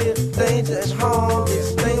clear, danger and harm.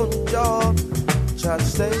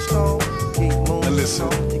 Listen.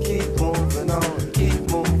 Keep moving on, keep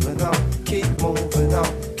moving on, keep moving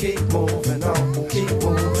on, keep moving on, keep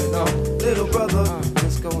moving on. Little brother,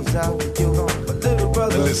 this goes out to you. But little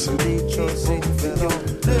brother, listen. Detroit City for you.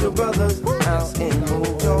 Little brothers out in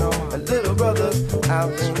Mojo. And little brothers out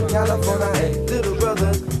in California. Hey, little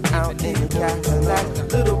brothers out in the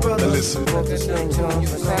Cadillac. Little brothers, listen. Focusing on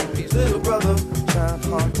the back. Little brother, trying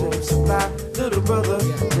hard to supply. Little brother,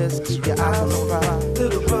 just keep your eyes on the prize.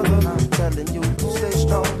 Little brother, I'm telling you to stay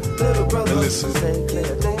strong. Little brother, listen. Stay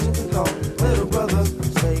clear, danger to home. Little brother,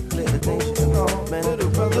 stay clear, danger to home. Man, little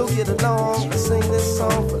brother, you'll get along and sing this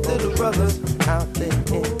song for little brothers out there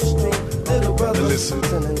in the street. Little brothers, listen.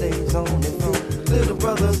 Telling days on their feet. Little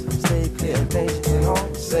brothers, stay clear, danger to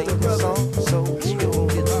home. Sing the song so you can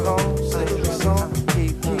get along. Sing the song,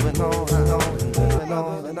 keep moving on and on and moving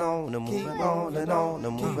on and on and moving on and on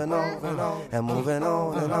and moving on and on and moving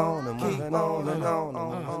on and on and moving on and on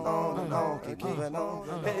and moving on and on. Keep moving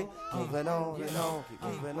on, hey, moving on and on, keep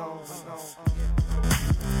moving on and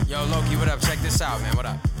on. Yo, Loki, what up? Check this out, man. What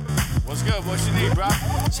up? What's good? What you need, bro?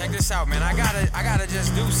 Check this out, man. I gotta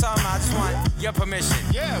just do something. I just want your permission.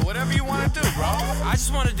 Yeah, whatever you want to do, bro. I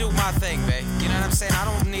just want to do my thing, babe. You know what I'm saying? I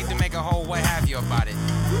don't need to make a whole what have you about it.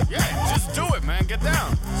 Yeah, just do it, man. Get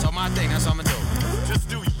down. So my thing, that's what I'm gonna do. Just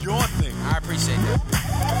do your thing. I appreciate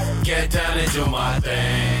that. Get down and do my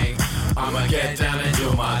thing. I'ma get down and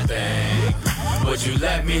do my thing. Would you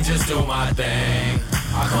let me just do my thing?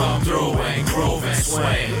 I come through and groove and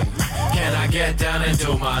swing. Can I get down and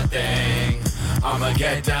do my thing? I'ma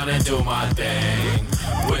get down and do my thing.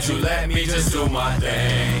 Would you let me just do my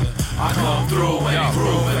thing? I come through and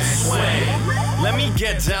groove and swing. Let me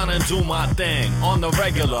get down and do my thing on the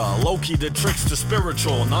regular. Loki the trickster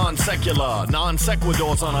spiritual, non-secular,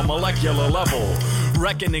 non-sequiturs on a molecular level.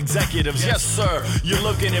 Wrecking executives, yes sir, you're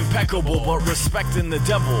looking impeccable, but respecting the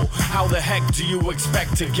devil. How the heck do you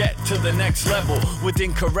expect to get to the next level with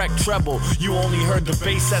incorrect treble? You only heard the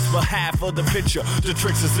bass, that's for half of the picture. The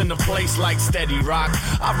tricks is in the place like steady rock.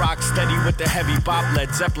 I rock steady with the heavy bop.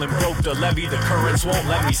 Led Zeppelin broke the levee, the currents won't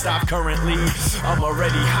let me stop currently. I'm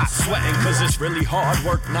already hot sweating, cause it's really hard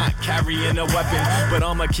work not carrying a weapon. But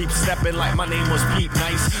I'ma keep stepping like my name was Pete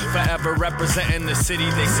Nice. Forever representing the city,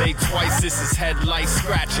 they say twice. This is headlights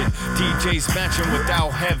scratching, DJs matching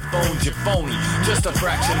without headphones, you're phony. Just a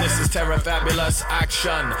fraction, this is Terra Fabulous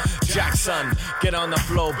action. Jackson, get on the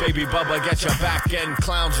floor, baby Bubba, get your back end.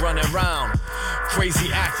 Clowns running around, crazy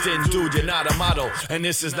acting, dude, you're not a model, and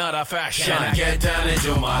this is not a fashion. Can I get down and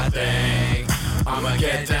do my thing? I'ma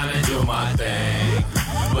get down and do my thing.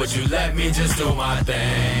 Would you let me just do my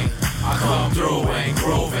thing? I come through and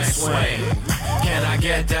groove and swing. Can I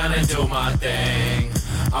get down and do my thing?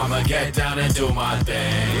 I'ma get down and do my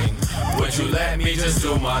thing. Would you let me just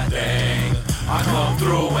do my thing? I come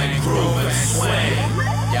through and groove and swing.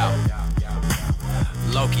 Yo,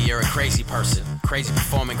 Loki, you're a crazy person. Crazy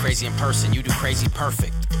performing, crazy in person. You do crazy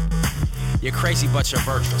perfect. You're crazy, but you're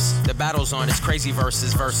virtuous. The battle's on, it's crazy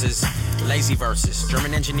verses versus lazy verses.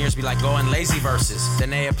 German engineers be like going lazy verses. Then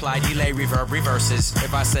they apply delay, reverb, reverses.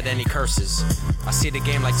 If I said any curses, I see the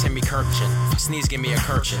game like Timmy Kirchin. If I sneeze, give me a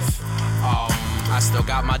kerchief. I still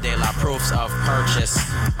got my de la proofs of purchase.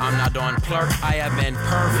 I'm not doing flirt, I am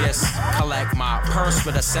impervious. Collect my purse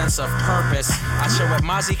with a sense of purpose. I chill with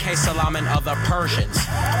Mazi K. Salam and other Persians.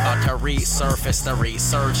 To resurface the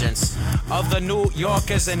resurgence of the New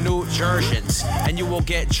Yorkers and New Jerseyans. And you will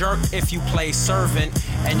get jerked if you play servant.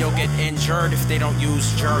 And you'll get injured if they don't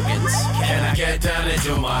use Jergens. Can I get down and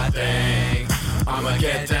do my thing? I'ma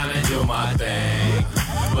get down and do my thing.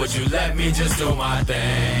 Would you let me just do my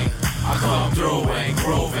thing? I come through and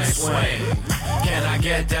groove and swing. Can I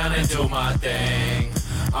get down and do my thing?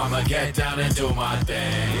 I'ma get down and do my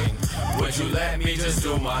thing. Would you let me just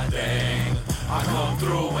do my thing? I come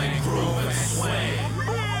through and groove and swing.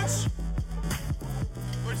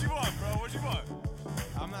 What you want, bro? What you want?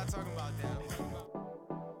 I'm not talking about that. I'm talking about...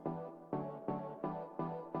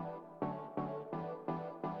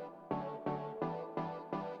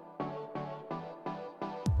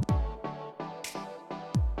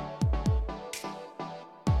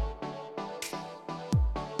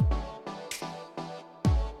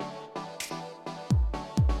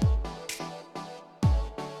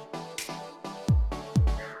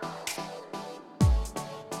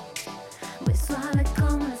 Voy suave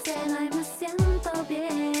como la seda y me siento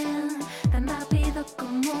bien. Tan rápido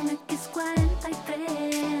como un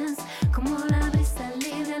X43. Como la brisa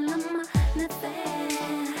libre al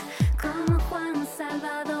amanecer. Como Juan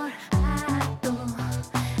Salvador, alto.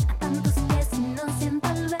 A tantos pies y no siento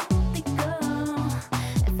el vértigo.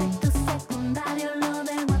 Efecto secundario, lo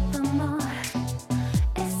debo a tu amor.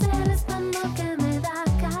 Ese resplandor que me da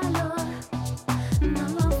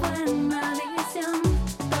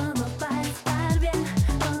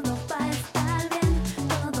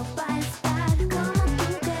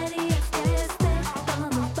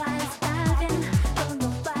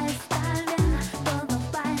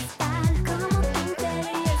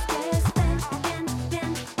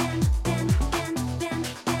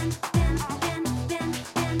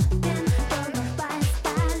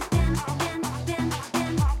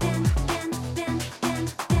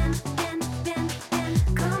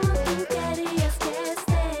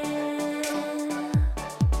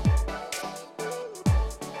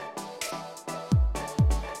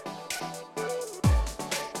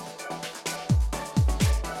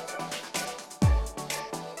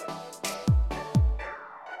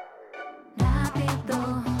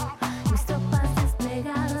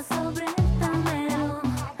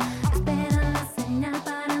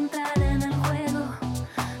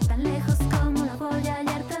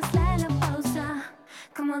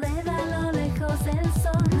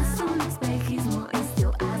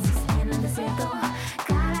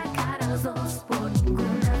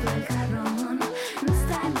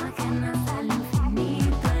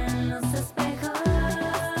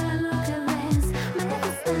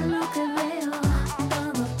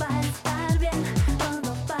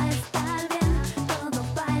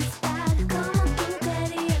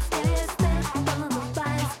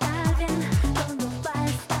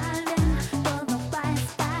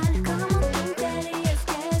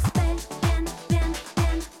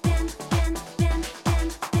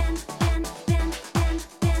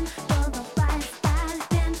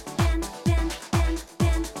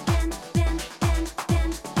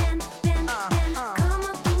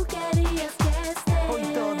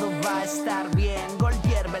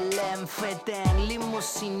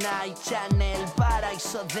Chanel,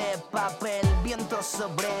 paraíso de papel, viento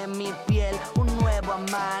sobre mi piel, un nuevo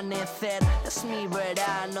amanecer, es mi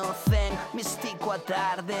verano zen, místico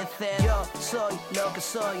atardecer. Yo soy lo que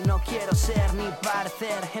soy, no quiero ser ni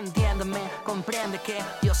parecer, entiéndeme, comprende que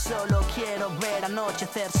yo solo quiero ver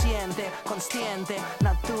anochecer, siente, consciente,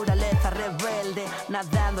 naturaleza rebelde,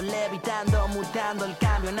 nadando, levitando, mutando, el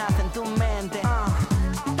cambio nace en tu mente.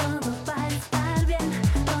 Todo va a estar bien,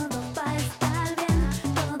 todo va a estar bien,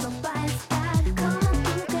 todo va a estar como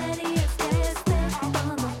tú querías que esté.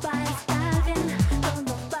 Todo va a estar bien,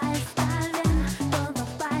 todo va a estar bien, todo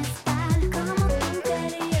va a estar como tú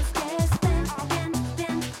querías que esté. Bien,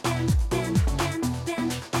 bien, bien, bien, bien, bien,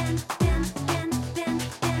 bien, bien, bien, bien,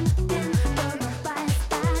 bien, bien. Todo va a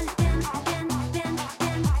estar bien, bien, bien, bien,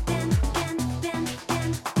 bien, bien, bien, bien,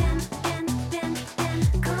 bien, bien, bien,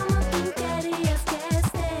 como tú querías que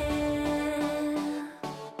esté.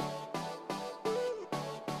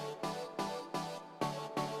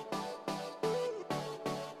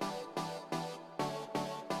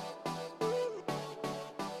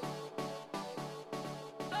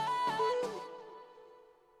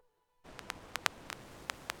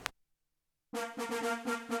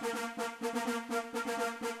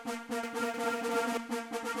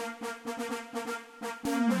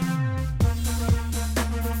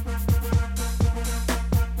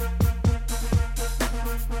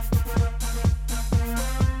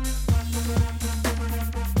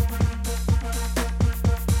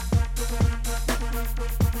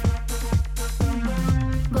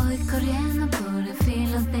 Voy corriendo por el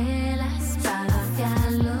filo de la espada hacia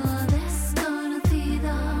lo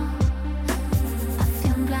desconocido,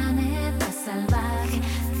 hacia un planeta salvaje,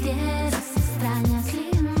 tierras extrañas,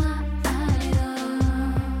 clima árido.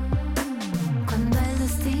 Cuando el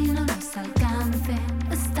destino nos alcance,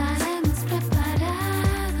 estaremos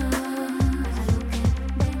preparados.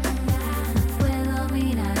 No puedo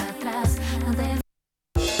mirar atrás, no debo.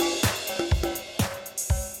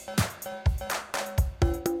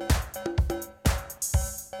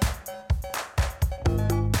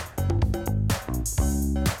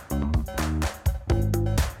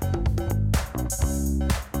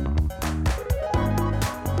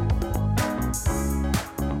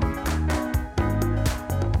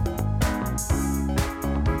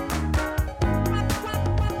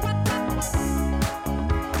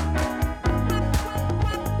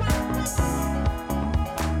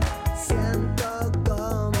 Siento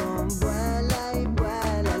como vuela y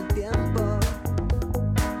vuela el tiempo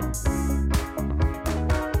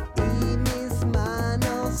y mis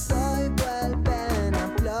manos hoy vuelven a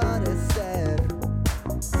florecer.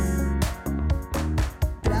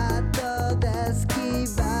 Trato de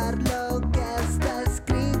esquivar lo que está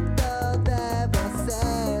escrito, debo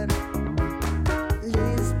hacer.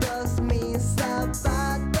 Listos mis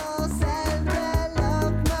zapatos, el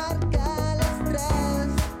reloj marca el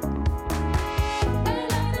estrés. El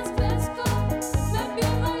aire es fresco, me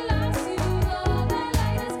pierdo en la ciudad. El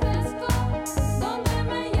aire es fresco, ¿dónde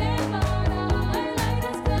me llevará? El aire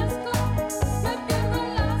es fresco, me pierdo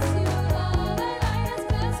en la ciudad. El aire es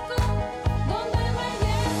fresco, ¿dónde me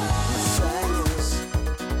llevará? Sueños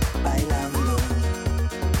bailando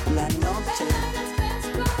la noche.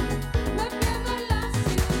 Me pierdo en la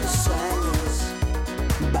ciudad. Sueños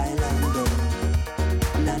bailando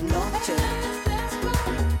la noche.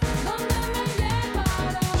 ¿Dónde me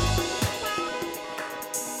llevará?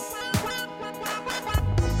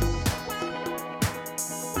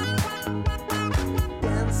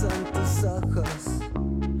 Pienso en tus ojos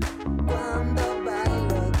cuando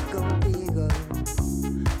bailo contigo.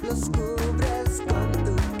 Los cubres con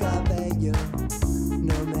tu cabello,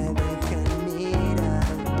 no me dejan mirar.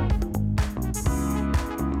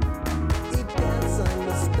 Y pienso en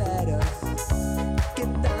los peros que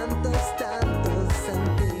tantos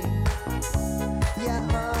sentí. Y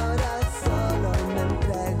ahora solo me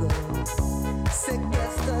entrego. Sé que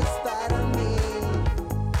esto es para mí.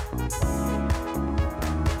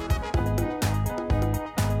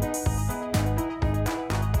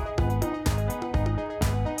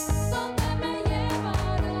 ¿Dónde me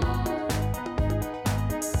llevará?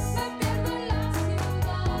 Me pierdo en la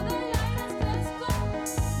ciudad. El aire es fresco,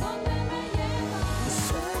 ¿dónde me llevará?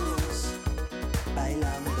 Sueños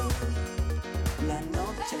bailando la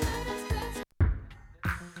noche.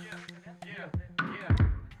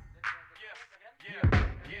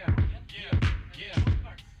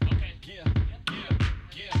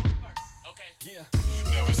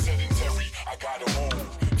 Never sedentary, I got a move.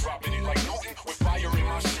 Dropping it like Newton with fire in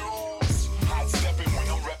my shoes. Hot stepping when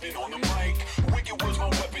I'm repping on the mic. Wicked words, my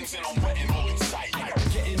weapons, and I'm wetting all in sight.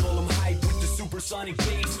 Getting all them hype with the supersonic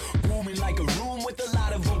bass, booming like a room with a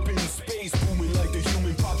lot of open space.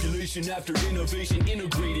 Innovation after innovation,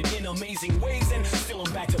 integrated in amazing ways, and still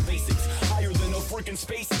I'm back to basics. Higher than a freaking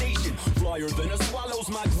space station, flyer than a swallow's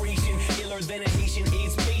migration, iller than a Haitian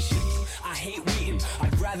AIDS patient. I hate waiting,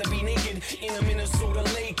 I'd rather be naked in a Minnesota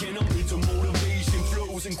lake, and I'm into motivation,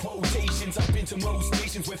 flows and quotations. I've been to most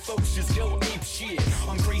nations where folks just go ape shit.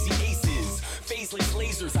 I'm crazy aces, faceless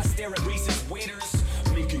lasers. I stare at racist waiters,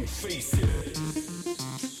 making faces.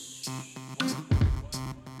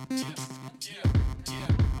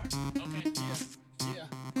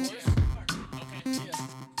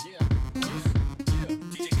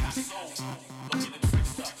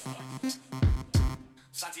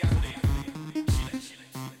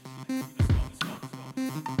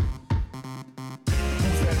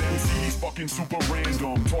 Fucking super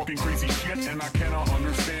random, talking crazy shit and I cannot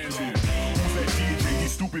understand him. Who's that DJ?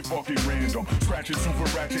 He's stupid fucking random, scratching super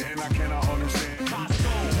ratchet and I cannot understand him.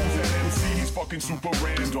 Who's that MC? He's fucking super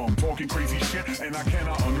random, talking crazy shit and I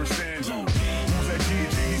cannot understand him. Who's that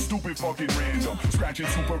DJ? He's stupid fucking random, scratching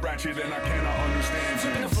super ratchet and I cannot understand him.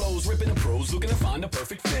 Ripping the flows, ripping the pros, looking to find a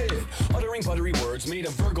perfect fit. Uttering buttery words, made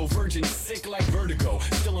a Virgo virgin sick like vertigo.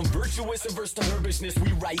 Still I'm virtuous, averse to herbishness.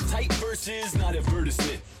 We write tight verses, not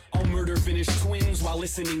advertisement. I'll murder Finnish twins while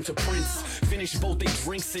listening to Prince. Finish both they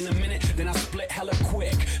drinks in a minute, then I split hella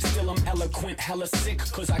quick. Still I'm eloquent, hella sick,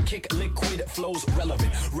 cause I kick liquid, flows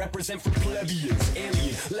relevant. Represent for plebeians,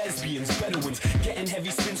 alien, lesbians, Bedouins. Getting heavy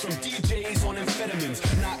spins from DJs on amphetamines.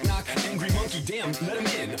 Knock, knock, angry monkey, damn, let him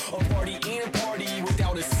in. A party ain't a party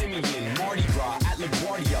without a simian. Mardi Gras at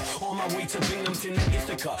LaGuardia, on my way to Binghamton and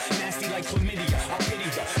Ithaca. Nasty like chlamydia, I pity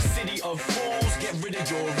the city of fools. Get rid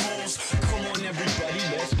of your rules, come on everybody,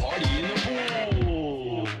 let's party in the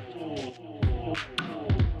pool.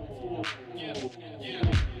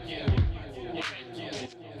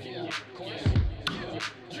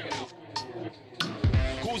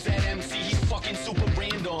 Who's that MC? He's fucking super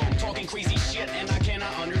random, talking crazy shit and I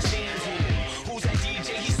cannot understand him. Who's that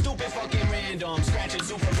DJ? He's stupid fucking random, scratching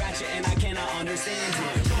super ratchet and I cannot understand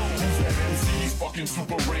him. Who's that MC? He's fucking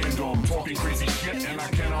super random, talking crazy shit and I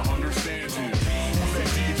cannot understand him. Who's that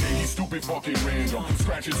DJ? He's stupid fucking random,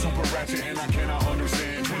 scratching super ratchet and I cannot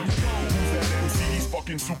understand him. Who's that MC? He's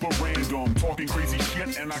fucking super random, talking crazy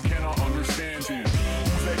shit and I cannot understand him.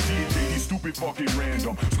 Who's that DJ? He's stupid fucking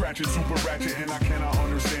random, scratching super ratchet and I cannot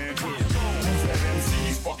understand him. Who's that MC?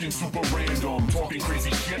 He's fucking super random, talking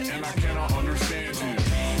crazy shit and I cannot understand him.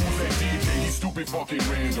 Who's that DJ? He's stupid fucking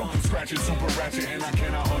random, scratching super ratchet and I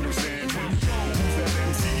cannot understand him. Who's that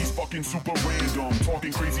MC? He's fucking super random,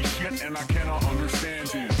 talking crazy shit and I cannot understand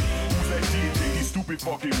him. Who's that DJ? He's stupid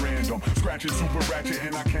fucking random, scratching super ratchet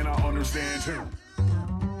and I cannot understand him.